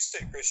off what you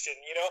said, Christian,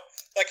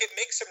 Like, it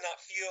makes him not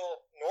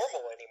feel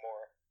normal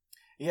anymore.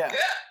 Yeah.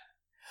 Yeah.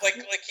 Like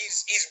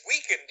he's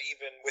weakened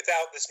even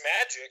without this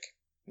magic.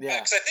 Yeah.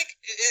 Because I think,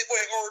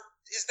 or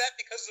is that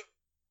because of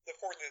the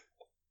four-leaf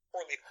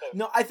cloak?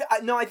 No,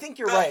 I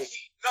think you're right.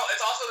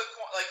 It's also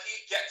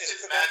he gets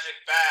his magic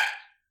back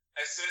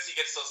as soon as he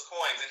gets those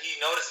coins, and he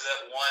notices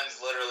that one's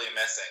literally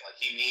missing. Like,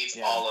 he needs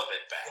all of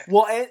it back.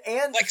 Well,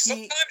 and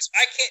sometimes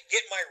I can't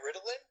get my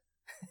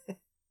Ritalin,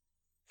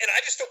 and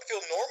I just don't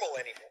feel normal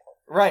anymore.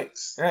 Right.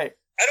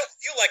 I don't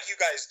feel like you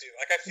guys do.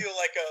 Like, I feel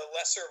like a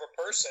lesser of a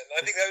person.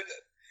 I think that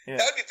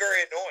would be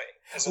very annoying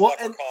as a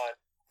Leprechaun.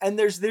 And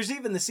there's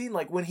even the scene,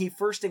 like, when he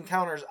first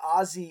encounters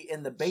Ozzy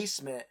in the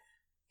basement,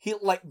 he,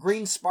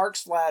 green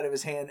sparks fly out of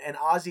his hand, and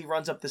Ozzy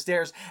runs up the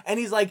stairs, and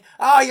he's like,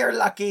 "Oh, you're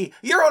lucky.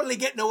 You're only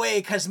getting away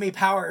because me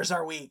powers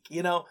are weak,"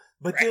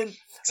 But right. then...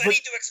 So I need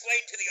to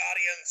explain to the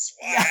audience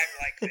why I'm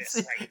like this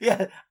right now.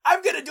 Yeah,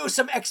 I'm going to do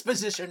some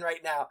exposition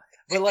right now.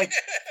 But,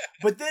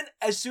 but then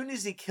as soon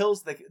as he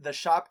kills the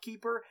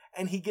shopkeeper,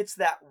 and he gets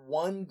that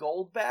one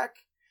gold back...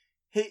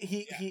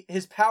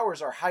 His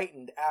powers are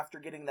heightened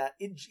after getting that,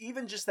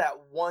 even just that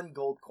one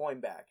gold coin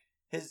back.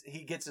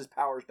 He gets his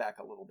powers back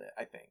a little bit,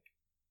 I think.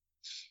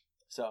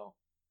 So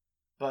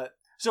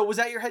was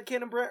that your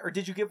headcanon, Brett, or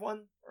did you give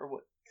one, or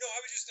what? No,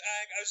 I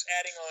was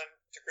adding on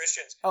to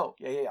Christian's. Oh,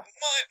 yeah.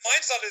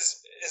 Mine's not as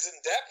in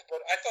depth,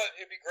 but I thought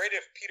it'd be great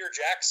if Peter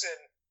Jackson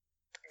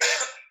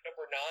made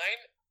number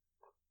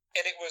 9,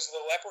 and it was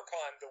the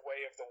Leprechaun, The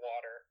Way of the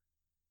Water,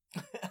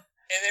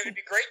 and it would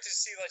be great to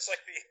see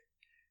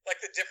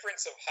the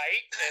difference of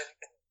height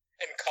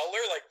and color,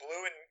 like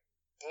blue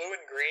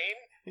and green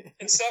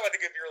and stuff. I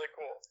think it'd be really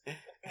cool.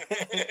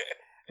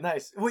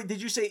 Nice. Wait, did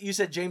you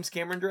said James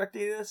Cameron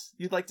directed this?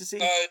 You'd like to see?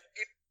 It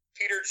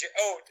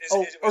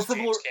was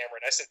James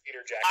Cameron. I said Peter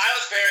Jackson. I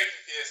was very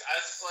confused. I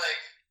was just like,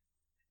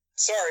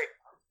 sorry.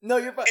 No,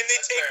 you're fine. And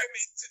they take him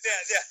into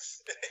that. Yeah,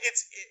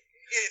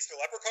 It's the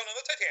Leprechaun on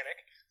the Titanic.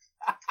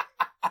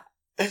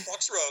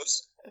 Fucks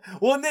Rose.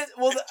 Well,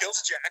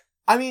 Kills Jack.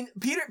 I mean,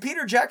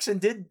 Peter Jackson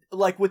did,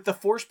 like, with the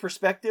forced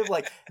perspective,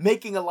 like,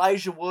 making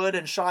Elijah Wood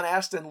and Sean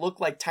Astin look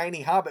like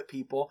tiny Hobbit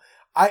people.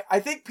 I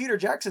think Peter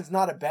Jackson's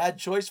not a bad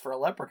choice for a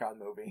Leprechaun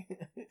movie. No,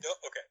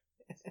 okay.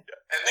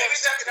 And maybe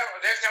James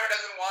Cameron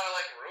doesn't want to,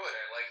 like, ruin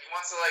it. Like, he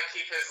wants to, like,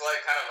 keep his,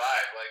 like, kind of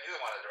vibe. Like, he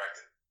doesn't want to direct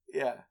it.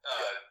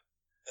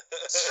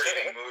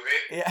 Streaming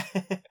movie. Yeah.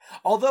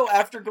 Although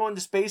after going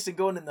to space and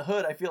going in the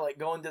hood, I feel like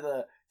going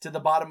to the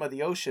bottom of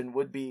the ocean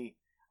would be,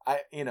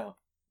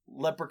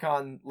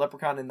 Leprechaun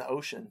in the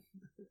ocean.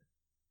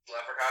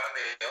 Leprechaun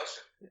in the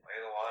ocean. Way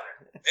the water.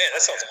 Man,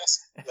 that sounds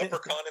awesome.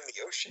 Leprechaun in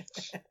the ocean.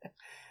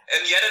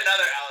 And yet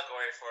another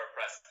allegory for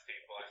oppressed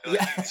people. I feel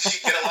like you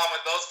should get along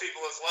with those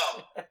people as well.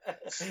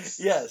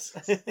 Yes.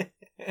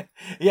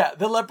 Yeah,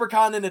 the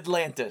Leprechaun in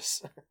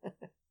Atlantis.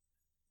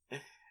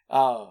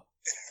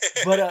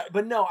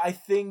 But no, I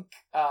think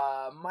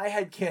my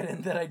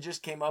headcanon that I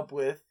just came up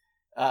with,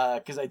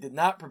 because I did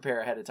not prepare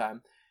ahead of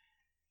time,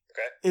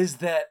 is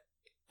that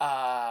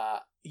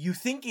you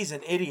think he's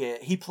an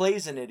idiot. He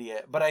plays an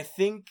idiot, but I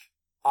think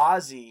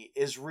Ozzy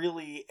is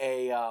really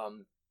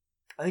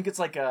I think it's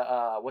like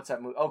what's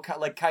that movie? Oh,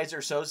 like Kaiser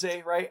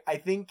Soze, right? I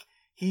think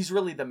he's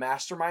really the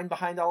mastermind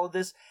behind all of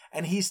this,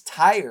 and he's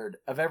tired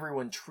of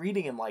everyone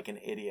treating him like an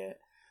idiot.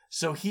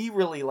 So he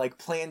really, like,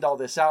 planned all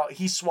this out.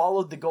 He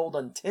swallowed the gold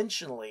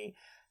intentionally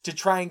to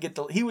try and get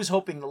he was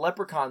hoping the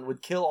Leprechaun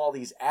would kill all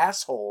these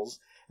assholes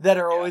that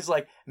are always,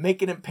 like,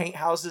 making him paint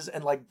houses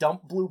and, like,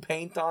 dump blue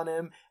paint on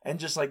him and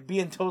just, like,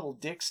 being total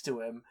dicks to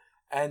him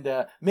and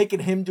making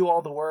him do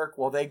all the work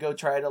while they go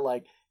try to,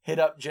 like, hit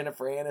up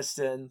Jennifer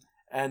Aniston.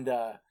 And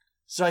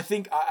so I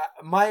think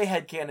my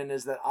headcanon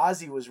is that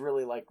Ozzy was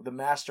really, like, the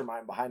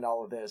mastermind behind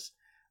all of this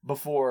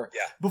before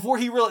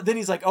he really, then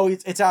he's like, oh,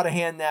 it's out of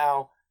hand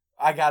now.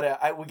 We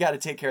gotta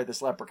take care of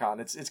this Leprechaun.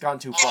 It's gone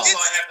too far. Also,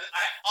 I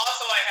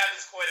have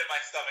this coin in my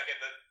stomach, and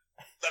the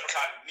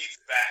Leprechaun needs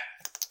it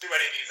back. Do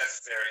any means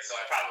necessary, so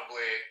I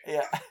probably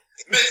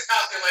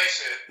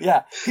miscalculation.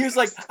 Yeah, he was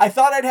like, I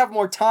thought I'd have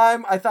more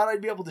time. I thought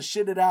I'd be able to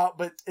shit it out,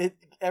 but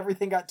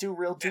everything got too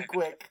real too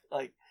quick.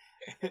 Like,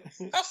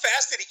 how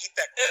fast did he eat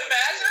that coin?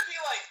 Imagine if he,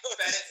 like,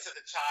 fed it to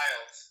the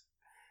child.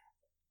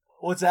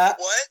 What's that?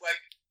 What? Like,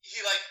 he,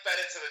 like, fed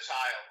it to the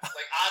child.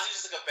 Like, Ozzy's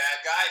just, like, a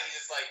bad guy, and he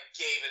just, like,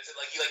 gave it to,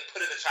 like, he, like,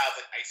 put in the child's,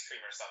 like, ice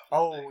cream or something.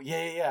 Oh,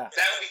 yeah.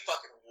 That would be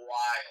fucking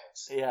wild.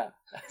 Yeah.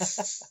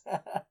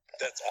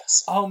 That's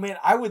awesome. Oh, man,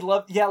 I would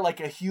love, like,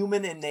 a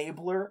human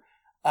enabler.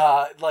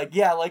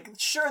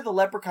 Sure, the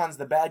Leprechaun's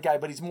the bad guy,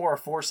 but he's more a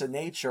force of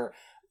nature.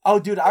 Oh,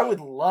 dude, I would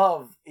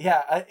love,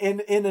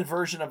 in a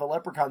version of a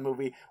Leprechaun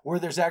movie where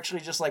there's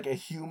actually just, like, a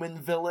human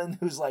villain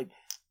who's, like,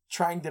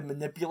 trying to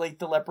manipulate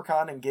the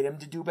Leprechaun and get him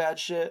to do bad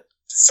shit.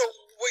 So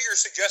what you're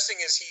suggesting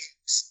is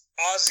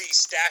Ozzy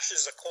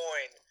stashes a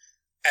coin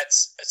at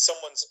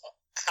someone's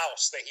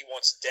house that he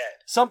wants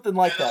dead. Something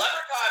like that.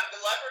 The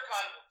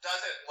Leprechaun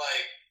doesn't,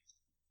 like,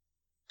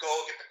 go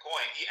get the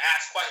coin. He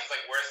asks questions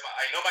like,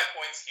 I know my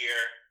coin's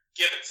here,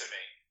 give it to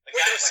me. The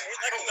guy's like,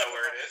 I don't know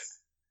where it is.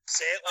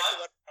 Say it like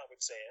the Leprechaun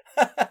would say it.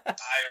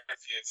 I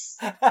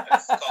refuse.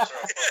 That's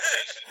cultural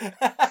appropriation.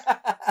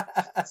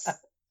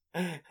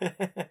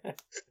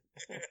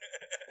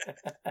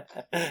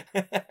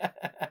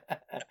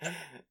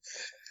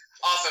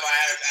 Awesome, I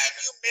had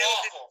you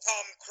melted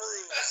Tom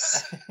Cruise.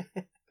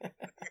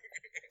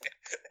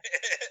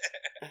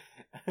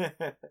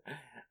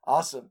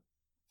 Awesome.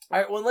 All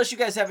right, well, unless you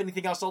guys have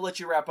anything else, I'll let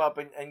you wrap up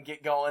and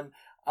get going.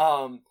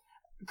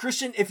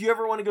 Christian, if you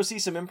ever want to go see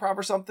some improv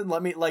or something,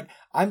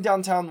 I'm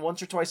downtown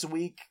once or twice a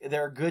week.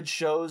 There are good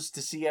shows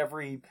to see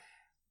every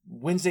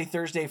Wednesday,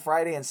 Thursday,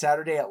 Friday, and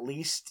Saturday at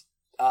least.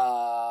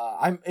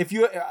 If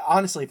you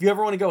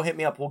ever want to go, hit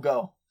me up. We'll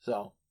go.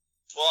 So.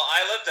 Well,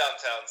 I live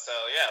downtown, so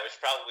yeah, we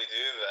should probably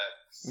do that.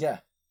 Yeah.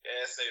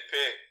 ASAP.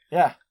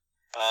 Yeah.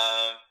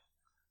 I'm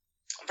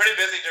pretty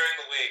busy during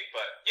the week,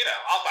 but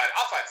I'll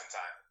find some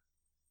time.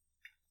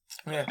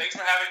 Yeah. Thanks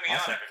for having me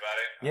on,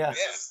 everybody. Yeah.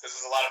 This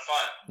is a lot of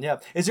fun. Yeah.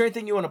 Is there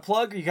anything you want to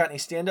plug? Or you got any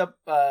stand-up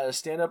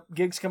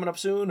gigs coming up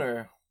soon,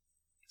 or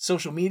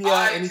social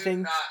media?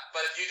 Anything? I do not,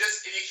 but if you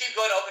keep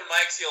going to open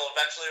mics, you'll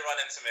eventually run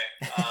into me.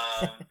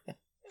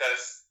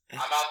 Because I'm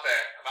out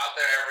there. I'm out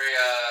there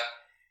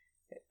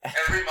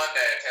every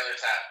Monday at Taylor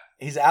Tap.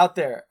 He's out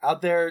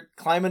there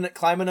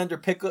climbing under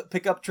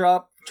pickup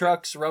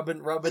trucks,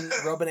 rubbing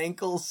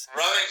ankles,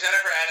 rubbing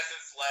Jennifer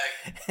Aniston's leg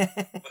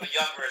with a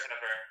young version of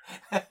her.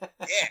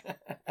 Yeah.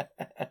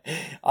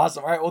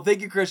 Awesome. All right. Well,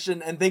 thank you,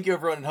 Christian, and thank you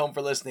everyone at home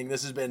for listening.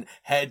 This has been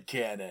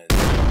Headcanon.